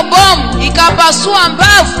 Hiyo bomu ikapasua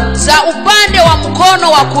mbavu za upande wa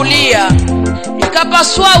mkono wa kulia,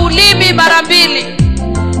 ikapasua ulimi mara mbili,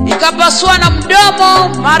 ikapasua na mdomo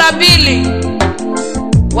mara mbili.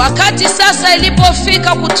 Wakati sasa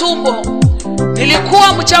ilipofika kutumbo,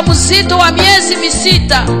 nilikuwa mjamzito wa miezi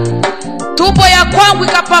 6. Tumbo ya kwangu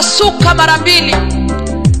ikapasuka mara mbili.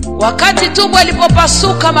 Wakati tumbo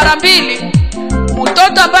ilipopasuka mara mbili,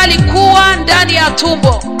 mtoto ambaye alikuwa ndani ya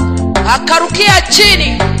tumbo akarukia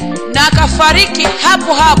chini na akafariki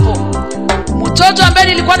hapo hapo. Mtoto ambaye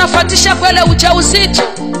nilikuwa nafuatisha kwele ujauzito,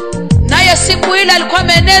 naye siku ile alikuwa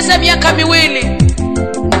ameeneza miaka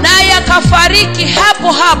 2, naye akafariki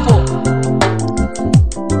hapo hapo.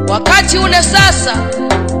 Wakati ule sasa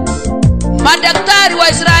madaktari wa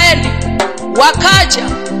Israeli wakaja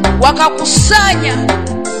wakakusanya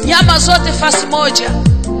nyama zote fasi moja.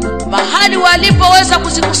 Mahali walipoweza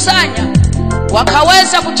kuzikusanya,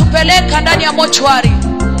 wakaweza kutupeleka ndani ya mochwari.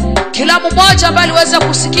 Kila mmoja ambaye aliweza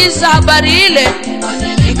kusikiza habari ile,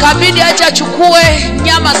 ikabidi aje achukue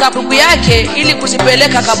nyama za ndugu yake ili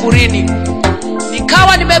kuzipeleka kaburini.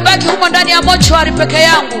 Nikawa nimebaki humo ndani ya mochwari peke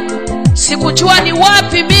yangu. Sikujua ni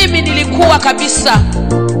wapi mimi nilikuwa kabisa.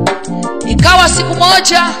 Ikawa siku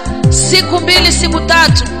moja, siku 2, siku 3.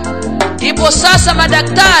 Ndipo sasa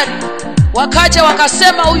madaktari wakaja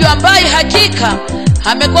wakasema, huyu ambaye hakika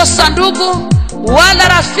amekosa ndugu wala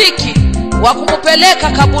rafiki wa kumupeleka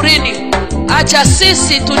kaburini, acha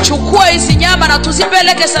sisi tuchukue hizi nyama na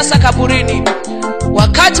tuzipeleke sasa kaburini.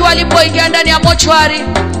 Wakati walipoingia ndani ya mochwari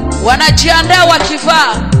wanajiandaa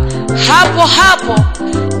wakivaa, hapo hapo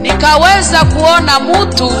nikaweza kuona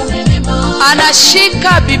mtu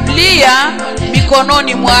anashika Biblia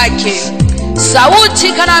mikononi mwake.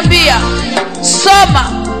 Sauti kanambia, soma.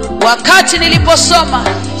 Wakati niliposoma,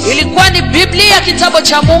 ilikuwa ni Biblia, kitabu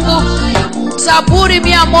cha Mungu, Zaburi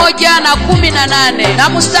 118 na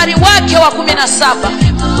mstari wake wa 17.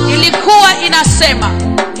 Ilikuwa inasema,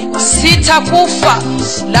 sitakufa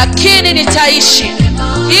lakini nitaishi,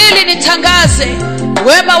 ili nitangaze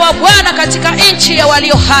wema wa Bwana katika nchi ya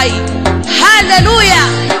walio hai. Haleluya!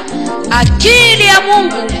 Akili ya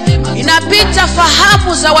Mungu inapita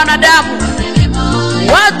fahamu za wanadamu.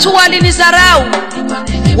 Watu walinizarau,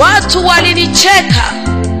 watu walinicheka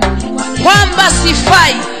kwamba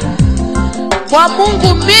sifai. Kwa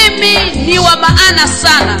Mungu mimi ni wa maana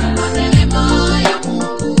sana.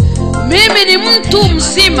 Mimi ni mtu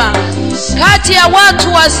mzima kati ya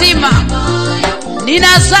watu wazima.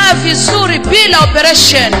 Ninazaa vizuri bila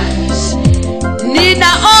operation.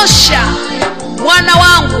 Ninaosha mwana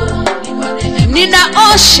wangu,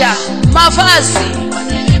 ninaosha mavazi,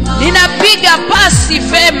 ninapiga pasi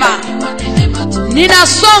vema,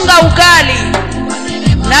 ninasonga ugali,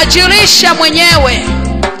 najilisha mwenyewe,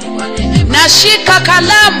 nashika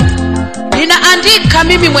kalamu, ninaandika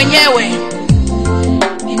mimi mwenyewe,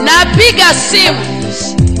 napiga simu,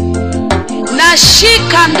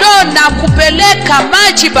 nashika ndoo na kupeleka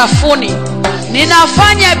maji bafuni,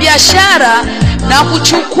 ninafanya biashara na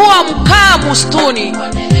kuchukua mkaa mustuni,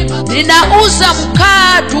 ninauza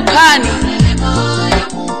mkaa dukani.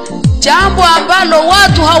 Jambo ambalo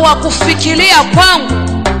watu hawakufikiria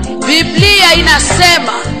kwangu, Biblia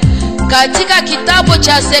inasema katika kitabu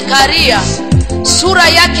cha Zekaria sura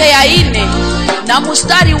yake ya 4 na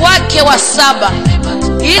mstari wake wa 7,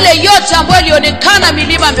 ile yote ambayo ilionekana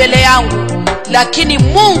milima mbele yangu, lakini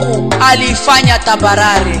Mungu aliifanya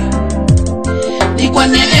tambarare. Ni kwa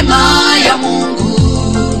neema ya Mungu,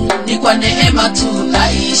 ni kwa neema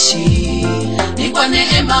tunaishi. kwa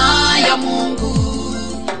neema ya Mungu,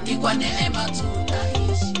 ni kwa neema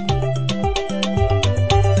tunaishi.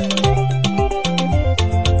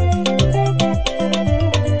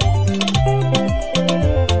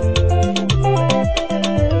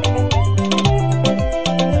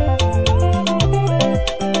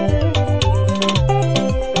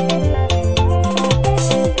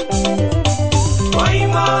 Kwa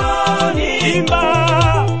imani,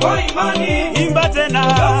 imba tena,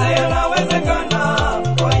 yote yanawezekana.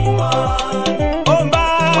 Kwa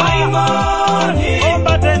imani,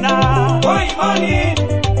 omba tena, kwa imani,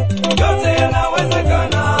 yote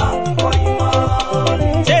yanawezekana. Kwa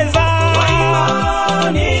imani, cheza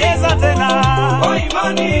tena, kwa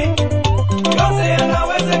imani, yote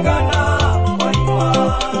yanawezekana. Kwa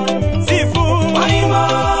imani,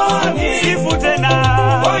 sifu tena,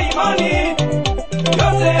 kwa imani,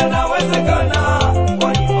 yote yanawezekana.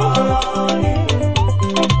 Kwa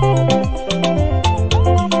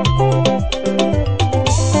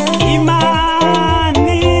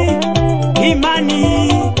imani,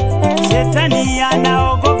 imani, shetani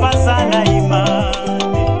anaogopa sana imani,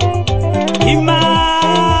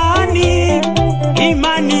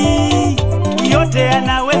 yote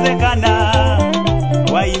yanawezekana.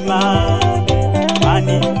 Kwa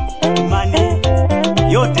imani,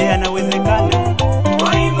 yote yanawezekana.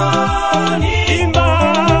 Kwa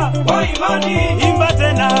imani, imba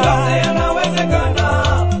tena, yote yanawezekana.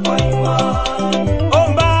 Kwa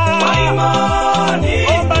imani,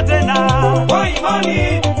 omba tena, kwa imani,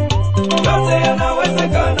 yote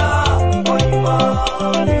yanawezekana. Kwa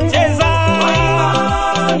imani, cheza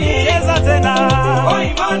tena, kwa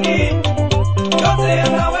imani, yote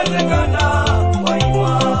yanawezekana. Kwa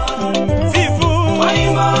imani,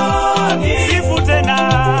 sifu tena,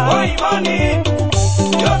 kwa imani,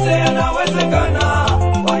 yote yanawezekana.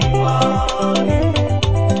 Kwa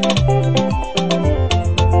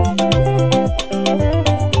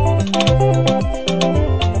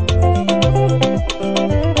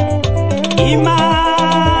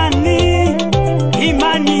imani,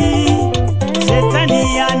 imani,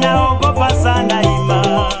 shetani anaogopa sana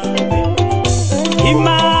imani,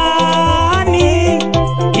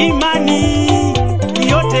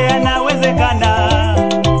 yote yanawezekana.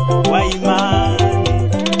 Kwa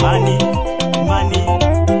imani,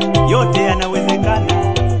 yote yanawezekana.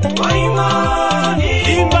 Kwa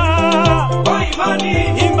imani,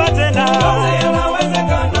 imba tena, yote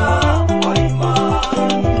yanawezekana. Kwa imani,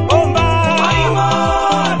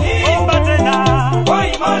 omba tena, kwa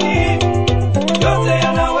imani, yote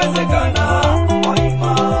yanawezekana. Kwa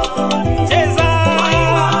imani, cheza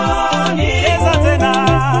tena,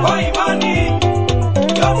 kwa imani,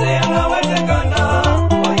 yote yanawezekana.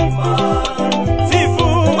 Kwa imani,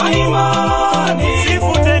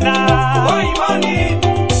 sifu tena, kwa imani,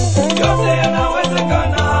 yote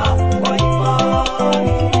yanawezekana. Kwa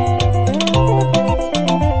imani,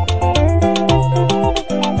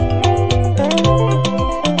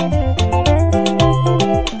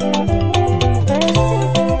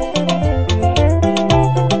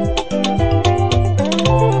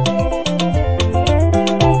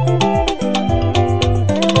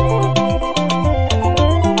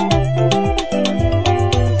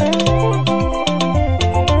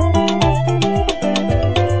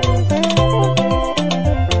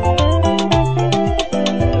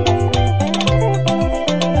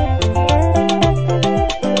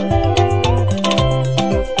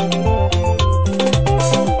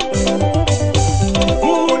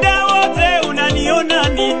 muda wote unaniona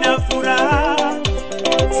nina furaha,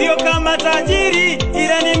 sio kama tajiri,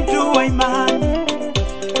 ila ni mtu wa imani.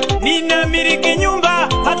 Ninamiliki nyumba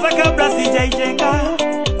hata kabla sijaijenga,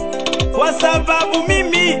 kwa sababu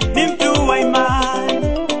mimi ni mtu wa imani.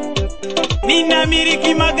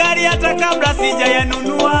 Ninamiliki magari hata kabla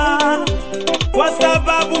sijayanunua, kwa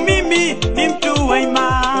sababu mimi ni mtu wa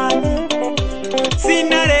imani.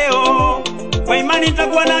 Sina leo, kwa imani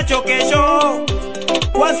nitakuwa nacho kesho,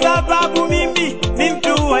 kwa sababu mimi ni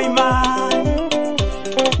mtu wa imani.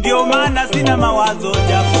 Ndio maana sina mawazo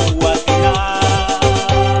japokuwa sina.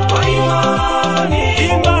 Kwa imani,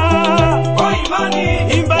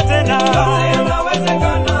 imba tena, yote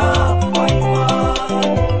yanawezekana. Kwa imani,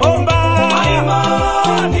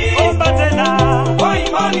 omba tena, kwa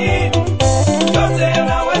imani, yote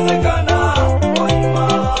yanawezekana. Kwa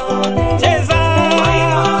imani, cheza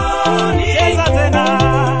tena,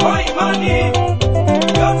 kwa imani,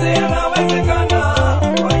 yote yanawezekana.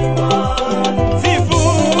 Kwa imani,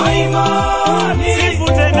 sifu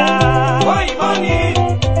tena, kwa imani,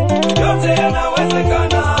 yote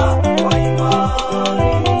yanawezekana. Kwa imani,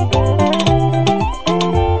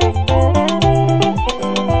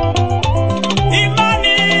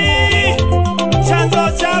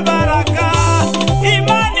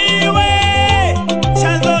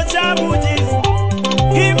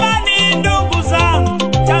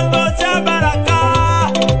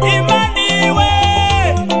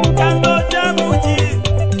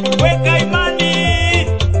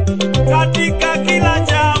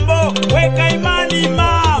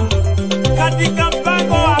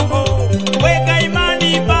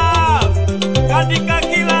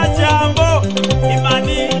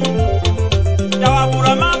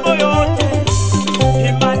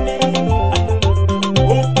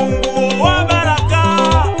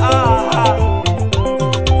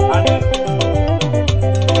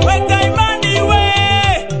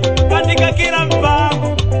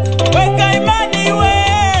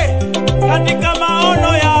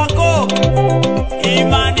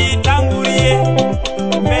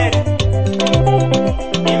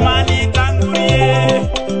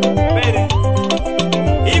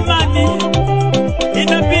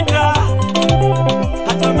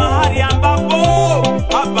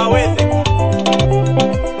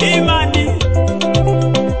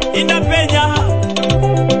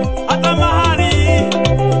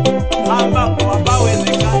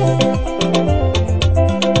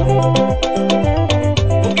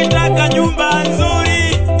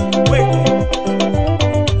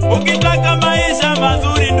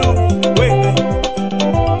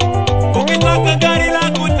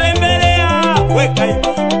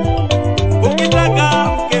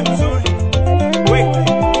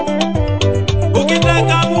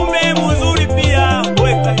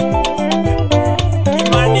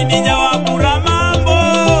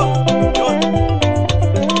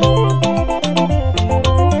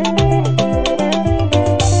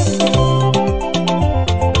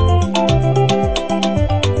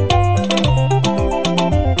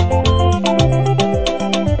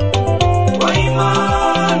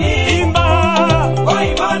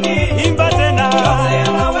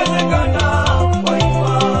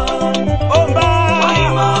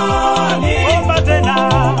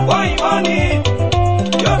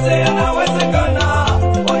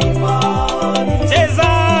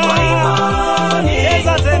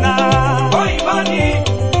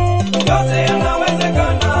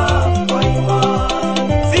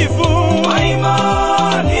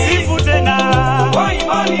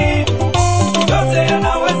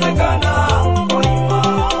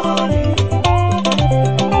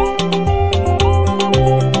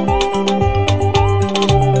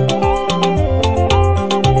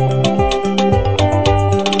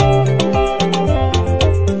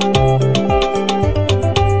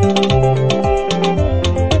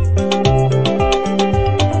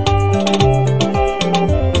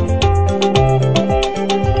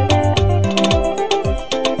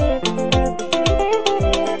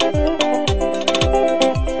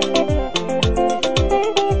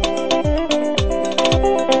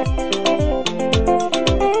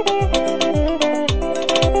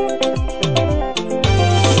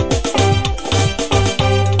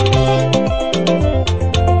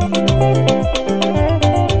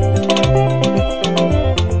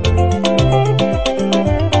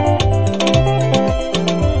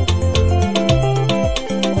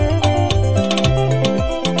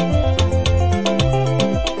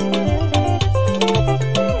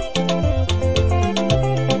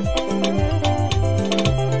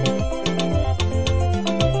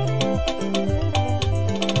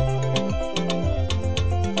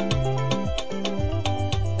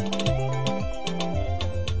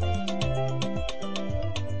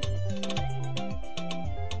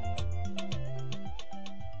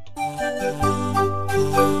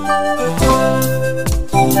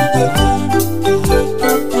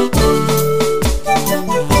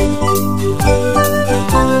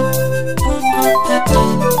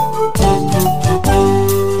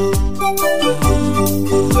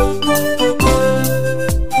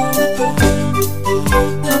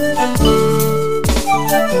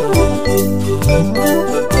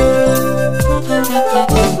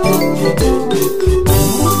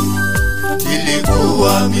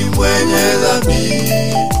 nami mwenye dhambi,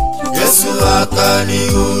 Yesu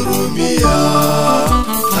akanihurumia,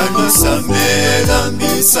 anisamehe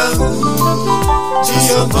dhambi zangu.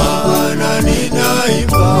 Ndiyo maana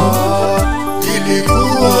ninaimba,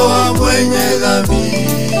 nilikuwa mwenye dhambi,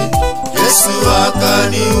 Yesu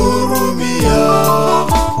akanihurumia,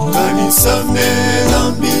 anisamehe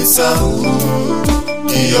dhambi zangu.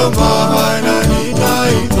 Ndiyo maana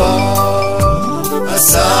ninaimba,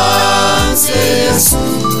 asante Yesu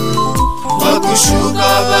kwa kushuka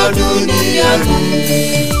hapa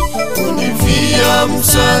duniani, kunifia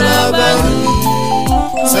msalabani.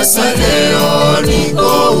 Sasa leo niko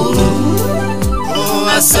huru. Oh,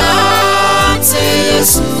 asante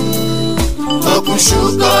Yesu kwa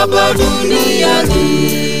kushuka hapa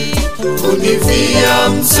duniani, kunifia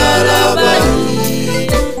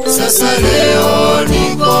msalabani. Sasa leo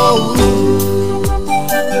niko huru.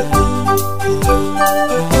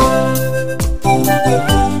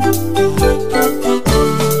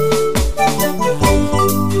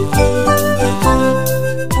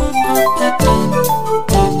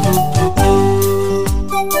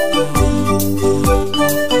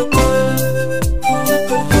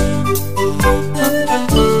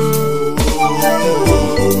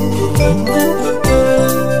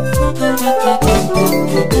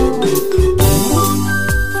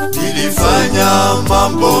 Nilifanya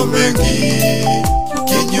mambo mengi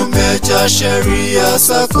kinyume cha sheria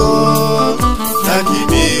zako,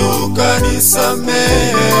 lakini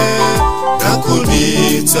ukanisamehe na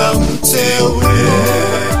kuniita mteule.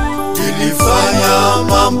 Nilifanya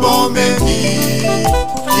mambo mengi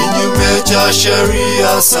kinyume cha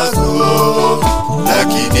sheria zako,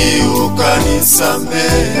 lakini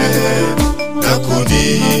ukanisamehe na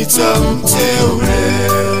kuniita mteule.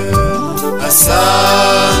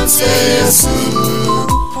 Asante Yesu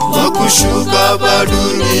kwa kushuka hapa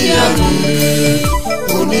duniani,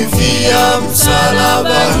 kunifia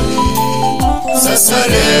msalabani. Sasa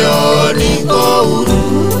leo niko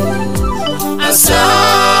huru.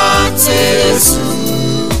 Asante Yesu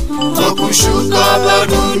kwa kushuka hapa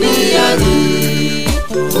duniani,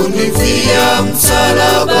 kunifia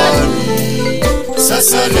msalabani.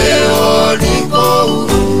 Sasa leo niko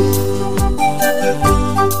huru.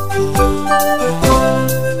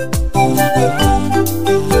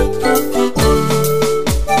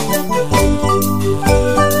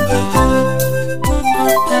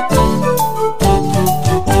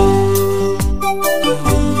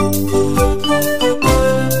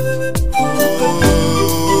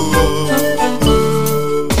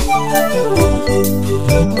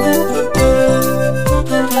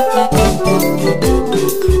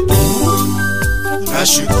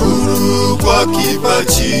 Nashukuru kwa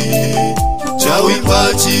kipaji cha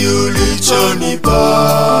uimbaji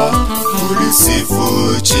ulichonipa,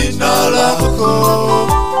 ulisifu jina lako,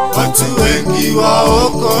 watu wengi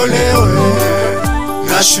waokolewe.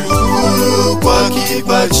 Nashukuru kwa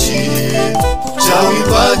kipaji cha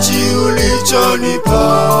uimbaji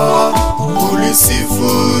ulichonipa,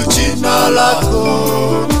 ulisifu jina lako,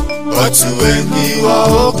 watu wengi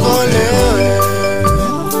waokolewe.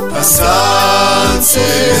 Asante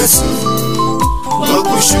Yesu kwa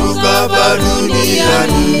kushuka hapa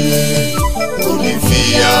duniani,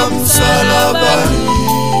 kunifia msalabani.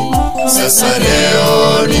 Sasa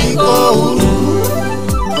leo niko huru.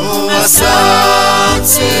 Oh,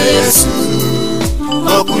 asante Yesu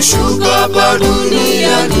kwa kushuka hapa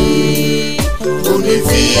duniani,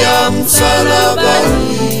 kunifia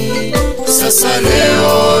msalabani. Sasa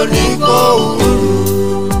leo niko huru.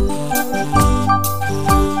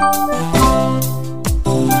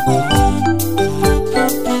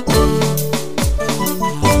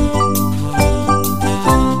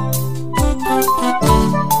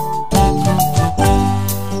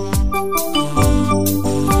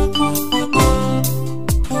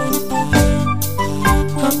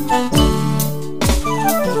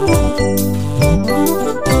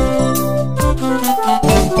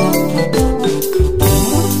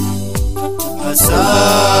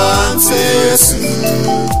 Asante Yesu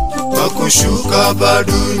kwa kushuka hapa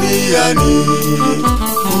duniani,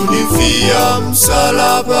 kunifia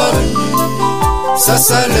msalabani.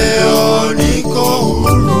 Sasa leo niko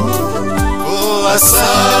huru. Oh,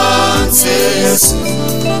 asante Yesu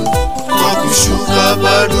kwa kushuka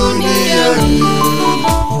hapa duniani,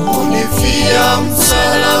 kunifia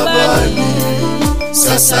msalabani.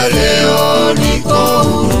 Sasa leo niko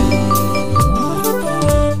huru.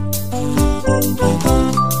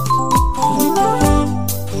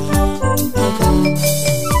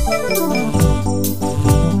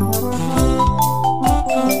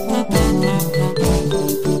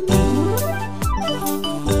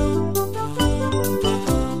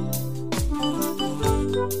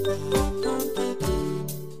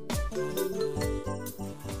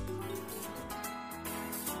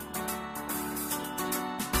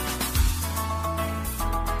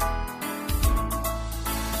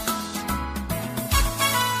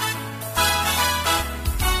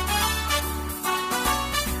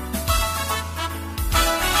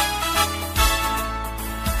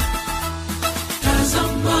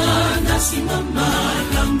 nasimama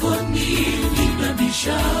langoni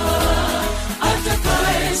ninabisha,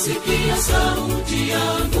 atakayesikia sauti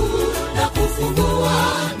yangu na kufungua,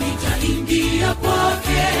 nitaingia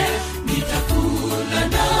kwake, nitakula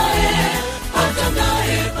naye, hata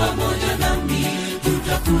naye pamoja nami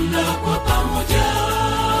tutakula kwa pamoja.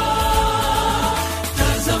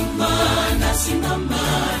 Tazama nasimama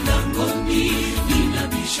langoni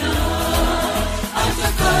ninabisha,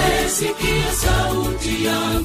 atakayesikia sauti